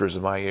ear, whispers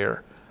in my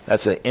ear.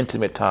 That's an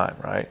intimate time,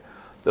 right?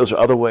 Those are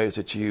other ways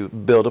that you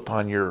build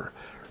upon your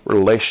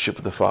relationship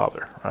with the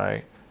Father,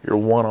 right? Your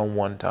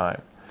one-on-one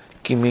time.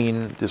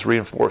 Communion just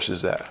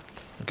reinforces that,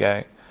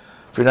 okay?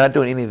 If you're not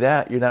doing any of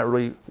that, you're not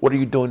really, what are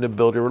you doing to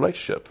build your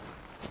relationship?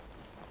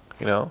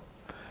 And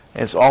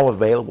it's all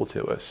available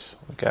to us,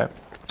 okay?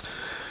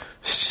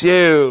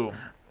 So,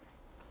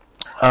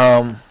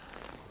 where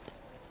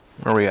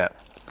are we at?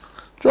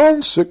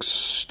 John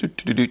 6.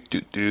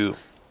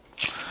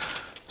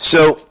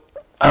 So,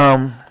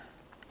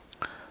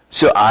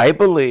 so I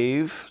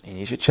believe, and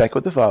you should check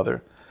with the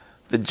Father,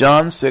 that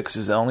John 6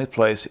 is the only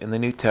place in the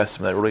New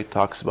Testament that really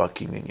talks about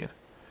communion.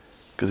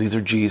 Because these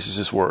are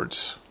Jesus'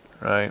 words,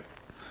 right?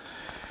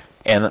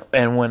 And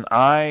when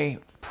I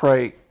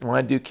pray, when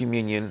I do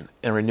communion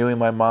and renewing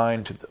my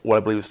mind to what I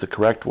believe is the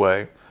correct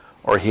way,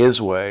 or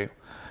His way,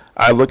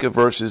 I look at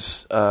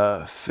verses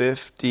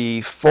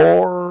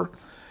 54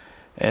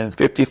 and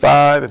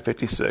 55 and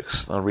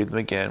 56. I'll read them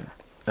again,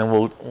 and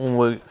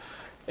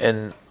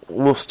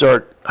we'll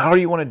start. How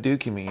do you want to do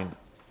communion,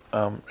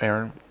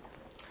 Aaron?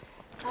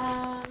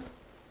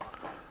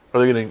 Are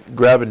they going to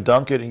grab and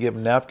dunk it and give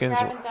them napkins?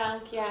 Grab and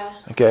dunk, yeah.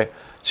 Okay,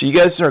 so you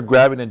guys start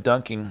grabbing and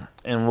dunking,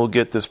 and we'll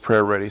get this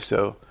prayer ready.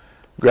 So,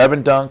 grab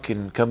and dunk,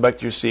 and come back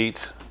to your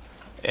seat.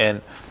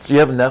 And do you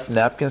have enough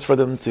napkins for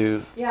them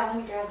to? Yeah, let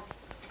me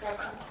grab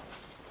some.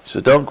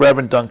 So don't grab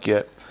and dunk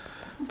yet.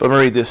 But I'm going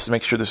to read this to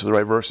make sure this is the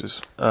right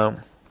verses.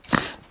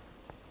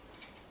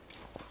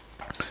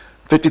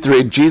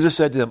 53, and Jesus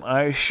said to them,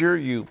 I assure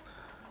you,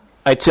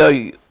 I tell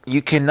you,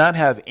 you cannot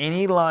have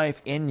any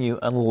life in you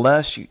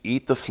unless you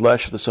eat the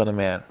flesh of the Son of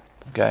Man.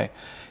 Okay?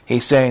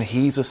 He's saying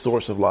He's the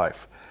source of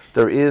life.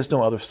 There is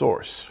no other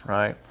source,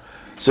 right?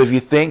 So if you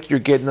think you're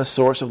getting the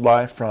source of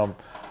life from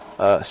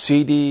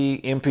CD,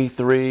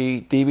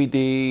 MP3,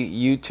 DVD,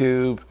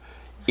 YouTube,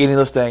 any of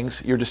those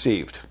things, you're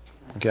deceived.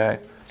 Okay?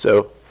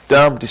 So,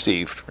 dumb,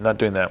 deceived. We're not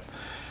doing that.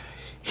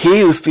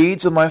 He who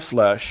feeds on my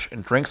flesh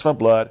and drinks my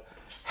blood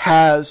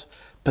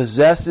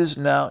possesses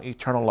now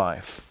eternal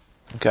life.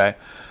 Okay?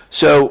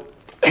 So,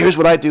 here's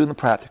what I do in the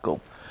practical.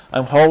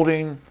 I'm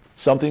holding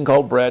something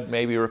called bread,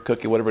 maybe, or a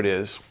cookie, whatever it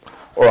is,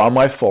 or on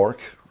my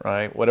fork,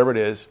 right? Whatever it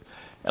is.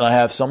 And I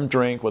have some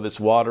drink, whether it's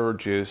water or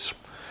juice.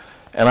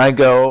 And I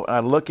go, and I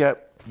look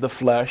at the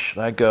flesh,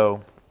 and I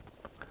go,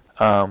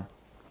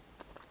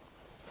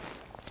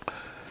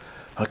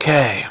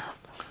 okay,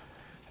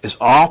 as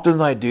often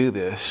as I do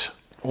this,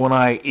 when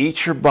I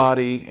eat your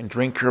body and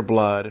drink your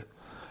blood,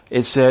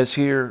 it says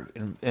here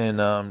in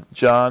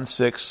John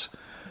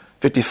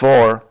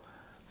 6:54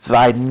 that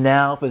I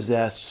now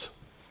possess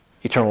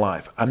eternal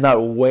life. I'm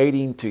not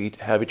waiting to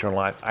have eternal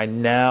life. I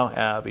now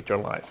have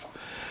eternal life.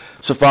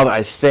 So, Father,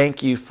 I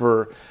thank you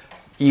for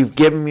you've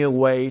given me a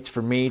way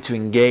for me to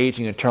engage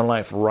in eternal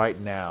life right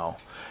now.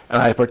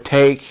 And I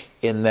partake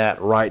in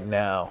that right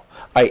now.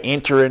 I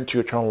enter into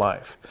eternal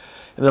life.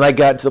 And then I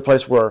got into the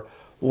place where,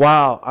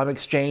 wow, I'm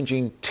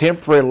exchanging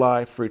temporary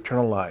life for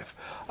eternal life.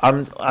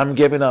 I'm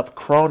giving up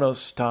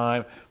Chronos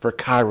time for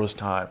Kairos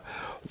time.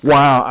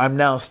 Wow, I'm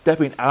now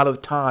stepping out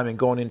of time and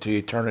going into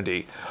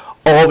eternity.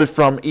 All of it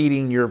from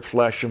eating your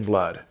flesh and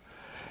blood.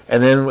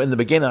 And then in the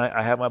beginning,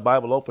 I have my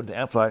Bible open to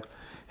Amplify.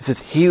 It says,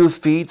 he who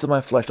feeds on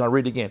my flesh, and I'll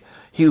read it again.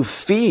 He who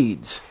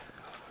feeds,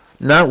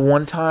 not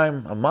one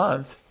time a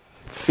month,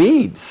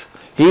 feeds.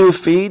 He who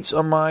feeds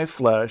on my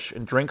flesh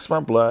and drinks my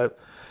blood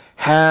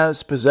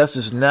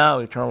possesses now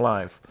eternal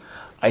life.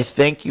 I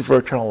thank you for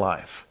eternal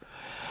life.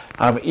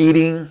 I'm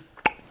eating,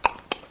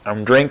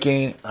 I'm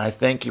drinking. I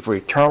thank you for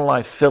eternal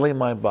life filling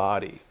my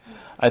body.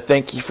 I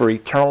thank you for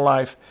eternal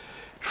life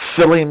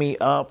filling me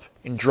up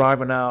and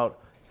driving out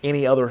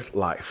any other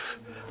life.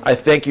 I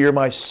thank you, you're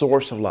my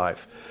source of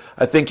life.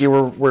 I think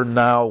we're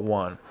now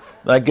one.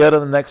 And I go to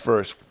the next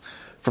verse.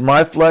 For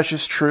my flesh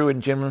is true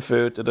and genuine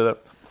food.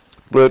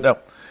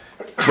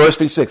 Verse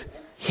 56.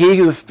 He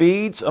who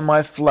feeds on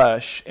my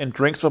flesh and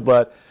drinks my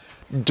blood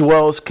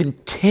dwells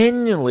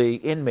continually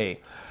in me.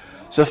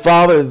 So,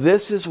 Father,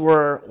 this is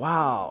where,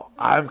 wow,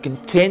 I'm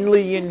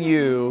continually in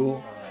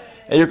you,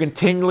 and you're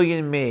continually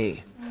in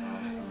me.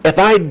 If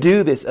I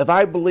do this, if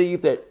I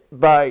believe that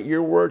by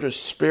your words are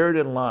spirit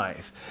and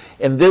life,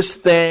 and this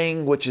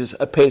thing, which is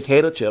a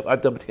potato chip,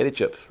 I've done potato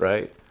chips,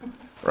 right?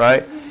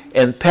 Right?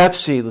 And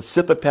Pepsi, the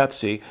sip of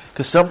Pepsi,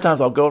 because sometimes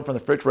I'll go in from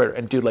the refrigerator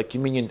and do like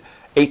communion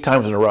 8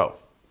 times in a row.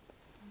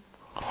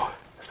 Oh,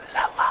 is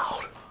that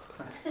loud?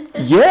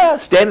 Yeah,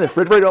 standing the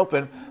refrigerator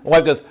open. My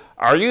wife goes,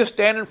 are you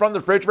standing from the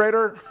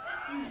refrigerator?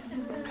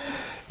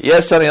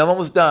 Yes, honey, I'm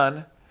almost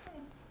done.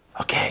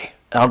 Okay,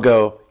 and I'll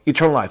go,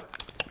 eternal life.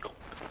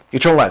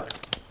 Eternal life.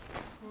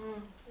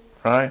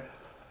 Right?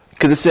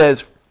 Because it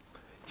says,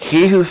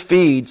 he who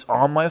feeds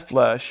on my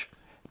flesh,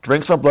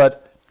 drinks my blood,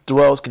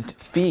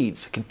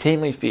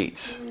 continually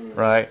feeds.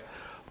 Right?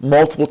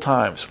 Multiple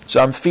times.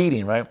 So I'm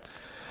feeding, right?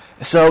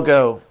 And so I'll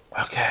go,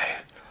 okay,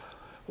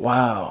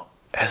 wow,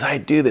 as I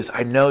do this,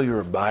 I know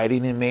you're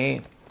abiding in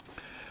me.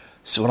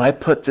 So when I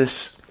put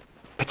this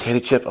potato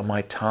chip on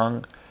my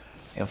tongue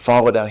and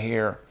follow it down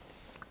here,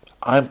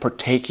 I'm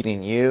partaking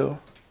in you.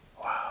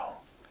 Wow.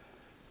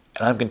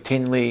 And I'm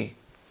continually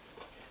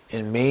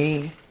in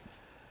me,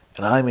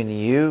 and I'm in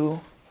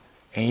you,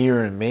 and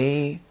you're in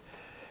me.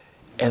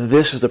 And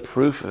this is the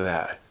proof of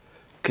that.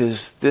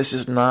 Because this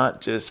is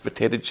not just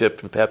potato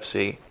chip and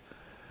Pepsi.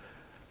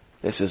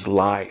 This is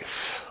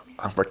life.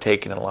 I'm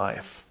partaking in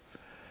life.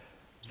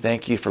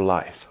 Thank you for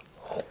life.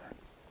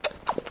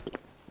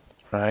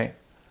 right?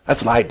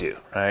 That's what I do,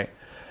 right?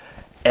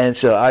 And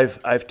so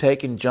I've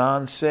taken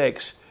John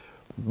 6,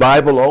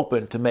 Bible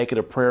open, to make it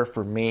a prayer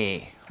for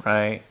me,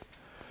 right?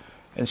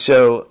 And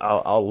so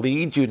I'll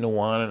lead you into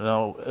one, and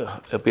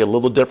it'll be a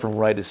little different from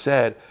what I just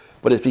said,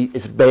 but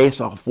it's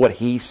based off what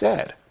he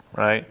said,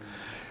 right?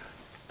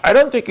 I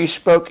don't think he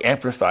spoke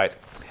amplified.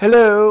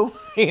 Hello,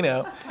 he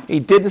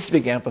didn't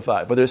speak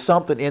amplified, but there's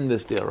something in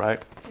this deal,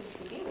 right?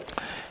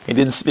 He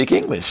didn't speak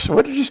English.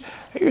 What did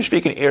you're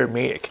speaking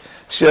Aramaic.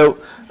 So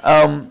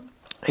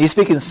he's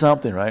speaking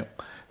something, right?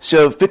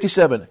 So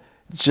 57,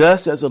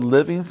 just as a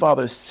living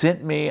Father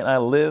sent me and I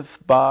live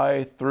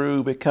by,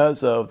 through,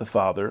 because of the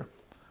Father.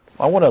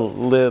 I want to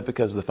live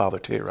because of the Father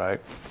too,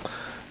 right?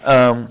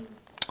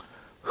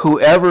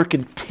 Whoever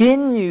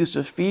continues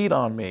to feed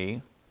on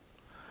me,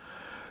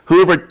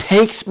 whoever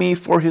takes me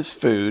for his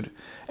food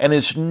and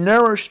is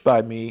nourished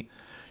by me,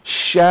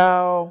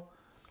 shall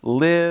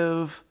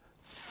live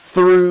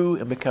through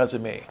and because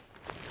of me.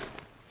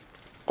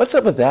 What's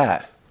up with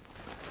that?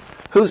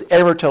 Who's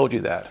ever told you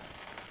that?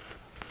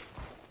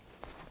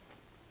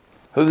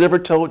 Who's ever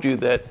told you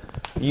that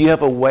you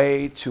have a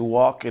way to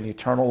walk in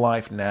eternal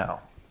life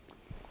now?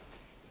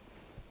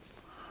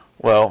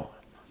 Well,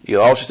 you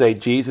all should say,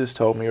 Jesus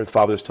told me or the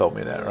Father's told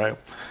me that, right?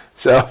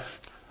 So,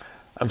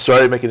 I'm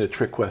sorry to make it a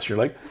trick question.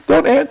 You're like,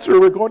 don't answer,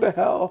 we're going to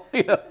hell.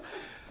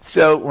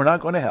 So, we're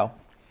not going to hell.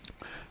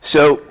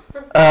 So,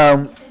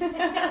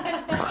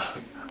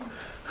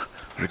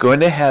 we're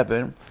going to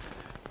heaven.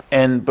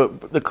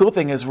 But the cool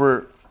thing is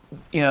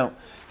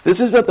this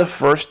isn't the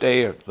first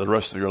day of the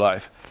rest of your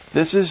life.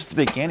 This is the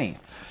beginning.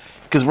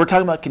 Because we're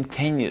talking about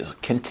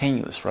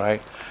continuous,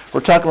 right?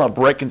 We're talking about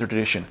breaking the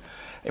tradition.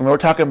 And we're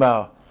talking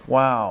about,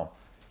 wow,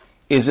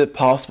 is it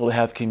possible to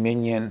have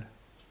communion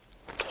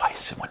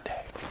twice in one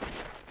day?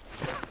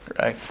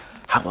 Right?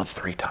 How about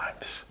 3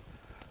 times?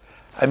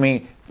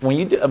 You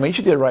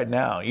should do it right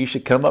now. You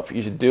should come up,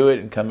 you should do it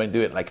and come and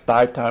do it like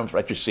 5 times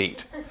right at your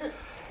seat.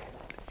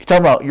 You're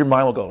talking about your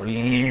mind will go,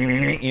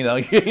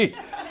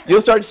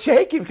 you'll start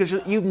shaking because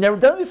you've never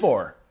done it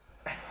before.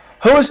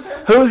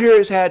 Who here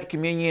has had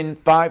communion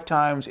 5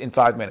 times in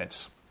 5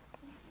 minutes?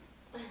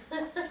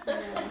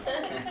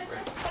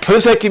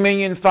 Who's had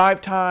communion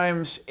 5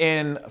 times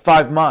in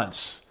 5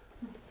 months?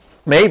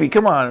 Maybe.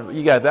 Come on,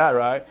 you got that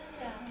right.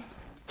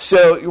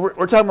 So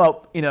we're talking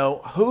about,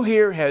 who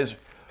here has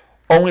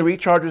only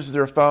recharges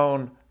their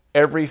phone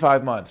every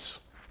 5 months?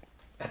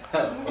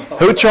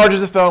 Who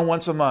charges the phone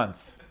once a month?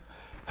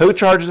 Who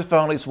charges the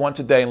phone at least once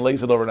a day and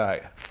leaves it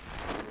overnight?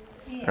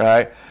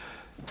 Right?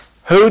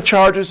 Who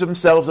charges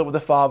themselves up with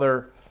the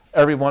Father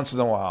every once in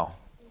a while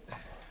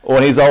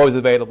when he's always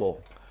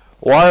available?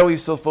 Why are we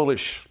so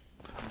foolish?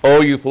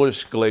 Oh, you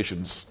foolish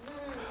Galatians.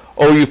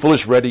 Oh, you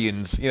foolish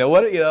Redians.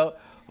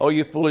 Oh,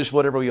 you foolish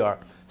whatever we are.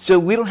 So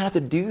we don't have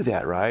to do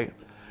that, right?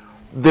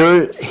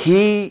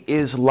 He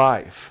is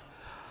life.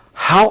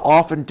 How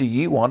often do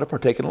you want to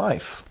partake in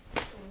life?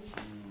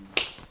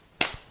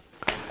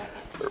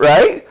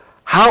 Right?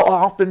 How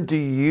often do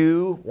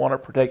you want to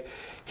partake?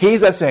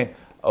 He's not saying,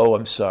 oh,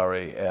 I'm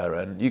sorry,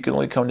 Aaron. You can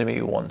only come to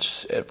me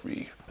once at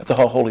the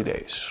holy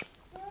days.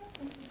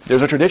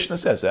 There's a tradition that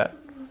says that.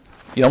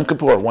 Yom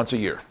Kippur, once a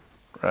year,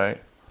 right?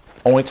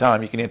 Only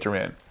time you can enter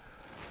in.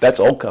 That's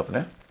Old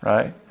Covenant,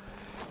 right?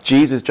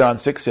 Jesus, John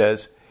 6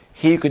 says,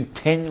 he who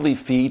continually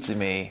feeds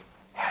me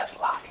has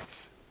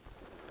life.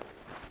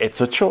 It's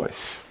a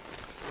choice.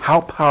 How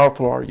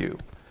powerful are you?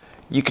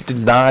 You could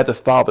deny the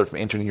Father from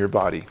entering your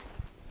body.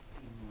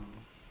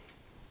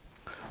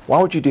 Why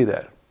would you do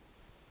that?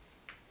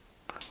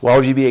 Why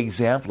would you be an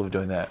example of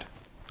doing that?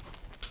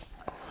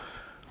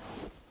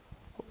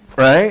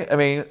 Right?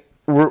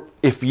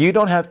 If you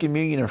don't have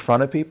communion in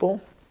front of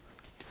people,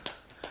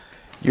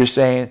 you're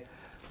saying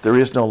there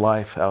is no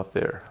life out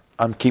there.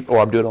 I'm doing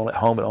it at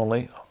home and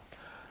only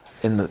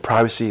in the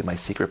privacy of my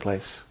secret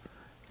place.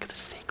 It's a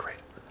secret.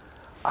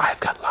 I've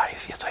got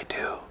life. Yes, I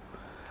do.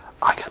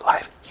 I got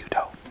life. You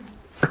don't.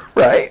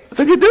 Right? That's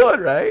what you're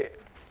doing, right?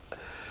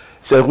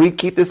 So we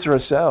keep this to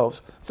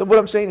ourselves. So what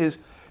I'm saying is,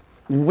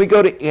 when we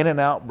go to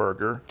In-N-Out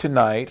Burger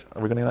tonight,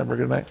 are we going to In-N-Out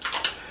Burger tonight?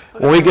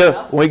 When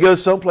we go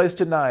someplace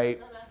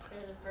tonight,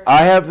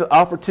 I have the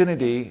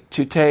opportunity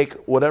to take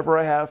whatever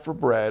I have for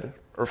bread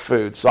or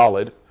food,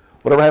 solid,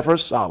 whatever I have for a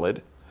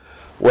solid,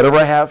 whatever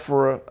I have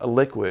for a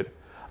liquid.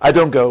 I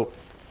don't go,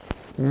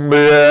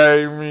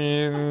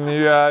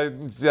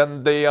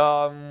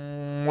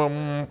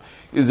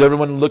 is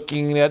everyone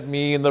looking at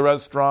me in the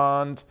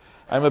restaurant?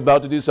 I'm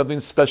about to do something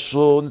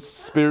special and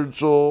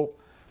spiritual.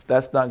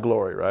 That's not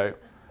glory, right?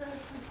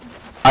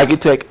 I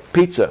could take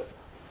pizza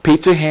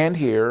hand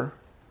here,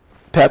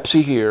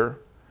 Pepsi here,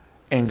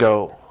 and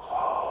go,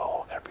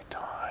 oh, every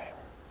time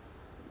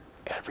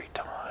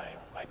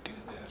I do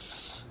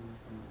this,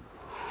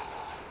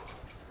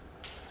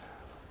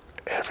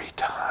 every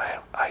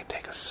time I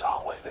take a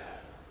solid,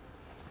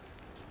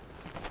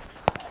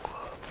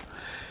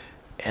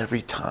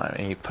 every time,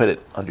 and you put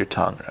it on your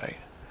tongue, right?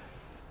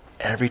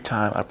 Every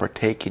time I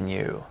partake in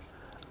you,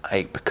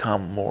 I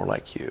become more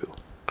like you.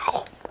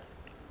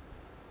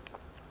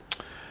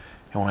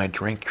 And when I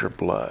drink your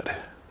blood,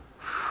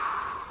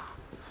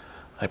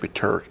 I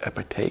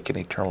partake in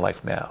eternal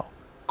life now.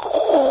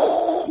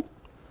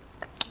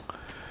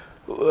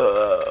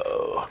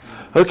 Whoa.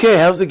 Okay,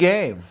 how's the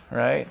game,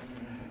 right?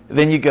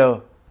 Then you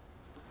go,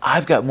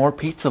 I've got more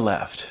pizza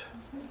left.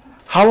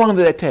 How long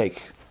did that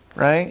take,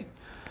 right?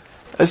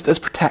 Let's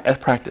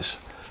practice.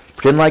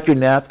 Pretend like your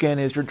napkin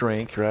is your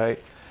drink,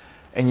 right?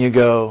 And you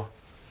go,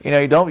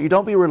 you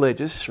don't be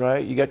religious,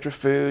 right? You got your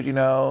food,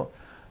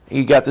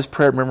 you got this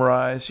prayer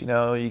memorized, you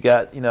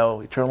got,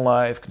 eternal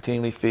life,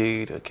 continually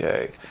feed,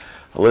 okay.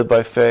 I live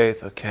by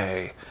faith,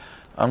 okay.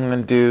 I'm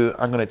going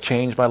to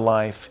change my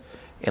life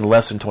in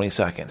less than 20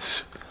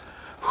 seconds.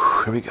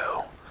 Whew, here we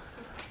go.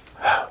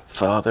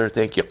 Father,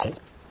 thank you.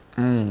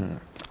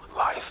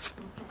 Life.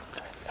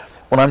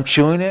 When I'm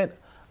chewing it,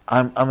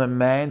 I'm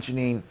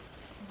imagining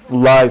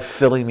life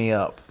filling me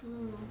up.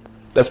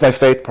 That's my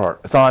faith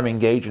part. That's how I'm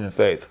engaging in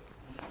faith.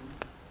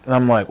 And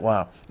I'm like,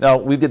 wow. Now,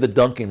 we did the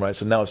dunking, right?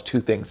 So now it's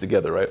two things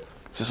together, right?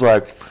 It's just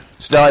like,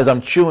 so now as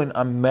I'm chewing,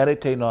 I'm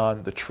meditating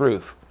on the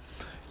truth.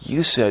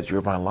 You said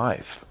you're my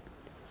life.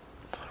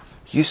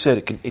 You said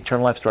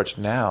eternal life starts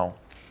now.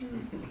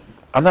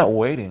 I'm not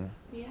waiting.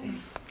 Yes.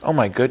 Oh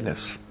my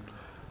goodness.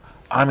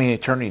 I'm in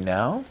eternity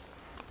now?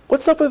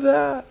 What's up with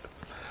that?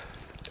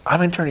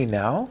 I'm in eternity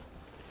now?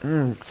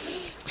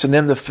 So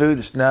then the food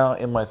is now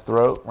in my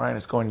throat, right?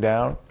 It's going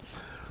down.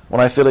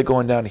 When I feel it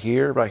going down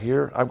here, right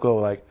here, I go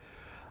like,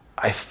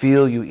 I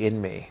feel you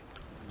in me.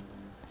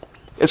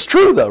 It's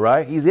true though,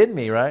 right? He's in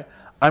me, right?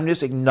 I'm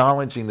just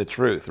acknowledging the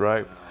truth,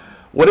 right?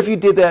 What if you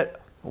did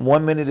that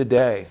 1 minute a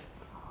day?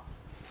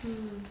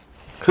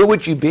 Who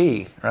would you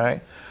be,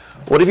 right?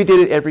 What if you did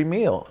it every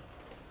meal,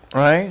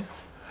 right?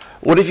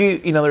 What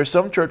if there's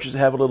some churches that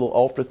have a little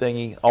altar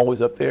thingy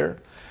always up there.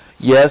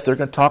 Yes, they're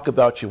going to talk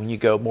about you when you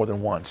go more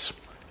than once.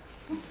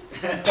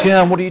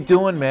 Tim, what are you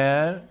doing,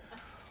 man?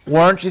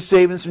 Why aren't you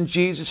saving some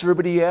Jesus for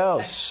everybody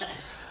else?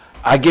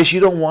 I guess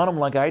you don't want them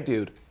like I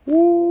do.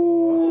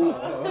 Woo.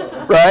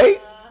 Right?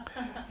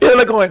 They're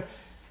like going,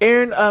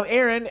 Aaron,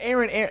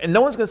 and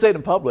no one's going to say it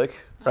in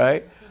public,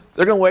 right?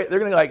 They're going to wait. They're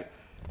going to like,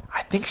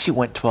 I think she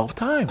went 12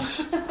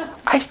 times.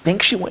 I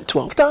think she went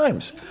 12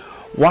 times.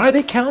 Why are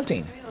they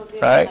counting?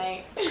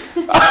 Right?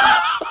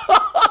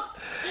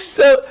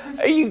 So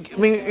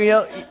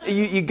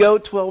you go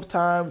 12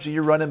 times and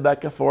you're running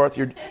back and forth.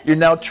 You're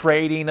now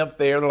trading up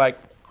there. They're like,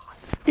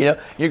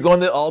 you're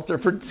going to the altar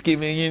for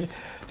communion.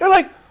 They're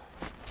like,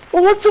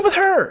 well, what's up with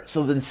her?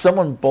 So then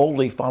someone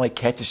boldly finally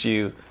catches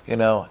you,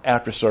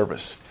 after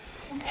service.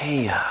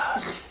 Hey,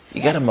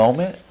 you got a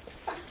moment?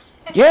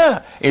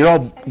 Yeah. And you're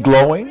all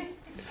glowing.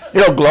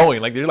 You're all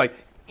glowing. Like, you're like,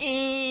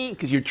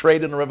 because you're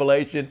trading the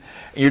revelation,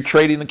 and you're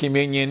trading the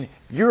communion.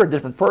 You're a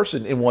different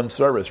person in one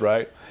service,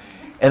 right?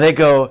 And they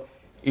go,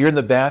 you're in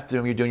the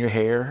bathroom, you're doing your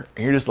hair,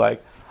 and you're just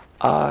like,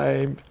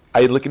 I'm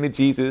looking at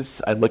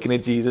Jesus. I'm looking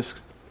at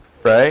Jesus,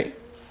 right?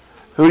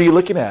 Who are you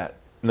looking at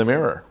in the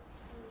mirror?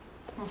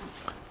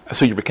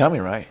 So you're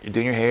becoming, right? You're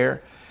doing your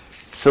hair.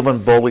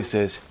 Someone boldly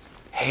says,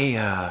 hey,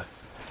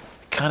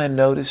 kind of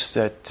noticed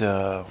that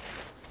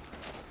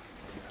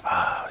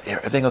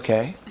everything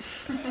okay?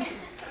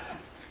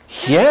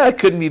 Yeah, it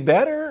couldn't be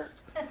better.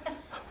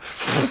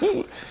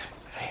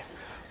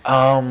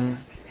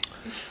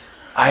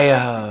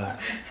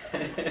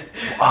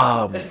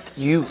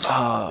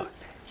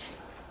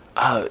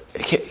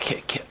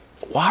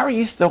 Why are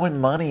you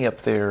throwing money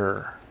up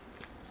there?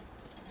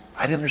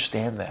 I didn't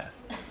understand that.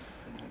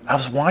 I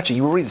was watching.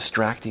 You were really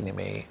distracting to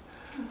me.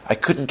 I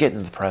couldn't get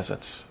into the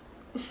presence.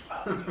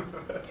 Yeah.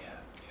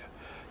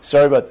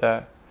 Sorry about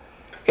that.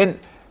 And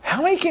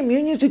how many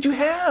communions did you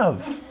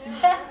have?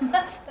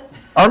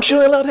 Aren't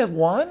you allowed to have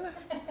one?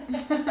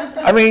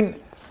 I mean,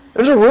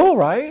 there's a rule,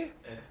 right?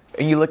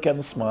 And you look at him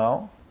and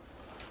smile.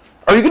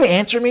 Are you going to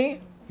answer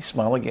me? You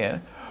smile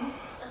again.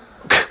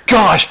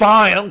 Gosh,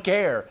 fine, I don't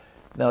care.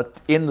 Now,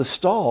 in the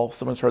stall,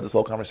 someone's heard this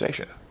whole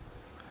conversation.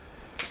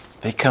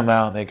 They come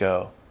out and they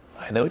go,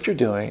 I know what you're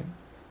doing.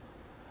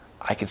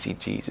 I can see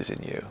Jesus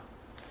in you.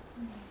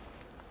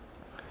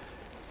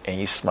 And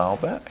you smile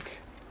back.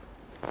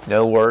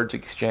 No words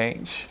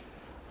exchanged.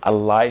 A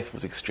life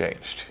was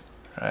exchanged,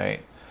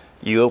 right?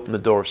 You opened the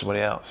door for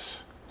somebody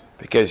else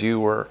because you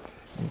were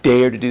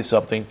dared to do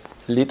something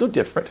a little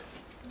different,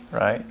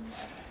 right?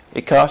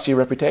 It cost you a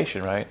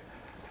reputation, right?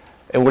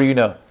 And what do you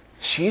know?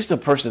 She's the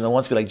person that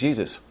wants to be like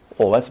Jesus.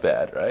 Oh, that's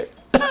bad, right?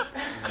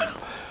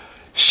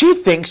 She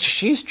thinks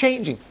she's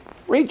changing.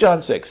 Read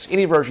John 6,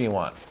 any version you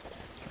want,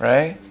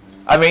 right?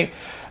 I mean,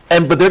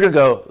 but they're going to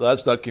go,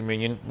 that's not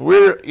communion.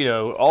 We're,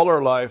 all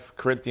our life,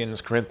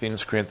 Corinthians, right?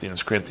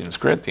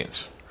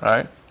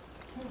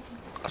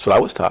 That's what I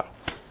was taught.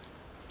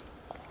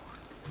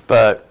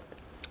 But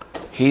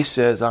he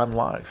says, I'm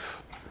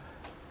life.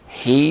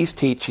 He's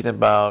teaching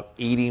about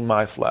eating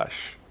my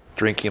flesh,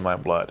 drinking my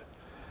blood.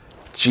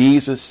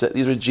 Jesus said,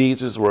 these are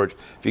Jesus' words.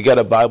 If you got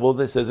a Bible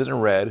that says it in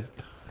red,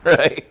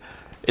 right?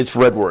 It's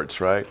red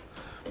words, right?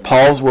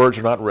 Paul's words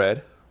are not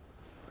red.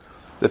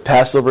 The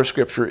Passover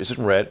scripture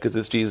isn't red because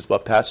it's Jesus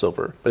about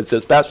Passover, but it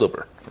says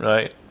Passover,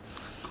 right?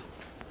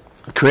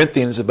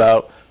 Corinthians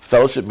about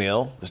fellowship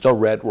meal. There's no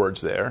red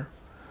words there.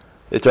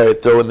 They try to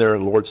throw in their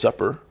Lord's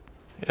Supper.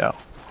 Yeah,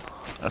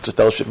 that's a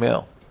fellowship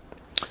meal.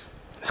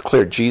 It's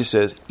clear. Jesus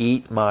says,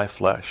 eat my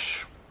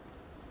flesh.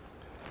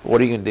 What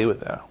are you going to do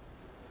with that?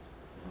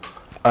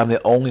 I'm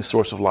the only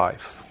source of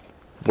life.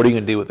 What are you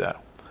going to do with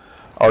that?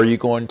 Are you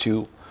going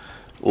to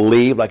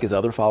leave like his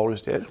other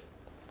followers did?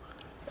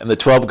 And the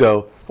 12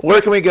 go,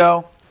 where can we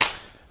go?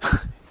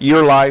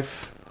 Your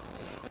life.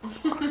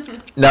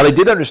 Now they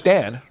did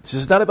understand. This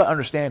is not about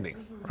understanding,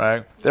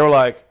 right? They were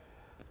like,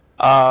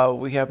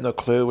 we have no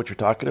clue what you're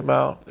talking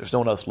about. There's no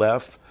one else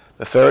left.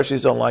 The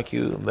Pharisees don't like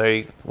you.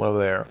 They went over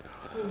there.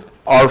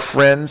 Our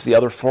friends, the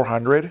other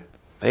 400,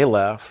 they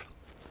left.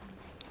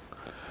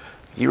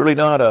 You really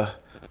know how to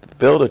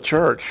build a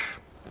church.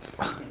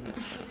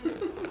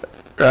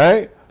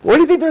 Right? What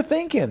do you think they're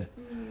thinking?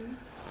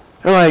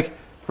 They're like,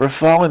 we're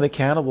following the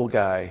cannibal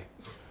guy.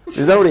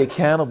 There's already a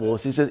cannibal.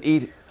 So he says,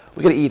 we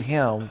got to eat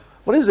him.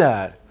 What is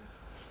that?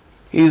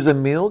 He's the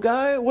meal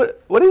guy?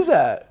 What is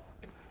that?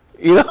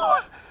 You know?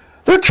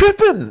 They're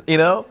tripping, you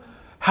know?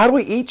 How do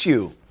we eat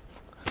you?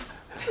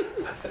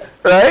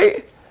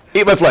 Right?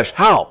 Eat my flesh.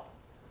 How?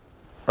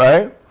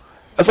 Right?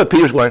 That's what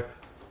Peter's going,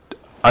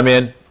 I'm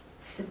in.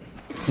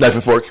 Knife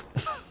and fork.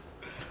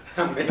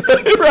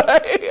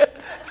 Right?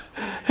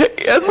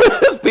 That's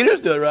what Peter's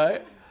doing,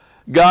 right?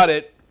 Got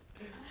it.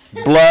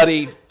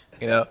 Bloody.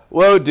 You know.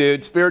 Whoa,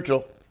 dude.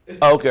 Spiritual.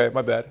 Okay,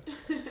 my bad.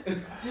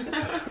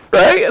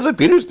 Right? That's what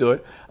Peter's doing.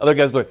 Other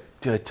guys going,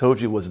 dude, I told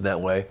you it wasn't that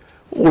way.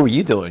 What were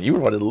you doing? You were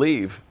wanting to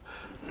leave.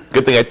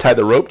 Good thing I tied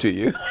the rope to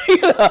you.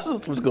 You know,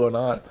 that's what's going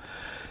on.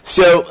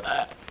 So,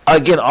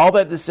 again, all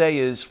that to say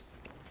is,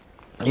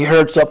 you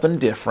heard something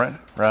different,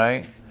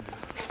 right?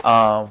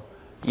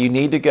 You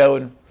need to go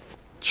and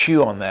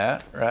chew on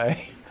that,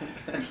 right?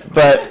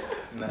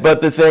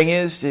 But the thing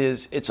is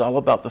it's all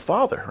about the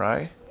Father,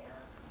 right?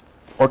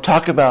 We're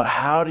talking about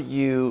how do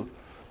you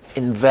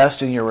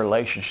invest in your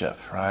relationship,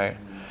 right?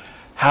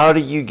 How do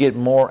you get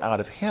more out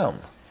of Him?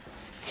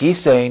 He's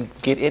saying,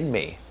 get in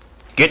me.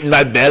 Get in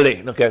my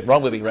belly. Okay,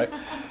 wrong with me, right?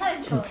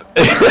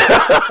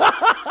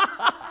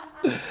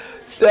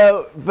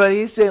 So, but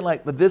he's saying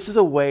but this is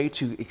a way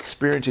to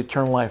experience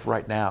eternal life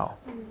right now,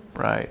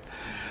 right?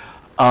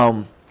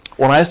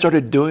 When I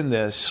started doing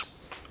this,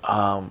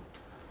 I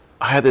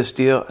had this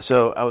deal.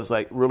 So I was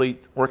really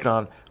working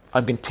on,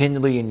 I'm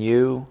continually in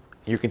you,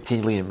 you're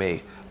continually in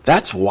me.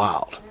 That's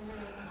wild.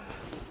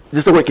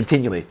 Just the word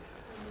continually.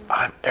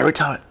 Every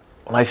time,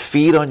 when I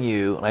feed on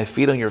you, and I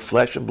feed on your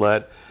flesh and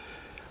blood,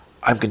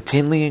 I'm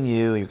continually in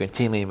you, and you're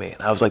continually in me.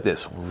 And I was like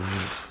this.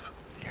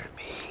 You're in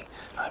me,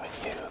 I'm in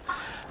you.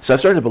 So I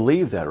started to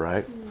believe that,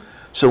 right?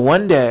 So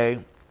one day,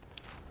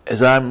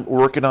 as I'm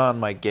working on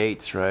my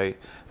gates, right,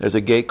 there's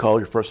a gate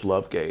called your first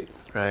love gate,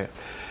 right?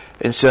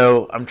 And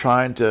so I'm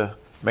trying to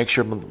make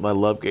sure my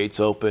love gate's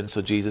open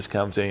so Jesus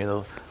comes in,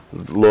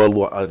 the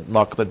Lord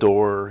knock on the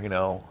door,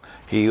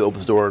 He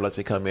opens the door, lets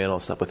me come in, I'll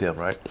step with Him,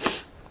 right?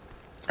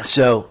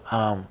 So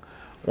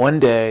one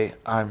day,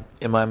 I'm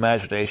in my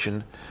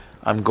imagination,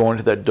 I'm going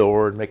to that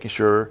door and making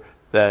sure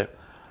that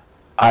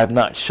I have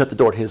not shut the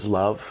door to His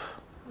love,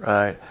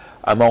 right?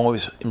 I'm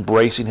always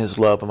embracing His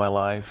love in my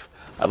life.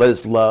 I let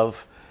His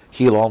love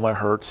heal all my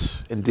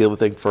hurts and deal with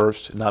things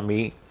first, not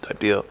me, type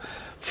deal.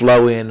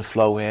 Flow in.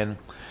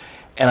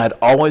 And I'd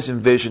always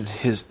envisioned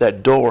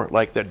that door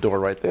like that door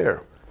right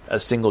there, a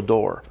single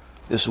door.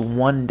 This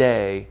one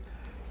day,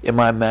 in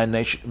my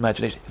imagination,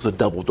 it was a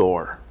double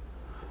door.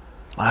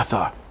 And I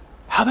thought,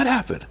 how'd that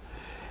happen?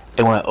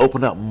 And when I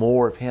opened up,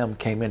 more of Him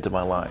came into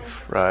my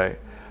life, right?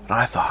 And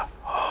I thought,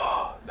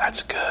 oh,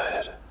 that's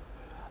good.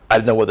 I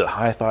didn't know whether to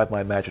high-five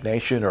my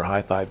imagination or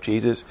high-five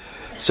Jesus.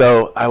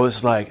 So I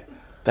was like,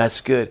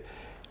 that's good.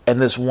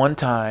 And this one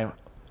time,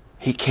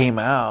 He came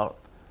out.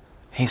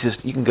 He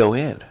says, you can go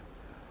in.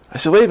 I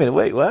said, wait a minute,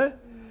 what?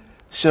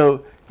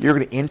 So you're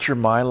going to enter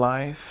my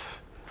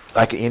life?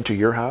 I can enter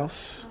your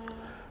house?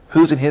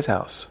 Who's in His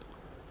house?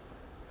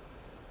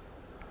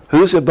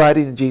 Who's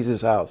abiding in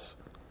Jesus' house?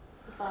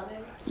 The Father.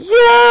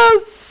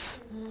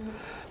 Yes!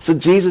 So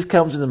Jesus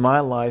comes into my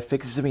life,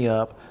 fixes me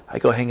up. I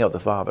go hang out with the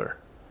Father.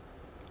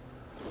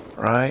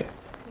 Right?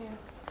 Yeah.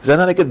 Is that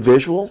not a good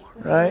visual?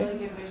 That's right? a really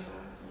good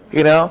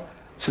visual.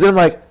 So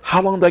then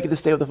how long do I get to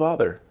stay with the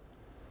Father?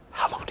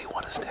 How long do you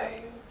want to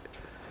stay?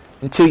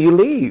 Until you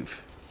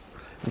leave.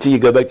 Until you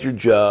go back to your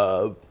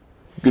job,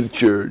 go to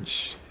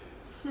church,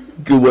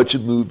 go watch a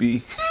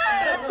movie.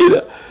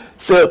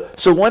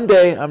 So one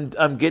day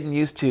I'm getting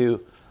used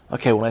to,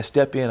 okay, when I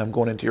step in, I'm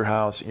going into your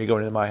house, and you're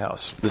going into my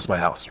house. This is my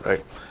house,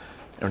 right?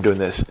 And I'm doing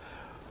this. And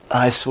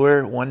I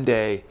swear one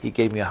day He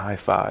gave me a high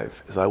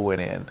five as I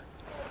went in.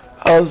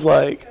 I was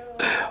like,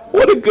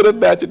 what a good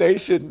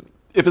imagination.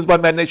 If it's my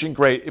imagination,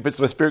 great. If it's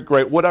my spirit,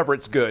 great. Whatever,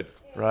 it's good,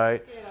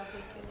 right?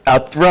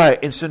 Right.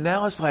 And so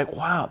now it's like,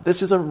 wow,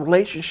 this is a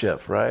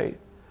relationship, right?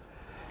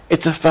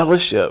 It's a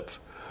fellowship.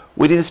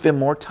 We need to spend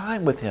more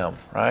time with Him,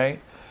 right?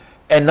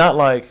 And not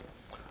like,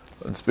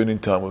 I'm spending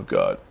time with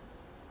God.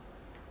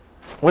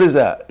 What is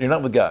that? You're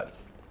not with God.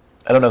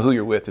 I don't know who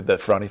you're with if that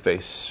frowny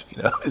face,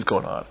 is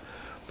going on.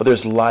 but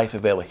there's life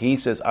available. He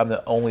says, I'm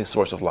the only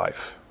source of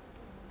life.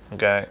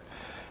 Okay?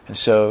 And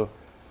so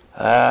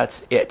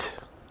that's it.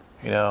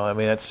 You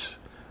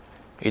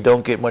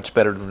don't get much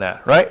better than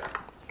that, right?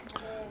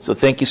 So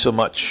thank you so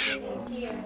much.